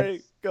 Great Jerry.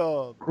 place.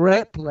 Go.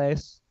 Great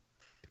place.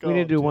 Go, We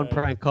need to do one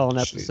Jerry. prank call an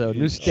episode.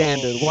 New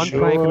standard. One Sure.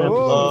 prank an episode.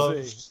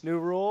 Whoa. New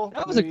rule.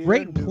 That was a New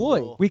great year, new employ.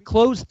 rule. We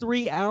closed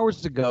 3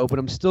 hours ago, but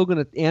I'm still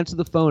going to answer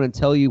the phone and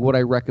tell you what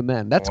I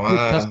recommend. That's good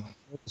Wow. customer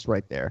service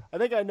right there. I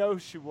think I know who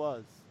she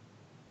was.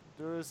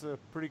 There was a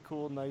pretty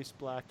cool, nice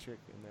black chick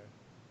in there.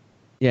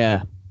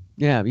 Yeah.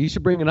 Yeah, you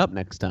should bring it up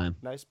next time.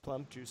 Nice,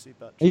 plump, juicy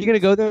butt. Are you going to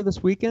go there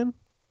this weekend?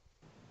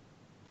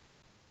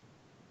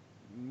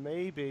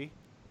 Maybe.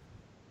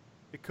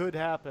 It could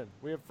happen.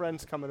 We have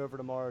friends coming over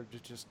tomorrow to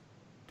just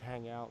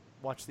hang out,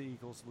 watch the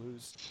Eagles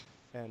lose,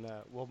 and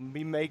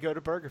we may go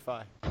to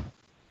Burgerfi.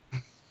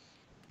 I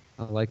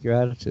like your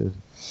attitude.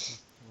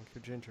 Like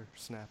your ginger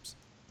snaps.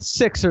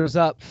 Sixers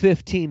up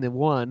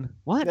 15-1.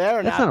 What?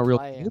 They're That's not not a real.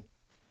 playing.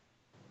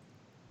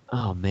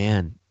 Oh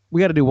man,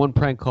 we got to do one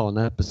prank call in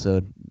an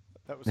episode.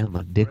 That was Now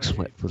my dick's great.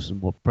 wet for some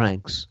more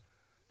pranks.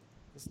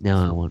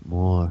 Now I want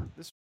more.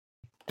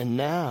 And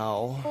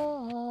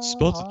now,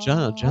 Sports with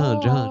Jon. Sports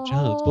with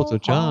Jon. Sports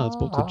with Jon.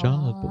 Sports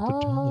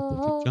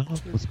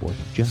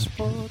with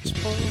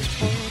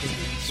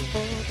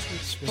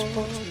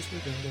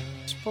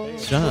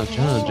Jon.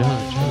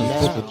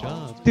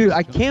 Jon. Dude,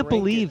 I can't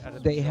believe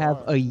they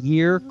have a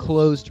year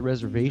closed to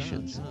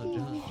reservations.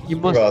 You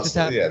must Well, just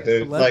have. yeah,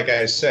 like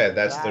I said,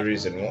 that's the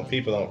reason. Well,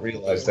 people don't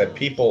realize that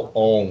people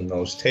own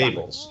those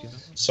tables.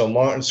 So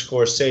Martin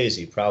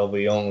Scorsese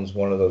probably owns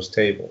one of those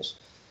tables.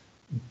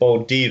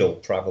 Bo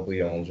Dietl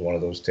probably owns one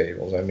of those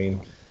tables. I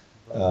mean,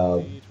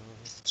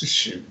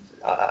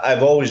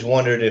 I've always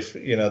wondered if,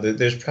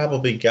 there's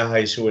probably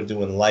guys who are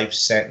doing life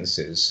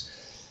sentences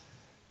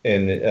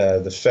in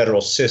the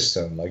federal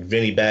system, like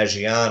Vinny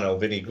Baggiano.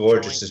 Vinny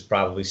Gorgeous has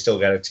probably still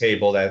got a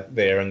table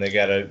there, and they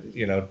got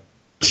to,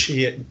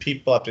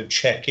 people have to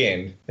check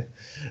in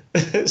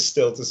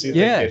still to see if they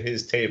get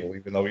his table,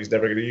 even though he's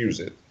never going to use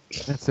it.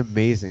 That's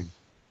amazing.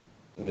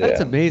 Yeah. That's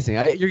amazing.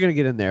 You're going to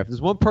get in there. If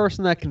there's one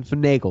person that can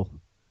finagle,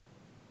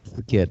 it's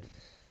the kid.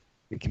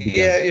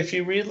 Yeah, if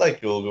you read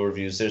like Google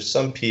reviews, there's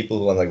some people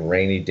who on like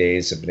rainy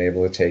days have been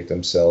able to take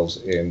themselves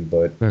in,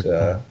 but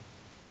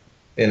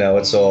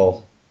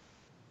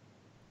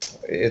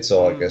it's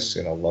all I guess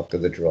luck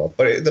of the draw.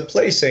 But the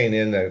place ain't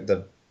in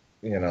the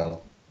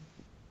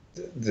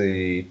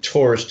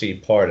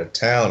touristy part of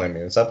town. I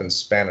mean, it's up in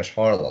Spanish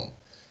Harlem.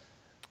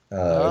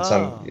 It's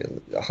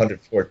on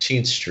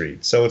 114th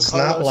Street, so it's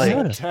not like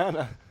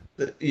Santana.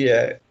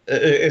 Yeah,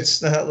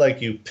 it's not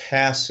like you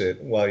pass it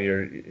while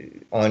you're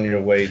on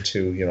your way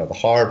to the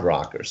Hard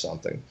Rock or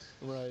something.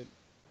 Right.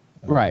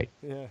 Right.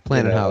 Yeah.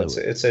 Planet Hollywood.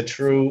 It's a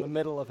true. The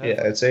middle of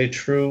yeah, it's a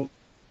true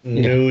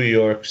New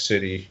York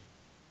City.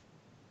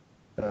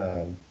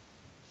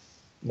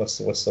 What's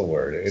the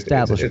word?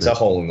 It's a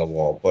hole in the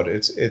wall, but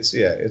it's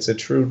a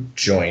true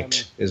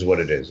joint, is what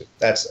it is.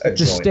 That's a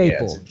It's a joint.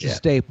 staple. Yeah, It's a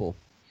staple.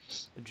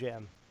 A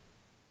gem.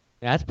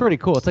 Yeah, that's pretty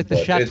cool. It's like the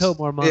But Chateau it's-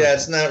 Marmont. Yeah,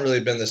 it's not really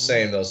been the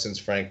same though since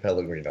Frank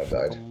Pellegrino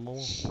died.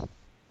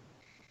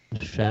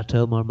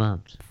 Chateau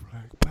Marmont.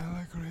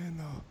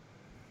 Pellegrino.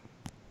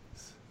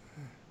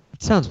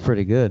 It sounds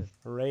pretty good.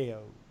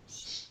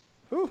 Rayos.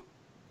 Whew.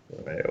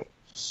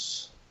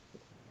 Rayos.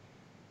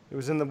 It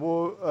was in the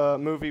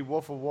movie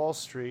Wolf of Wall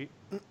Street.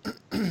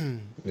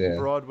 Yeah.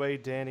 Broadway,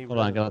 Danny Hold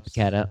on, I gotta let the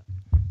cat out.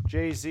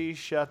 Jay-Z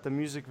shot the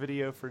music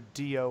video for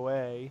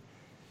DOA,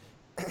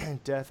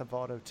 Death of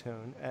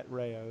Autotune, at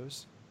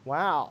Rayos.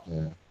 Wow.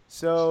 Yeah.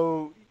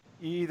 So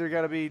you either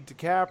got to be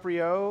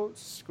DiCaprio,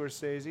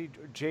 Scorsese,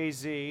 or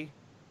Jay-Z.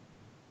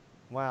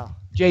 Wow.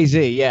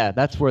 Jay-Z, yeah,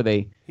 that's where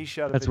they. He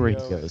shot a That's where he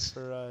video goes.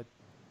 for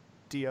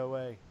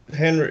DOA.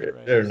 Henry,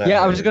 or not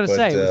Yeah, I was Henry, gonna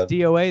say, but, it was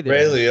DOA there.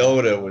 Ray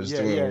Liotta was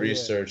Yeah, doing yeah,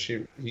 research.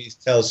 He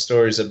tells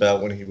stories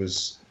about when he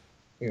was,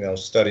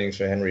 studying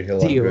for Henry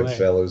Hill on DOA.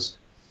 Goodfellas,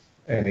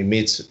 and he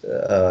meets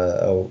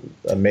a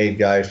maid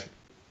guy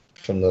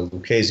from the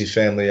Lucchese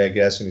family, I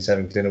guess, and he's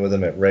having dinner with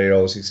him at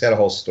Rayos. He's got a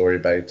whole story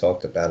about it. He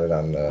talked about it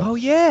on Oh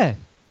yeah.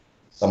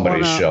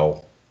 somebody's On,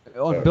 show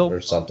On or, Bill or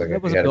something. That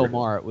He wasn't had Bill it-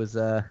 Maher. It was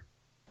The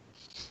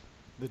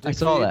I Dick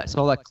saw feed? that.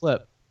 Saw that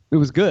clip. It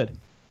was good.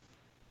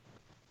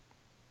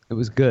 It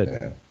was good.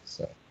 Yeah,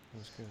 so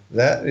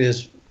that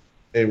is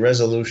a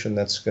resolution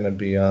that's going to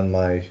be on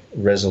my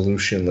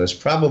resolution list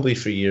probably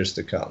for years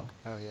to come.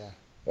 Oh, yeah.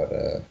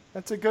 But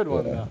That's a good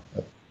one, yeah.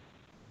 though.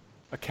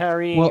 A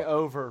carrying Well-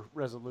 over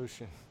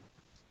resolution.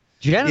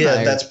 Jen and I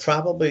yeah, are- that's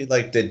probably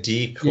like the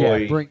decoy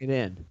yeah, bring it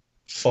in.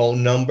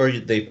 phone number.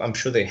 I'm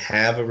sure they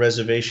have a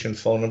reservation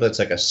phone number. It's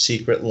like a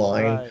secret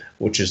line, Right.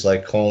 which is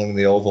like calling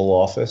the Oval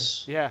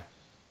Office. Yeah.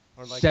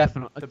 Or like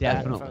Definitely, the bat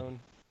definitely. phone.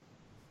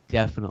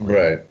 Definitely.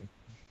 Right.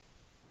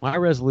 My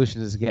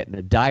resolution is getting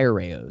a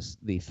Diarrheos,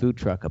 the food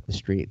truck up the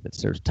street that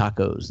serves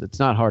tacos. It's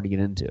not hard to get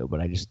into, but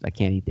I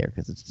can't eat there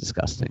because it's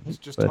disgusting. It's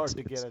just hard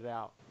to get it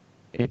out.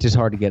 It's just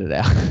hard to get it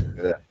out.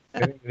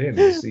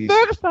 Burgerfi.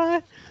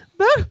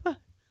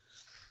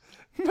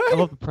 I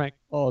love the prank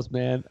calls,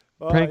 man.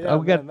 Man,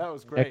 that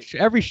was great.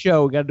 Every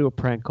show, we got to do a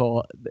prank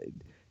call.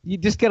 You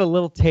just get a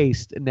little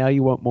taste, and now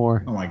you want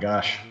more. Oh my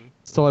gosh.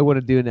 That's all I want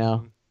to do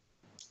now.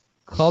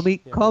 Call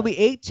me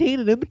 18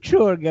 and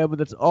immature again, but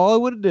that's all I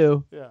want to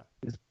do. Yeah.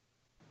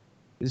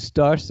 Is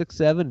star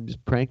 67 and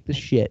just prank the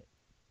shit.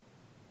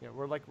 Yeah,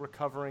 we're like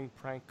recovering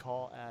prank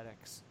call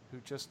addicts who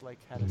just like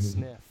had a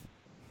sniff.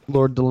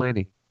 Lord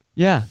Delaney.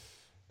 Yeah.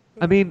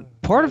 I mean,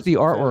 part of the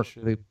artwork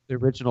of the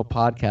original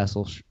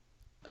podcast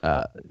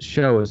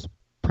show is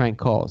prank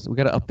calls. We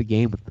got to up the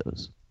game with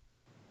those.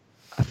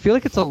 I feel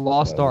like it's a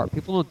lost art.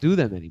 People don't do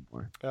them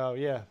anymore. Oh,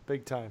 yeah.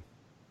 Big time.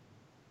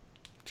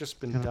 Just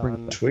been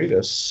done. Tweet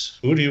us.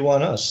 Who do you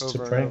want us to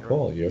prank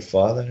call? Your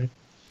father?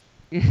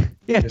 Yeah,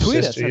 your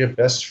tweet sister, us. your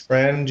best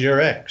friend,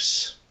 your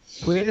ex.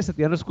 Tweet us at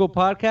the _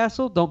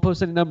 podcastle. Don't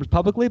post any numbers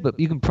publicly, but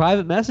you can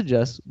private message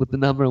us with the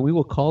number, and we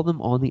will call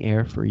them on the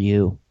air for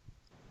you.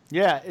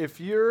 Yeah, if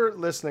you're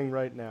listening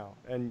right now,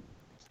 and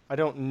I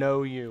don't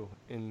know you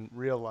in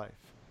real life,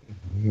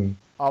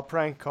 I'll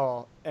prank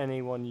call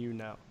anyone you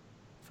know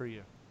for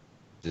you.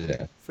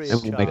 Yeah.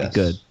 And we'll make it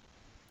good.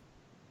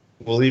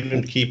 We'll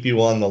even keep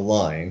you on the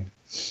line.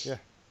 Yeah.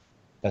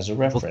 As a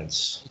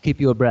reference. We'll keep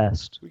you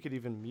abreast. We could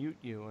even mute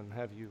you and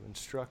have you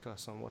instruct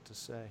us on what to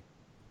say.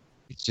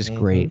 It's just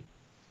great.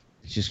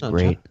 It's just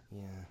great.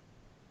 Yeah.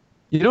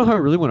 You know who I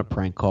really want to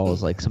prank call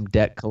is like some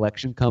debt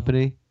collection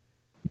company.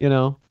 You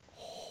know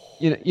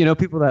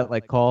people that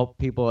like call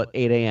people at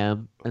 8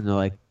 a.m. and they're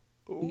like,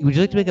 "Would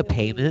you like to make a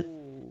payment?"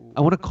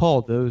 I want to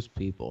call those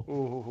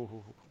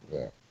people.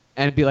 Yeah.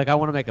 And be like, "I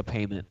want to make a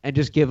payment," and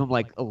just give them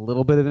like a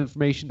little bit of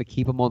information to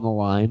keep them on the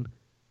line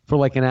for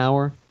like an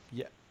hour.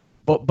 Yeah.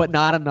 But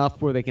not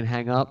enough where they can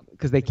hang up,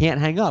 because they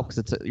can't hang up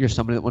because you're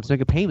somebody that wants to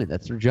make a payment.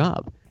 That's their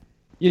job.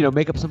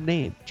 Make up some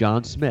name.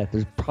 John Smith.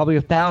 There's probably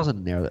 1,000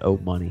 in there that owe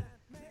money.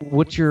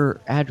 What's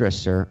your address,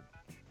 sir?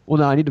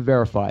 Well, no, I need to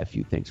verify a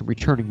few things. I'm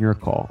returning your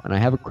call, and I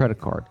have a credit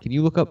card. Can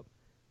you look up?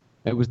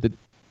 It was the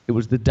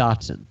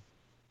Datsun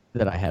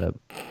that I had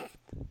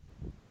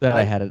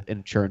an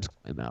insurance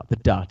claim out. The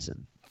Datsun.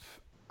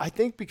 I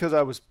think because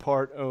I was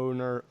part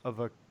owner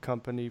of a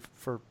company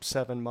for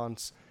 7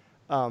 months,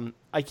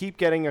 I keep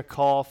getting a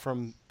call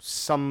from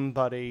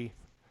somebody,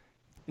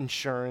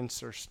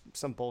 insurance or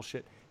some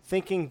bullshit,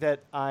 thinking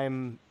that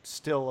I'm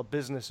still a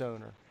business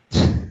owner.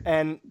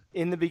 And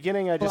in the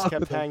beginning, I just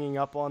kept hanging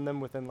up on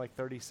them within like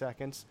 30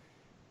 seconds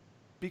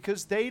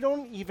because they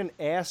don't even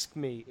ask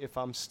me if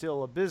I'm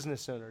still a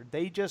business owner.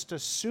 They just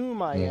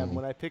assume I am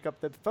when I pick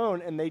up the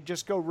phone, and they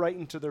just go right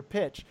into their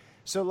pitch.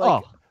 So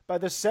like by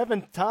the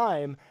 7th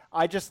time,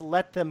 I just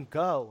let them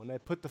go, and I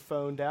put the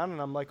phone down, and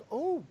I'm like,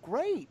 "Oh,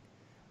 great.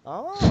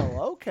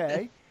 Oh,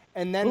 okay."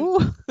 And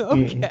then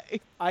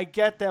I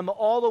get them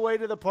all the way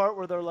to the part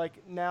where they're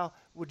like, "Now,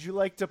 would you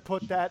like to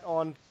put that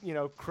on,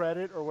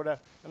 credit or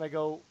whatever?" And I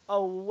go,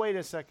 "Oh, wait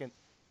a second.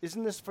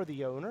 Isn't this for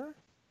the owner?"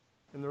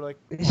 And they're like,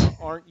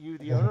 "Aren't you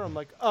the owner?" I'm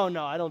like, "Oh,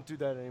 no, I don't do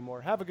that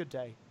anymore. Have a good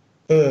day."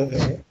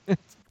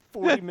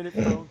 40-minute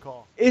phone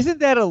call. Isn't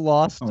that a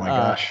lost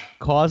gosh.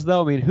 cause,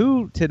 though? I mean,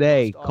 who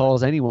today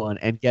calls anyone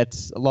and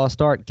gets a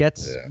lost art,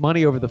 gets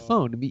money over the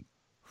phone?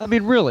 I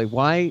mean, really,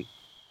 why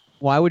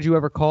would you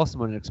ever call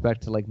someone and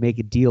expect to like make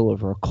a deal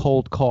over a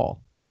cold call?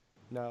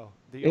 No.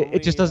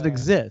 It just doesn't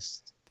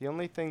exist. The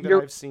only thing that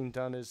I've seen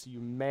done is you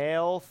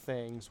mail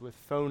things with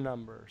phone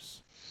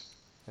numbers,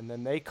 and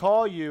then they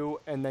call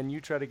you, and then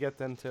you try to get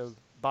them to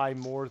buy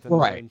more than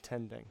they're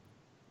intending.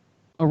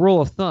 A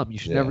rule of thumb, you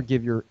should never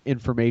give your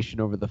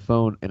information over the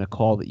phone in a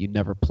call that you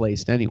never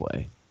placed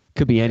anyway.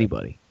 Could be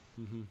anybody.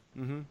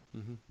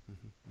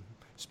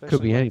 Especially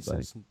could be when anybody.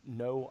 It says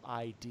no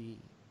ID.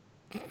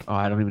 Oh,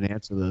 I don't even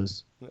answer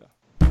those.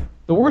 Yeah.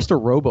 The worst are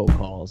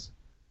robocalls.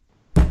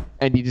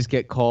 And you just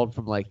get called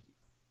from like,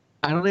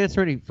 I don't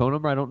answer any phone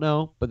number I don't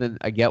know, but then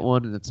I get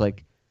one and it's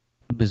like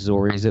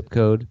Missouri zip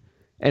code.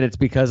 And it's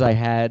because I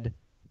had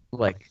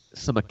like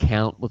some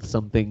account with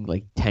something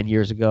like 10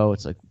 years ago.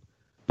 It's like,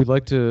 we'd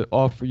like to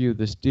offer you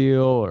this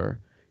deal, or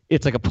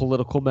it's like a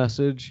political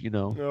message,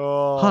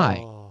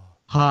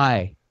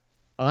 Hi,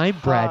 I'm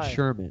Brad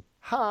Sherman.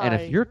 Hi. And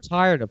if you're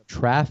tired of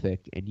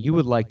traffic and you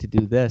would like to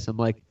do this, I'm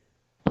like,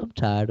 I'm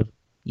tired of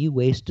you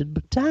wasting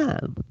my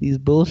time with these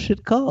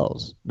bullshit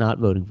calls. Not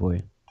voting for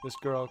you. This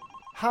girl,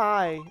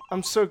 "Hi,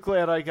 I'm so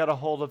glad I got a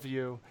hold of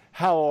you.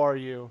 How are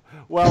you?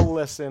 Well,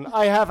 listen,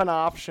 I have an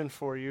option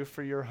for you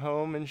for your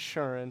home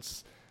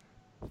insurance."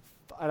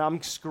 And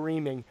I'm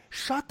screaming,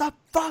 "Shut the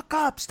fuck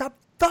up! Stop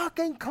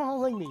fucking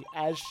calling me!"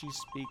 as she's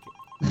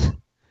speaking.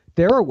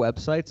 There are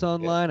websites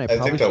online. I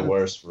think the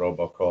worst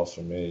robocall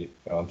for me.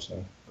 Oh, I'm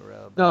sorry.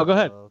 No, go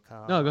ahead.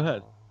 No, go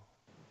ahead.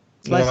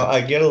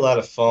 I get a lot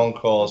of phone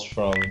calls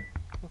from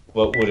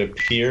what would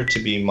appear to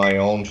be my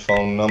own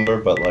phone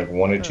number, but like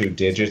 1 or 2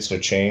 digits are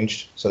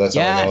changed. So that's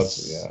how I know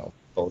it's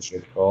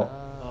bullshit call.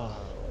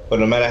 But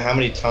no matter how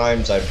many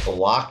times I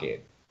block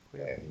it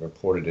and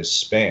report it as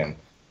spam,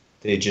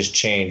 they just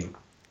change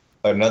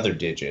another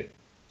digit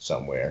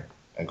somewhere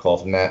and call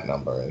from that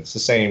number. And it's the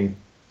same,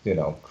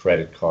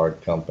 credit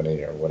card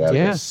company or whatever.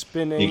 Yeah.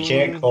 Spinning. You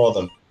can't call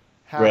them.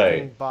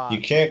 Right. Bot.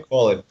 You can't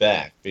call it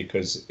back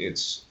because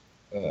it's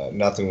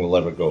nothing will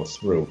ever go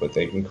through, but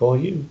they can call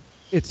you.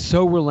 It's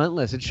so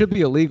relentless. It should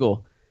be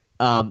illegal.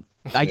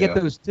 I get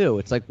those too.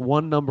 It's like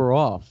one number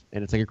off,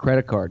 and it's like a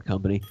credit card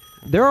company.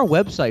 There are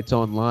websites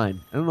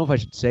online. I don't know if I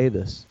should say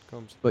this,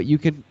 but you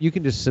can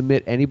just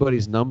submit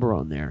anybody's number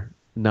on there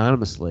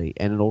anonymously,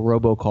 and it'll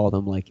robocall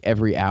them like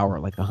every hour,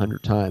 like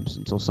 100 times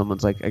until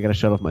someone's like, I got to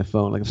shut off my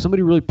phone. Like if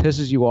somebody really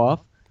pisses you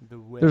off,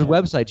 there's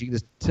websites you can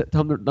just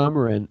tell them their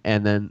number in,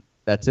 and then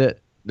that's it.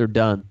 They're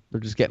done.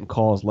 They're just getting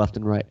calls left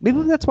and right.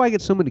 Maybe that's why I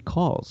get so many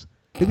calls.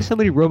 Maybe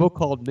somebody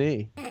robocalled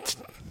me.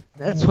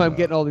 That's why I'm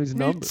getting all these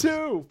numbers. Me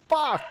too.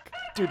 Fuck.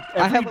 Dude,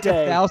 I have like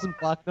 1,000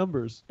 blocked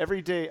numbers.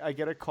 Every day I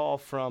get a call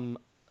from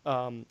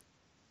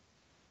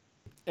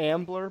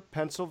Ambler,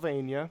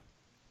 Pennsylvania.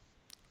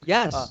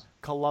 Yes.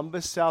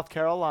 Columbus, South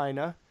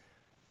Carolina.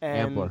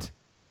 And Ambler.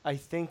 I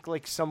think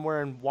like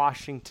somewhere in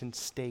Washington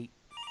State.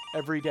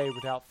 Every day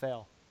without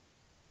fail.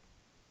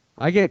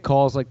 I get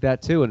calls like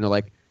that too, and they're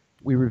like,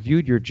 "We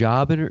reviewed your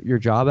job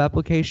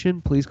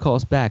application. Please call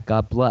us back.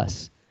 God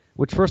bless."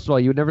 Which, first of all,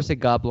 you would never say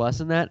God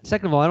bless in that.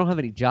 Second of all, I don't have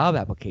any job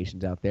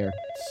applications out there.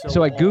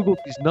 So I Googled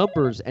these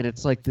numbers, and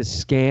it's like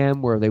this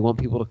scam where they want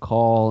people to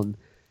call, and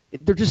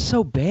they're just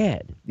so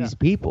bad, these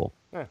people.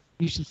 Yeah.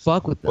 You should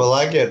fuck with them. Well,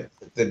 I get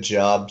the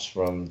jobs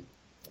from,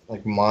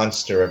 like,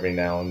 Monster every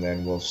now and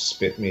then will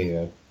spit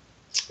me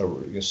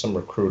some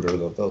recruiter.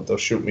 They'll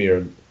shoot me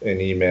an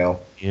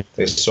email. Yeah.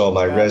 They saw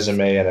my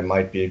resume, and it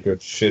might be a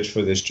good fit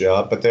for this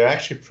job. But they're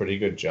actually pretty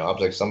good jobs.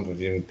 Like, some of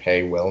them even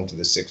pay well into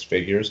the 6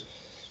 figures.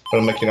 But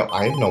I'm like,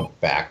 I have no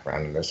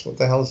background in this. What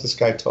the hell is this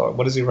guy talking?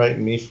 What is he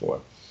writing me for?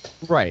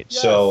 Right.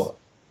 So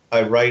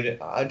I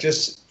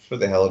just, for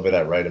the hell of it,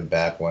 I write him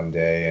back one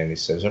day, and he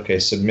says, okay,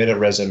 submit a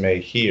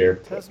resume here.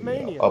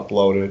 Tasmania.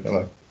 Upload it. I'm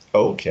like,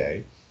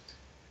 okay.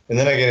 And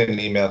then I get an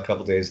email a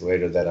couple days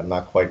later that I'm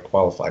not quite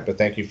qualified, but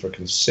thank you for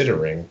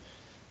considering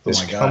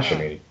this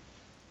company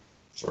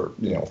for,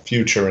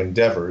 future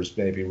endeavors.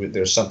 Maybe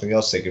there's something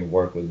else they can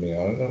work with me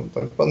on.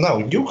 But, well, no,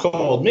 you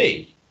called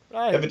me.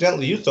 Right.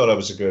 Evidently, you thought I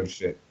was a good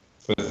fit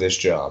for this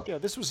job. Yeah,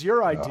 this was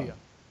your idea.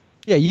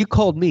 Yeah, you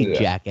called me,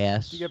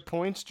 jackass. Do you get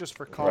points just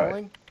for calling?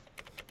 Right.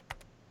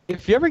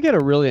 If you ever get a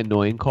really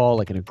annoying call,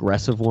 like an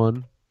aggressive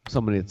one,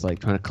 somebody that's like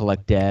trying to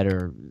collect debt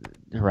or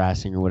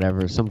harassing or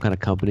whatever, some kind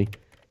of company,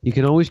 you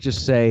can always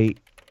just say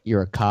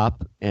you're a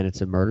cop and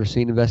it's a murder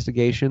scene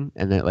investigation,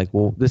 and that, like,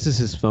 well, this is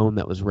his phone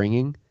that was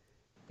ringing,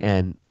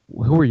 and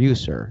who are you,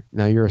 sir?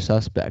 Now you're a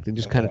suspect, and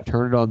just kind of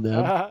turn it on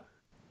them.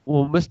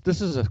 Well, this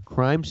is a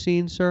crime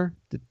scene, sir.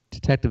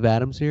 Detective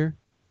Adams here.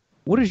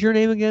 What is your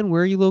name again?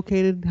 Where are you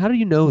located? How do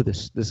you know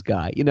this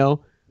guy? I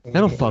don't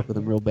fuck with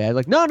him real bad.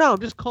 Like, no, I'm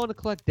just calling to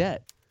collect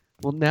debt.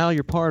 Well, now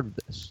you're part of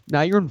this.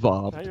 Now you're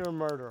involved. Now you're a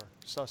murderer.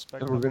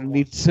 Suspect. And we're going to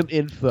need some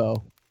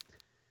info.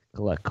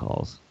 Collect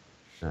calls.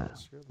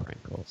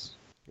 Prank calls.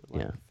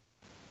 Yeah.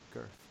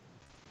 Girth.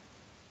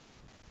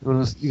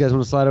 You guys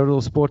want to slide over to a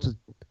little sports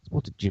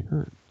with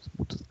Jon?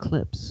 Sports with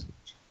Clips.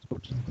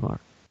 Sports with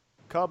Clark.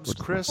 Cubs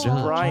Chris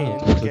John,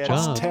 Bryant John, gets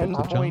John,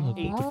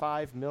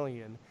 $10.85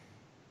 million,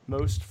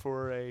 most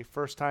for a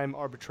first-time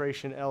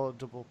arbitration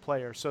eligible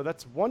player. So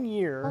that's 1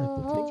 year.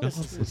 I think this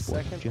is his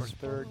second or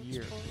third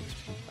year.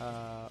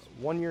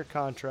 1 year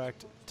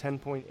contract,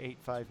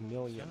 $10.85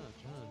 million.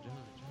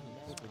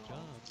 I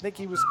think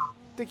he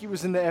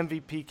was in the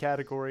MVP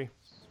category.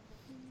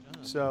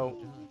 So,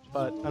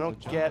 but I don't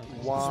get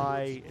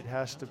why it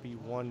has to be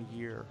 1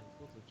 year.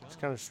 It's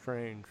kind of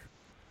strange.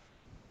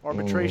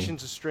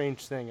 Arbitration's a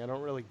strange thing. I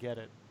don't really get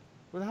it.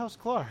 Where the hell's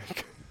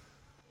Clark?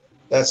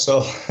 That's so.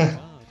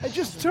 I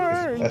just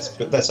turned.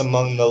 That's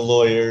among the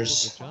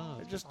lawyers.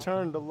 I just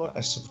turned to look.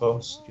 I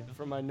suppose.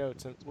 For my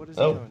notes. And what is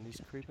he doing?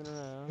 He's creeping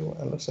around.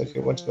 It looks like he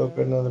went to go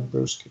get another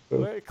brewski.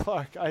 Wait,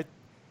 Clark. I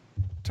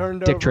turned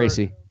Dick over.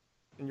 Tracy.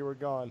 And you were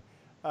gone.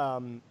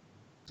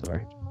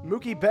 Sorry.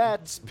 Mookie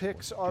Betts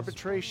picks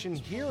arbitration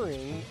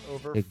hearing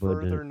over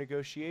further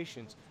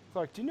negotiations.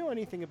 Clark, do you know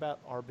anything about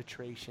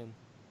arbitration?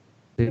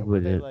 They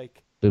negotiate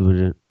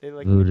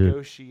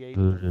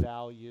the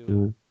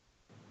value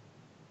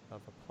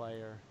of a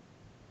player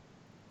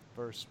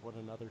versus what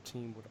another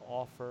team would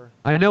offer.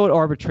 I know what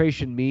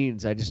arbitration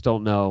means. I just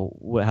don't know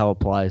how it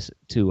applies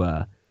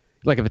to,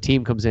 like, if a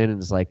team comes in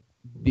and is like,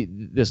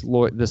 this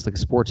like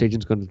sports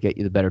agent's going to get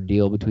you the better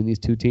deal between these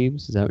two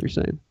teams. Is that what you're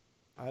saying?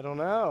 I don't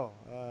know.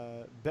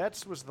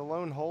 Betts was the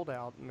lone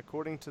holdout, and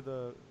according to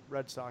the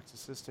Red Sox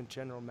assistant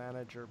general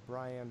manager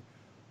Brian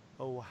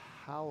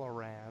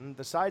O'Halloran,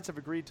 the sides have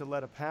agreed to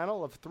let a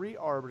panel of 3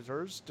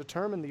 arbiters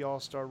determine the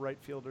All-Star right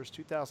fielder's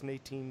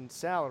 2018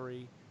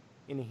 salary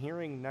in a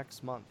hearing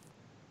next month.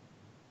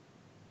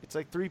 It's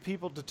like 3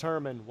 people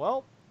determine,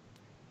 well,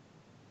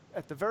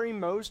 at the very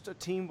most, a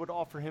team would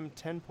offer him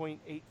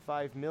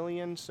 $10.85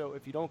 million, so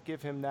if you don't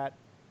give him that,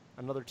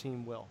 another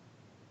team will.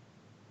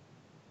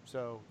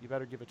 So you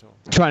better give it to him.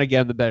 Trying to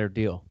get him the better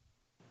deal.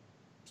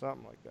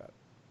 Something like that.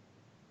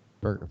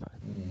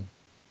 Burgerfi.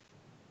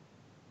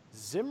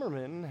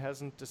 Zimmerman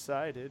hasn't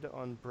decided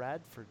on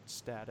Bradford's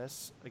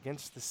status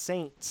against the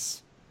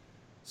Saints.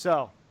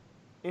 So,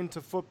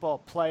 into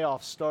football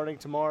playoffs starting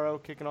tomorrow,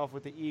 kicking off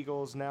with the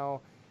Eagles.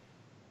 Now,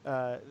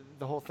 the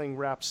whole thing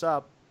wraps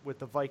up with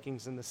the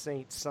Vikings and the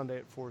Saints Sunday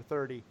at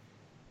 4:30.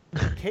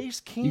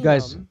 Case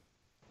Keenum.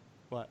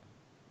 What?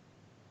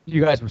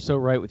 You guys were so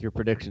right with your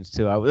predictions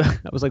too. I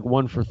was like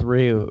 1 for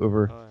 3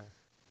 over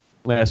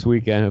last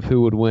weekend of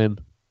who would win.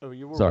 Oh,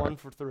 you were 1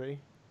 for 3.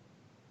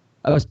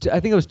 I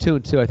think I was 2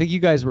 and 2. I think you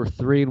guys were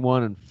 3 and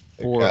 1 and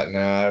 4.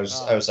 I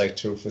was like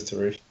 2 for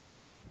 3.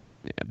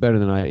 Yeah, better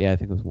than I. Yeah, I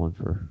think it was 1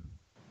 for.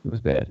 It was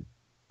bad.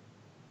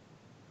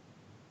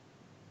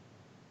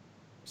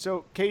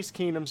 So Case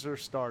Keenum's their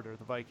starter,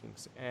 the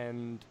Vikings,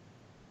 and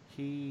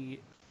he,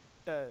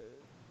 Teddy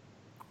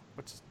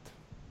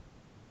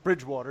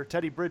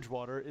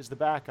Bridgewater is the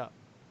backup.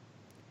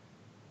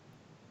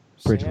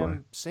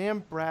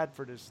 Sam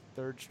Bradford is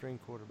third-string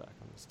quarterback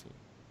on this team.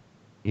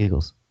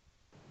 Eagles.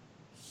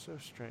 So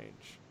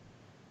strange.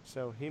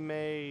 So he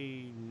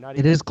may not.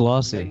 It is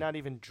glossy. He may not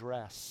even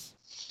dress.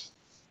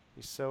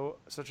 He's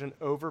such an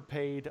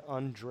overpaid,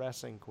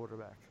 undressing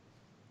quarterback.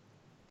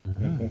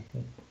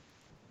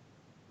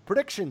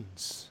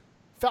 Predictions: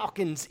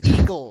 Falcons,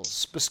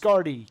 Eagles.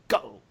 Biscardi,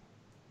 go.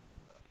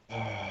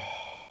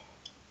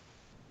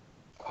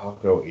 I'll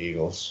go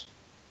Eagles.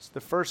 It's the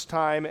first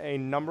time a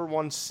number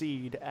 1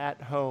 seed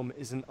at home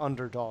is an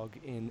underdog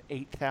in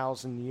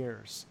 8,000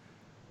 years.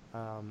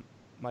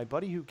 My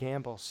buddy who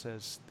gambles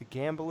says the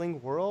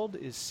gambling world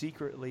is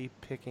secretly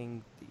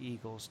picking the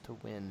Eagles to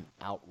win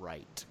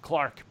outright.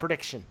 Clark,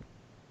 prediction.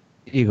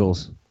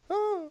 Eagles.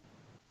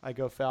 I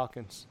go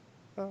Falcons.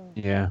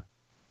 Yeah.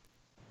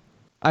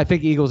 I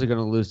think Eagles are going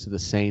to lose to the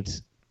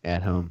Saints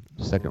at home,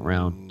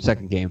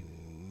 second game.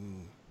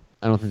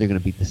 I don't think they're going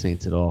to beat the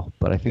Saints at all,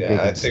 but I think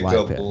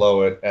they'll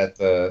blow it at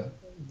the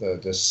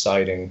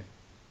deciding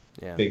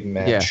big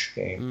match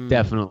game.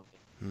 Definitely.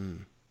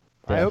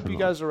 I hope you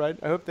guys are right.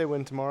 I hope they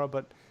win tomorrow,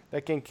 but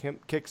that game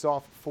kicks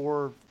off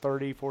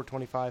 4:30,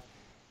 4:25,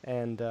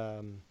 and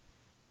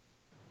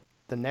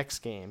the next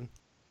game,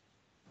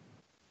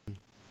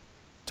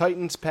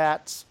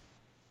 Titans-Pats.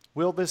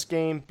 Will this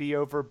game be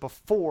over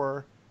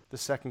before the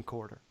second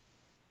quarter?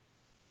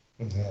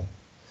 Yeah.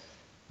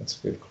 That's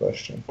a good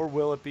question. Or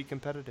will it be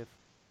competitive?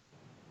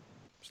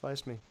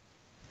 Slice me.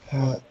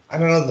 I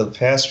don't know. The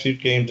past few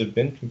games have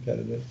been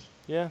competitive.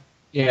 Yeah.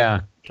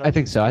 Yeah, I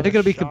think so. I think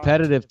it'll be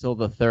competitive till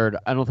the third.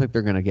 I don't think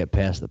they're going to get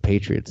past the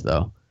Patriots,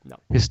 though. No.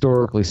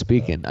 Historically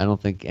speaking, I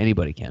don't think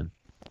anybody can.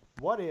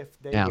 What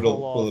if they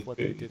pull off what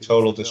they did?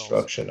 Total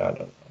destruction. I don't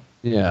know.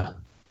 Yeah.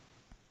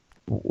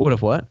 What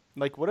if what?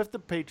 Like, what if the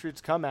Patriots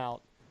come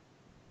out,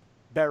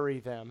 bury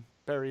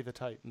the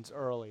Titans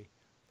early,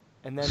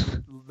 and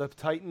then the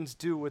Titans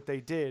do what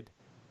they did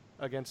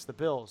against the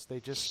Bills?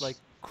 They just, like,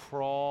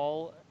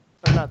 crawl.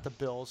 Or not the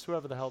Bills,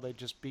 whoever the hell they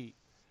just beat.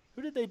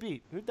 Who did they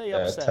beat? Who did they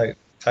upset?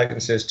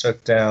 Titans just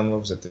took down,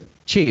 what was it? The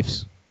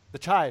Chiefs. The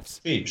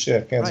Chiefs. Chiefs,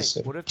 yeah, Kansas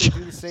City. What if they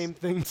do the same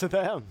thing to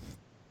them?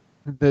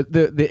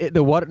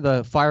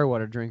 The fire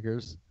water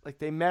drinkers. Like,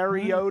 they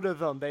Mariota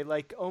them. They,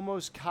 like,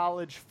 almost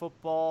college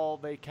football.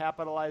 They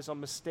capitalize on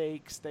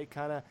mistakes. They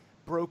kind of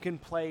broken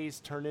plays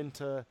turn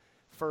into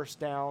first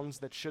downs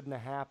that shouldn't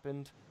have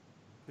happened.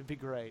 It'd be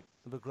great.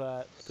 It'd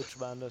be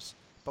tremendous.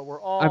 But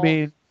we're all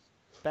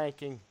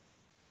banking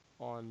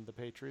on the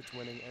Patriots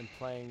winning and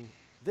playing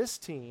this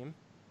team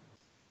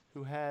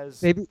who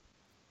has the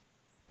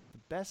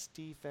best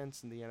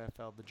defense in the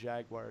NFL, the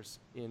Jaguars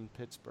in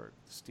Pittsburgh,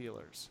 the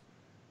Steelers.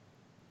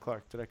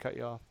 Clark, did I cut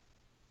you off?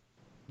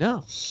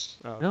 No.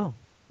 Oh, okay. No.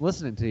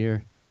 Listening to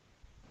your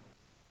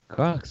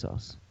garlic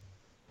sauce.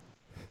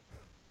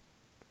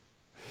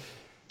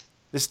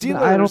 The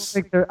Steelers.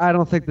 I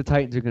don't think the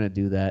Titans are going to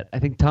do that. I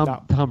think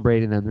Tom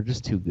Brady and them, they're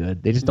just too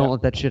good. They just don't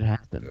let that shit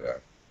happen. Yeah.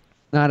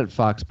 Not at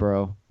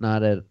Foxborough,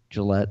 not at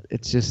Gillette.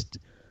 It's just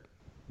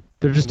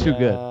they're just too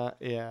good.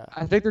 Yeah.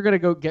 I think they're going to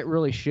go get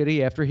really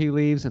shitty after he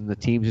leaves, and the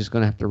team's just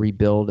going to have to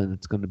rebuild, and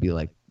it's going to be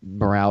like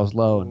morale's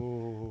low,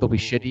 and they'll be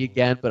shitty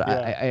again. But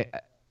I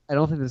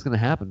don't think that's going to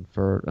happen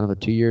for another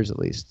 2 years at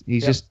least.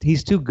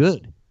 He's too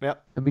good.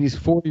 Yep. I mean, he's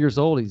 40 years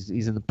old. He's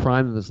in the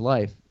prime of his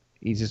life.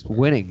 He's just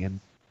winning,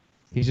 and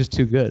he's just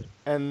too good.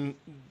 And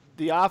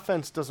the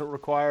offense doesn't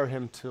require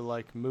him to,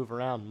 like, move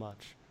around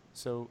much.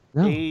 So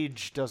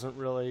age doesn't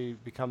really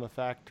become a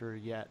factor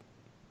yet.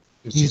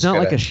 He's not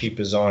like keep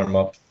his arm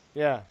up.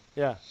 Yeah.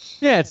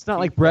 Yeah, it's not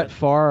like Brett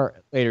Favre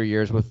later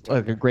years with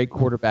like a great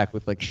quarterback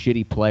with like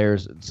shitty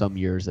players in some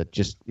years that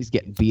just he's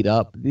getting beat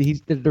up.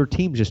 Their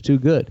team's just too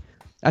good.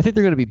 I think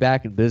they're going to be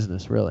back in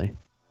business, really.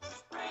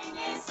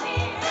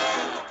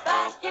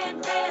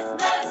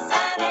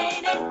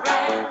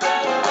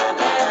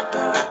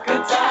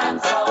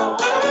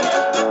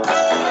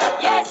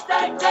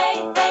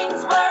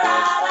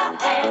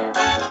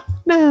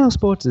 Now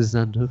sports is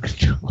under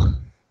control.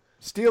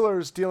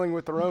 Steelers dealing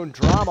with their own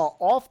drama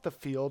off the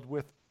field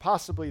with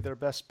possibly their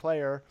best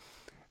player.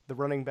 the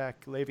running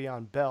back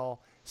Le'Veon Bell,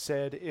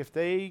 said if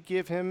they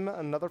give him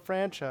another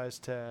franchise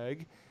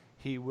tag,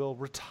 he will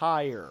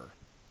retire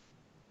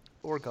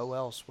or go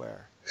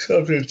elsewhere.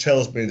 Something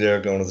tells me they're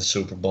going to the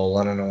Super Bowl.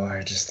 I don't know.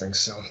 I just think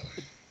so.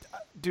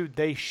 Dude,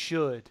 they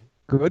should.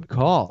 Good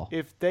call.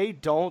 If they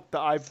don't,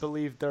 I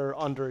believe they're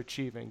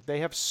underachieving.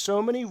 They have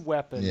so many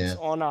weapons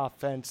on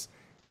offense.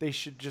 They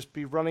should just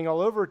be running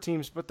all over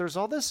teams. But there's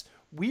all this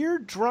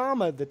weird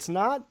drama that's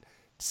not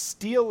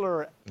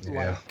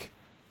Steeler-like,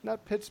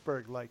 not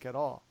Pittsburgh-like at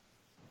all.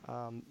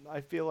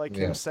 I feel like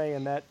him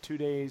saying that 2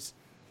 days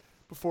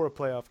before a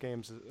playoff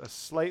game is a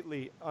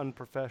slightly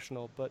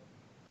unprofessional, but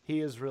he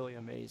is really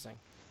amazing.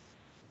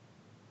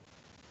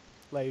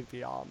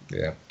 Le'Veon.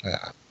 Yeah.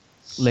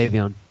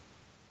 Le'Veon.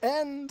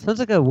 And sounds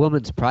like a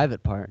woman's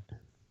private part.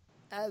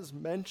 As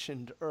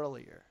mentioned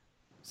earlier,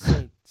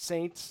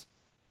 Saints,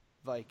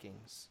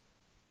 Vikings.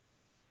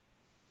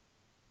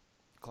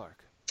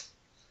 Clark.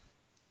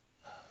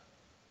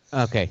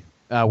 Okay.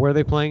 Where are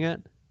they playing at?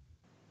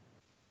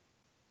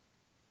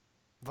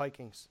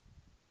 Vikings.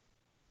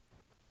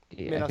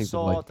 Yeah,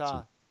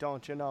 Minnesota,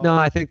 don't you know? No,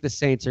 I think the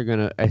Saints are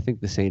gonna. I think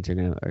the Saints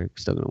are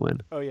still gonna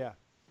win. Oh yeah.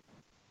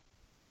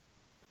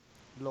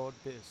 Lord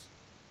Biz.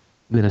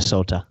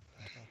 Minnesota.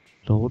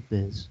 Lord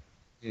Biz.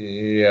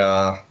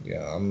 Yeah,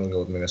 I'm gonna go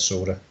with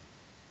Minnesota.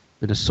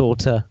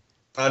 Minnesota.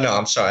 No,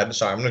 I'm sorry. I'm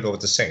gonna go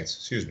with the Saints.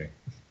 Excuse me,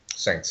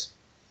 Saints.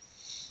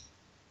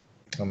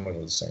 I'm gonna go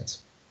with the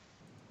Saints.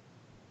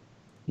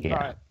 Yeah. All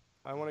right.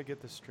 I want to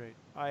get this straight.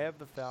 I have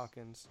the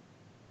Falcons.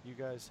 You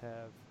guys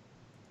have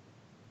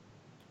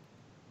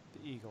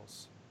the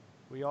Eagles.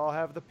 We all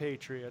have the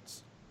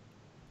Patriots.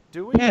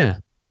 Do we? Yeah.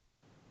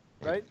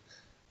 Right?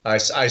 I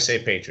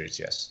say Patriots,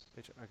 yes.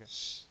 Okay.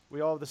 We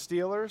all have the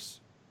Steelers.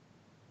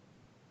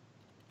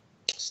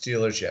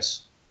 Steelers,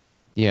 yes.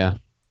 Yeah.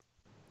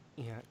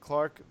 Yeah.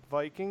 Clark,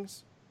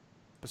 Vikings.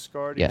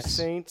 Biscardi, Yes.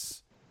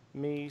 Saints.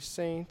 Me,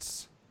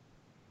 Saints.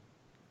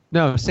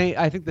 No,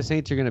 I think the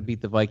Saints are gonna beat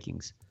the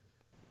Vikings.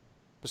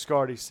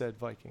 Biscardi said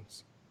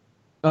Vikings.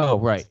 Oh,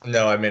 right.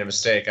 No, I made a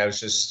mistake. I was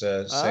just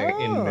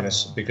saying in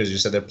Minnesota because you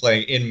said they're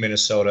playing in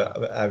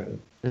Minnesota.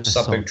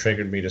 Something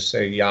triggered me to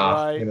say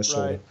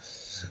Minnesota.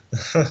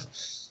 Right.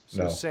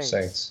 No, Saints.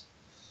 Saints.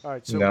 All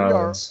right, so we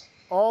are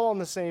all on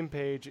the same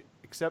page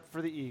except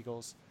for the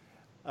Eagles.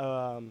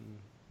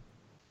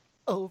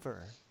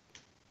 Over.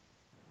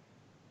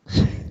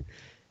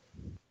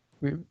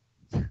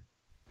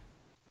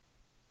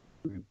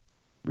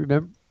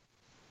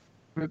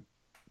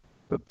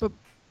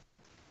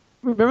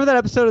 Remember that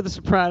episode of The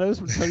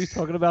Sopranos when Tony's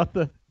talking about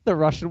the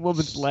Russian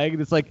woman's leg?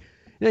 And it's like,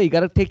 you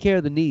got to take care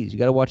of the knees. You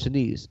got to watch the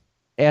knees.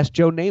 Ask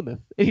Joe Namath.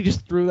 And he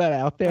just threw that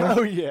out there.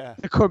 Oh, yeah.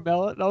 To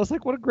Carmella. And I was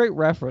like, what a great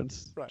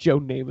reference. Right. Joe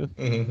Namath.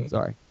 Mm-hmm.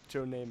 Sorry.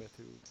 Joe Namath,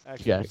 who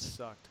actually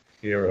sucked.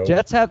 Hero.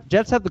 Jets have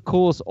the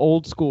coolest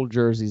old school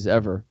jerseys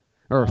ever.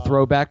 Or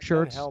throwback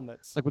shirts. And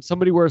helmets. Like when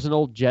somebody wears an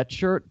old Jet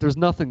shirt, there's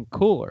nothing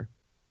cooler.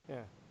 Yeah.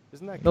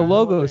 Isn't that The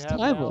logo is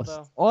timeless.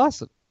 Now,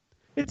 awesome.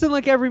 It's in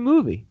like every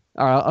movie.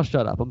 All right, I'll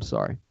shut up. I'm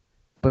sorry.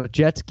 But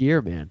Jets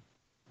gear, man.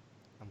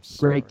 I'm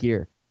sorry. Great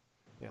gear.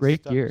 Yeah,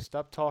 Great gear.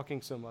 Stop talking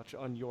so much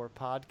on your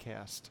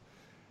podcast.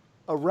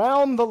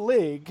 Around the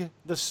league,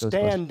 the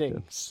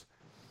standings.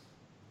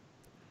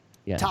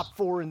 Yes. Top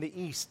 4 in the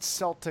East: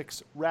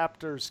 Celtics,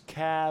 Raptors,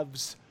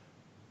 Cavs.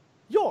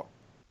 Your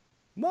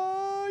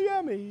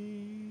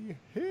Miami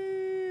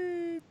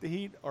Heat. The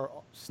Heat are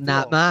still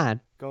Not mine.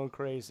 going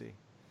crazy.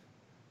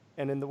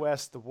 And in the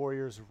West, the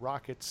Warriors,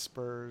 Rockets,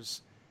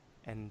 Spurs,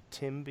 and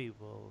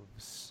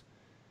Timberwolves.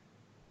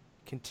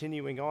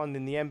 Continuing on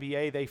in the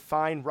NBA, they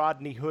fine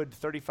Rodney Hood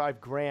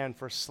 $35,000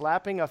 for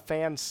slapping a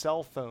fan's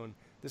cell phone.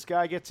 This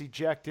guy gets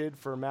ejected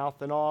for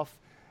mouthing off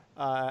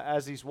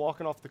as he's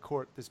walking off the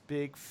court. This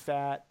big,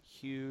 fat,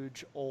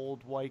 huge,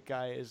 old white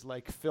guy is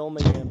like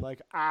filming him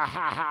like, ah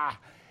ha ha.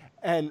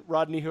 And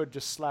Rodney Hood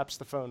just slaps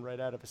the phone right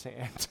out of his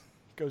hand.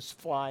 Goes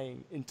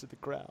flying into the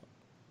crowd.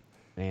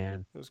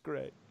 Man. It was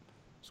great.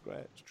 It's great.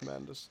 It's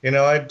tremendous.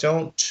 I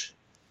don't,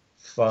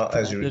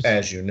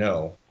 as you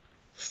know,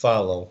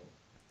 follow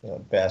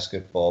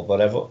basketball, but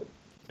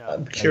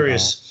I'm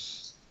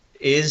curious,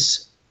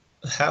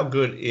 how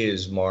good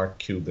is Mark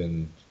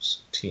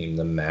Cuban's team,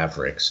 the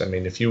Mavericks? I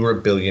mean, if you were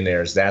a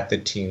billionaire, is that the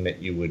team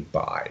that you would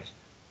buy?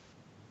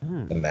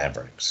 The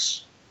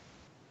Mavericks.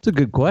 It's a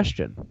good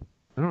question.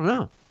 I don't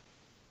know.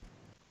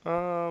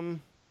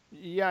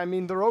 Yeah, I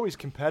mean, they're always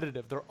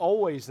competitive. They're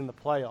always in the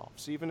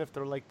playoffs, even if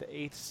they're like the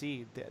 8th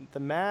seed. The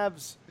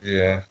Mavs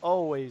are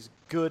always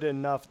good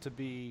enough to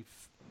be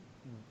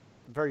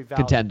very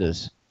valuable.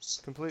 Contenders.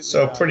 Completely So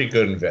valuable. Pretty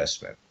good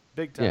investment.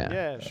 Big time.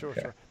 Yeah. Sure.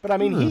 But I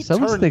mean, he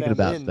someone's turned thinking them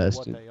about into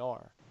investing. what they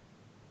are.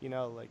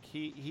 Like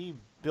he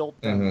built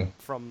them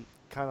from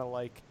kind of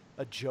like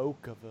a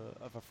joke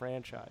of a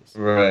franchise.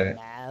 Right.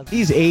 Mavs.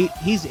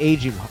 He's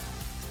aging.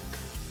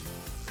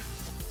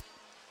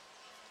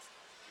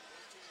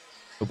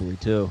 Probably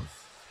too.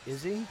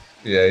 Is he?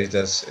 Yeah, he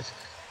does.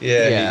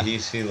 Yeah.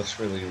 He looks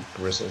really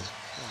grizzled.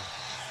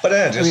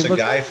 But just a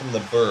guy from the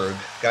Burgh,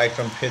 guy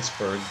from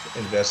Pittsburgh,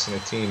 invests in a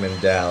team in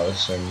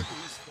Dallas, and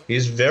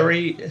He's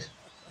very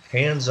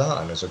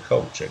hands-on as a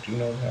coach. I do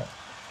know that.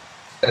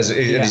 And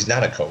he's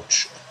not a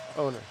coach.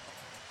 Owner.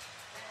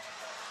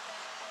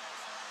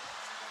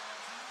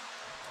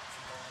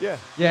 Yeah.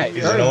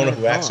 He's an owner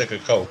who acts like a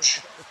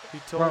coach.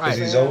 Because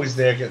he's always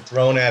there, getting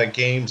thrown out of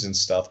games and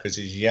stuff. Because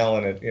he's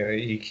yelling at.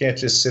 He can't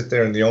just sit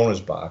there in the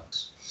owner's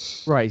box.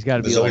 Right. He's got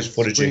to be. There's always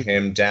footage of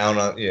him down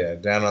on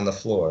the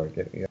floor,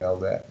 getting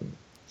yelled at.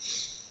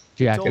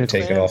 And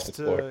taken off the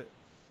floor.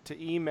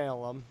 To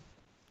email him,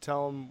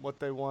 tell him what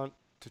they want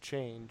to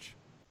change,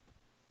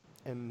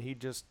 and he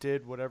just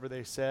did whatever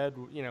they said.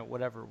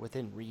 Whatever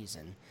within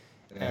reason,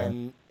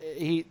 and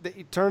he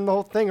turned the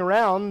whole thing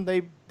around.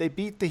 They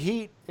beat the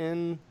Heat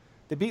and.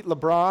 They beat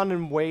LeBron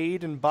and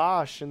Wade and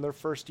Bosh in their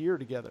first year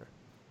together.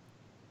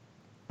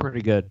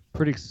 Pretty good.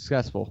 Pretty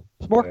successful.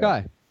 Smart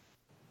guy.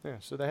 Yeah,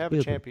 so they have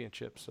a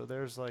championship. So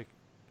there's like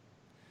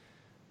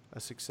a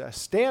success.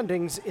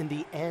 Standings in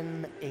the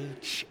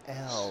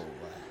NHL.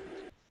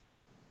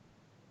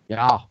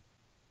 Yeah.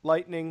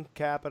 Lightning,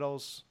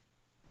 Capitals,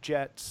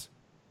 Jets.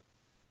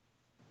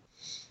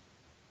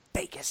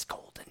 Vegas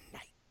Golden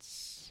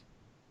Knights.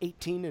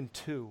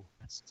 18-2.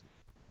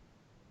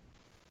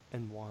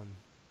 And 1.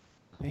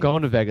 I'm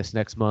going to Vegas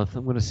next month.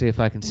 I'm going to see if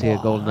I can see a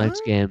Golden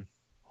Knights game.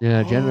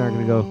 Yeah, Jen and I are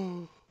going to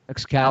go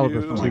Excalibur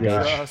for 2 days.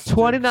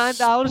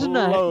 $29 a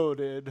night.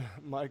 Loaded,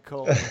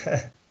 Michael.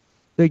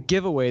 They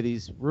give away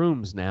these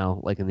rooms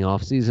now, like in the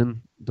off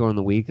season during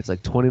the week. It's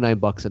like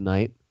 $29 a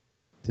night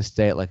to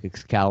stay at like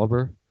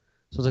Excalibur.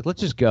 So I was like,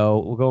 let's just go.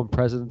 We'll go on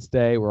President's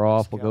Day. We're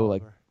off. Excalibur. We'll go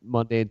like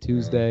Monday and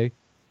Tuesday.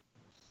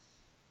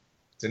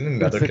 Didn't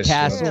another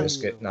casino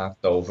just get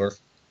knocked over?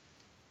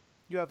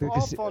 You have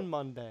off on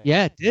Monday.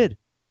 Yeah, it did.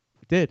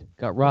 Did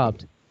got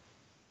robbed.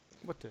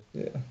 What did?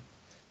 Yeah.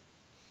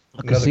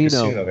 A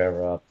casino got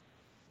robbed.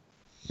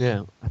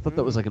 Yeah, I thought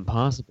that was like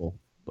impossible,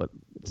 but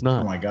it's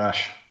not. Oh my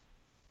gosh.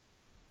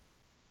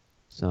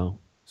 So.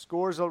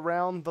 Scores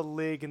around the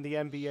league in the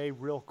NBA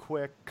real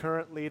quick.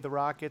 Currently, the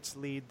Rockets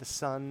lead the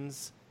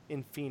Suns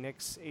in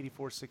Phoenix,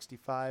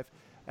 84-65.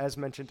 As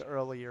mentioned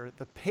earlier,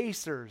 the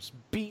Pacers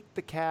beat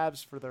the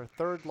Cavs for their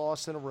third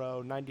loss in a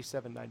row,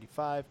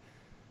 97-95.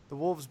 The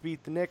Wolves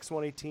beat the Knicks,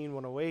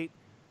 118-108.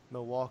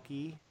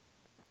 Milwaukee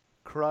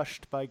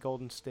crushed by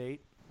Golden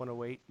State,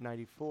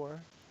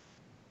 108-94.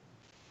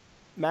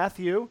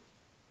 Matthew?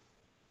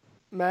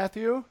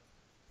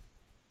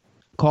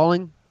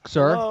 Calling,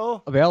 sir.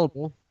 Hello?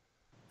 Available.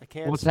 I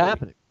can't What's see.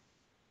 happening?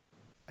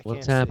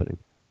 What's happening?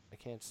 I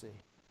can't see.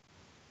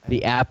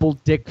 The Apple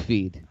Dick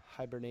Feed.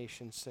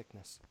 Hibernation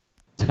sickness.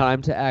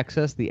 Time to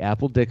access the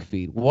Apple Dick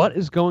Feed. What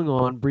is going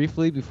on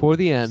briefly before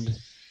the end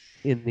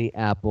in the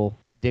Apple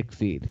Dick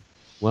Feed?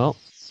 Well,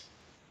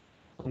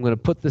 I'm going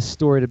to put this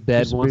story to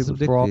bed once and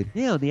for all.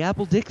 Yeah, the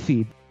Apple Dick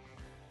Feed.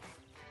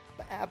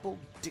 The Apple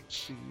Dick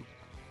Feed.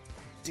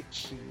 Dick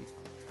Feed.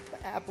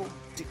 The Apple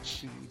Dick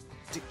Feed.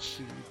 Dick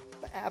Feed.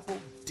 The Apple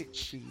Dick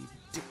Feed.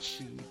 Dick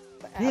Feed.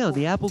 Yeah,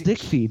 the Apple Dick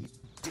Feed.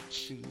 Dick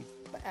Feed.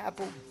 The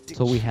Apple Dick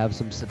So we have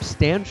some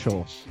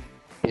substantial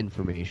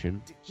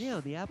information.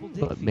 Yeah, the Apple Dick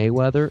Feed. But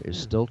Mayweather is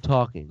still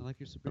talking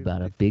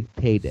about a big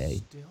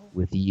payday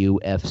with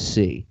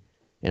UFC.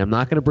 And I'm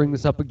not going to bring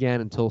this up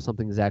again until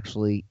something is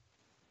actually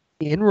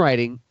in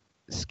writing,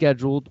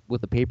 scheduled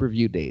with a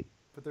pay-per-view date.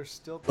 But there's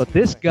still. But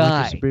this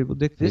guy,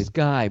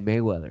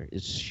 Mayweather,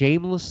 is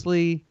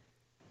shamelessly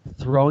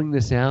throwing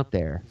this out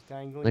there.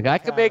 Like, I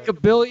could make $1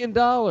 billion.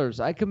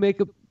 I could make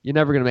You're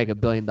never gonna make $1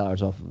 billion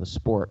off of a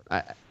sport,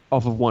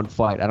 off of one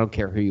fight. I don't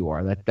care who you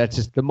are. That's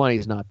just the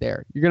money's not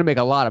there. You're gonna make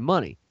a lot of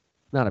money,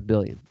 not $1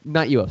 billion.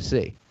 Not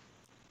UFC.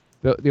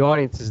 The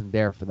audience isn't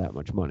there for that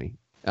much money.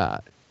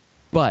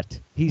 But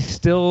he's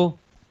still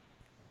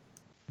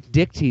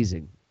dick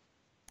teasing.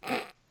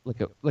 Like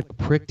a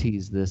prick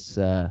tease this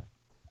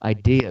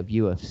idea of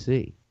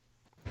UFC.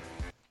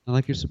 I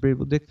like your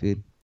cerebral dick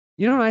feed.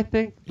 You know what I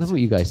think? That's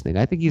what you guys think.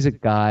 I think he's a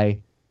guy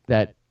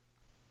that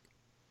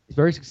is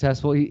very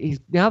successful. He's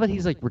now that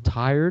he's like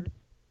retired,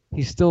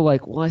 he's still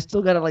like, well, I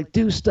still gotta like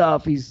do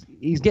stuff. He's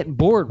getting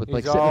bored with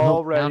like sitting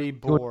already home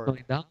bored.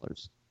 $200 million.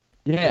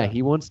 Yeah,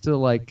 he wants to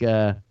like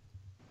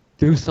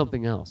do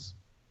something else.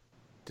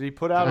 Did he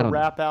put out a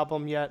rap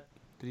album yet?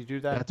 Did he do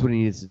that? That's what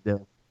he needs to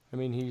do. I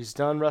mean, he's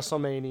done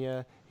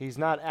WrestleMania. He's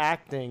not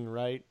acting,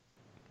 right?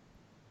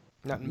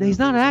 He's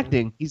not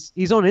acting.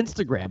 He's on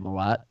Instagram a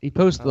lot. He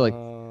posts like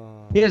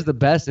he has the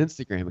best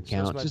Instagram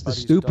account. It's just the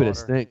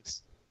stupidest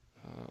things.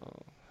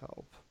 Oh,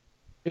 help.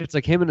 It's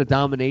like him in a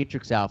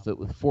dominatrix outfit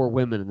with 4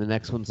 women, and the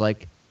next one's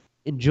like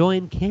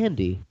enjoying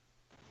candy,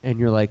 and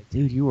you're like,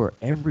 dude, you are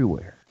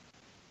everywhere.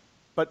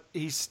 But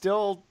he's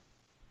still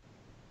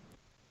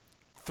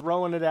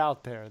throwing it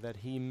out there that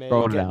he may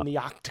get in the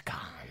octagon.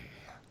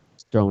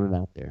 Just throwing it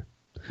out there.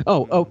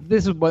 Oh,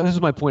 this is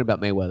my point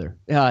about Mayweather.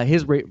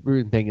 His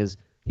reason thing is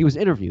he was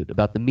interviewed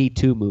about the Me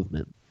Too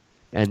movement,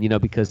 and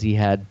because he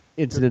had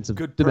incidents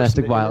of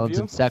domestic violence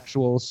and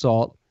sexual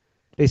assault.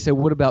 They said,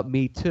 "What about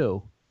Me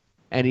Too?"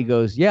 And he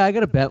goes, "Yeah, I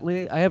got a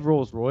Bentley. I have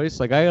Rolls Royce.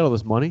 Like I got all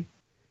this money."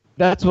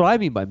 That's what I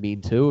mean by Me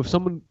Too. If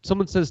someone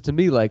says to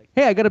me like,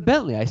 "Hey, I got a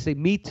Bentley," I say,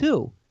 "Me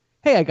too."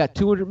 hey, I got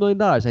 $200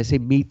 million. I say,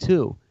 me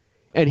too.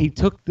 And he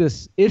took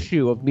this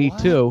issue of Me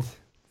Too,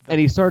 and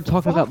he started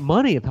talking about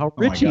money and how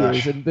rich he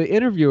is. And the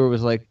interviewer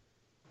was like,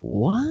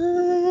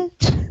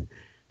 what?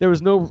 There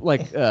was no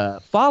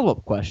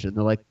follow-up question.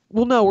 They're like,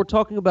 well, no, we're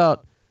talking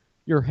about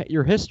your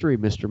history,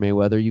 Mr.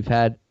 Mayweather. You've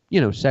had,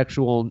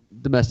 sexual and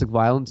domestic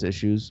violence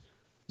issues,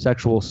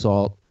 sexual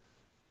assault.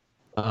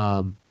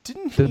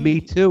 The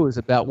Me Too is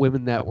about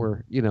women that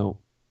were,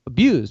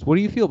 abused. What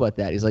do you feel about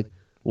that? He's like,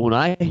 well, when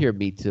I hear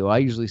Me Too, I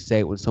usually say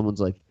it when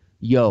someone's like,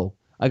 yo,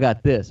 I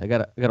got this. I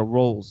got a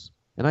Rolls.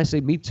 And I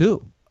say, me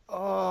too.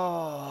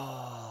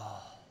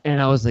 Oh.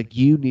 And I was like,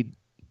 you need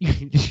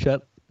to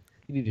shut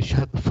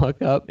the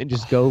fuck up and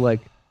just go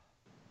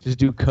just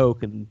do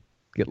coke and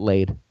get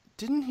laid.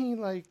 Didn't he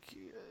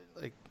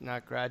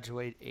not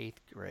graduate 8th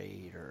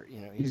grade or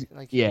he's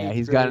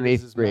got an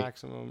 8th grade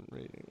maximum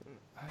rating.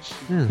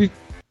 Yeah.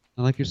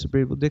 I like your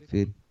cerebral dick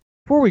feed.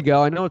 Before we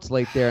go, I know it's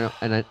late there,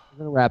 and I'm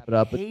gonna wrap it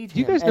up. But do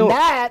you guys know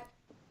that?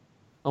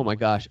 Oh my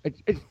gosh!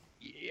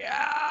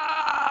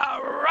 Yeah,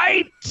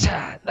 right.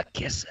 The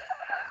kisser.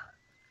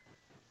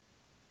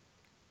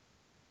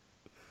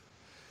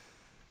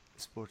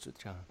 Sports with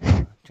Jon.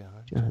 Jon.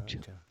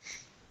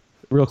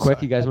 Real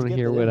quick, you guys want to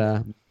hear what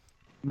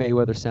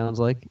Mayweather sounds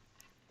like?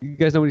 You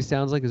guys know what he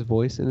sounds like? His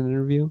voice in an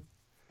interview.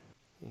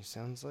 He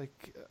sounds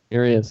like.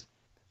 Here he is.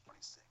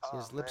 He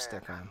has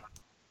lipstick on.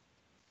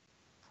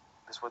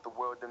 That's what the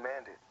world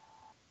demanded.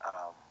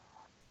 I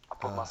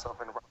put myself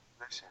in the right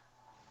position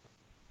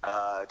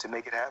to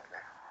make it happen.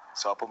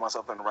 So I put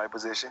myself in the right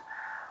position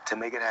to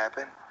make it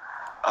happen.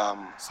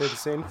 Say the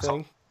same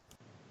thing.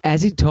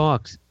 As he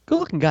talks,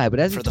 good-looking guy,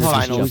 but as he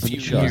talks, he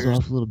shows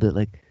off a little bit.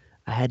 Like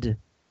I had to,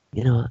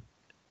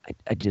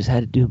 I just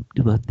had to do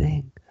my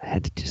thing. I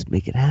had to just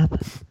make it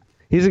happen.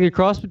 He's like a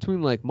cross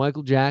between like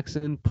Michael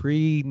Jackson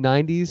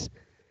pre-90s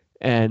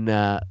and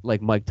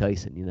like Mike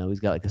Tyson.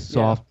 He's got like a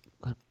soft,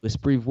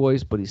 whispery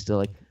voice, but he's still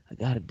like, I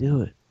gotta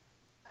do it.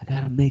 I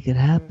gotta make it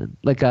happen.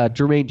 Like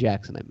Jermaine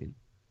Jackson, I mean.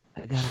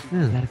 I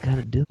gotta kind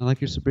of do it. I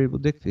like your cerebral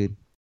dick feed.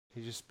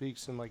 He just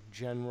speaks in like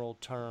general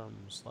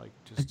terms, like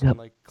just in,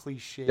 like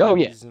cliches. Oh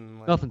yeah, and,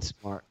 like, nothing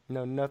smart.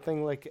 No,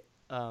 nothing like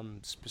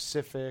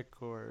specific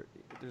or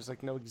there's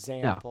like no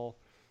example.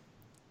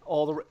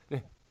 No.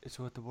 It's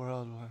what the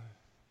world wants.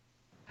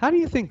 How do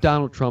you think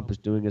Donald Trump is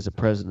doing as a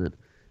president?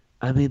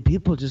 I mean,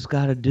 people just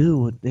gotta do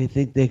what they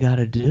think they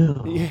gotta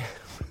do. Yeah.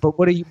 But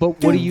what do you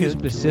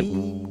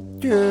specifically?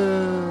 What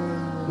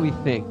do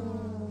you think?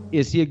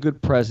 Is he a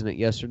good president?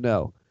 Yes or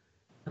no?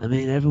 I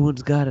mean,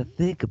 everyone's got to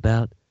think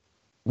about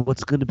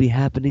what's going to be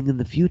happening in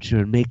the future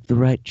and make the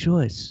right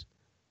choice.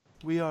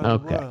 We are the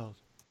world.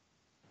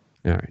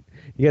 All right.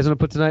 You guys want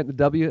to put tonight in the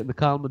W in the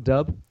column of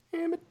dub?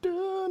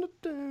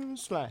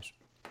 Slash.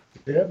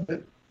 Yeah.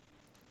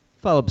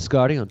 Follow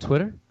Biscardi on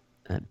Twitter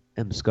at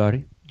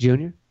mbiscardi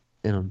Jr.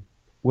 and on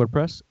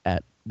WordPress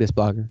at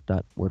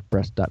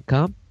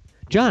bisblogger.wordpress.com.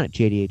 John at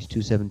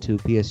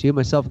JDH272PSU.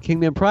 Myself at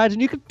Kingman Prides,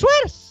 and you can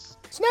tweet us.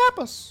 Snap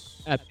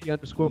us at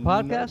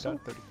 @P_podcast.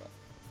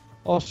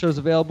 All shows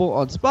available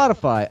on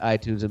Spotify,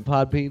 iTunes, and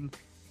Podbean.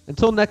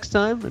 Until next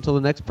time, until the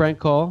next prank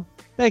call,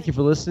 thank you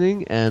for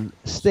listening, and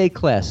stay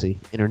classy,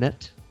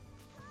 Internet.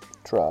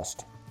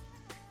 Trust.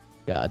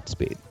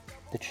 Godspeed.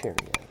 The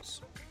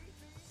Cheerios.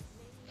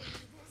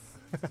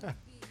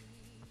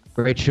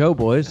 Great show,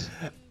 boys.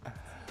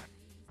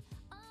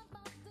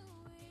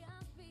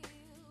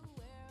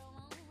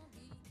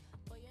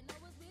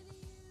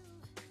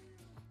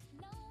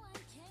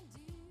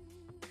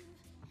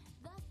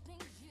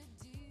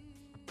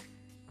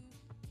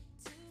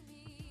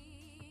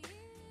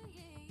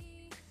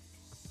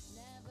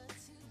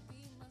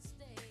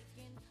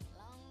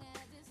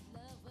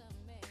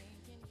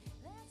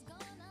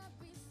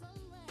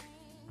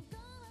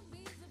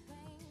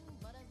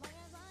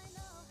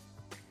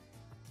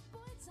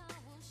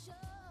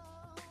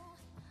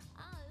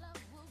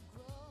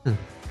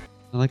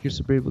 I like your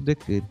cerebral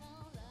dick feed.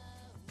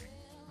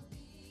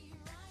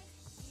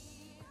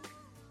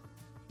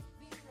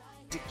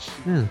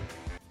 Yeah.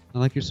 I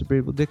like your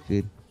cerebral dick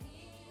feed.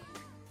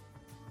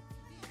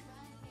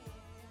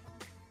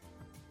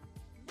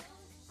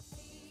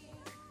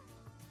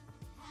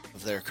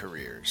 Of their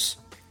careers.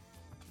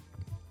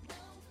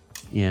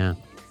 Yeah.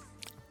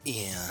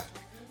 Yeah.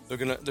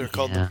 They're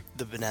called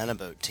the Banana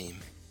Boat Team.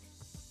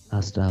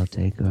 Hostile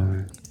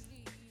takeover.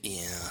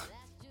 Yeah.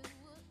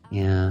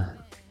 Yeah.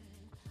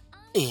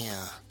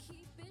 Yeah.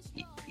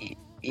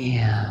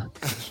 Yeah.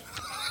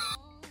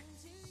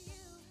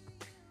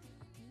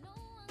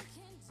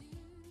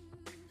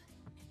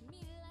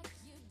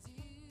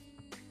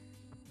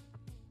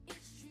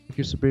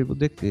 Your cerebral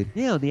dick feed.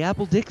 Yeah, on the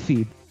Apple dick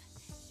feed.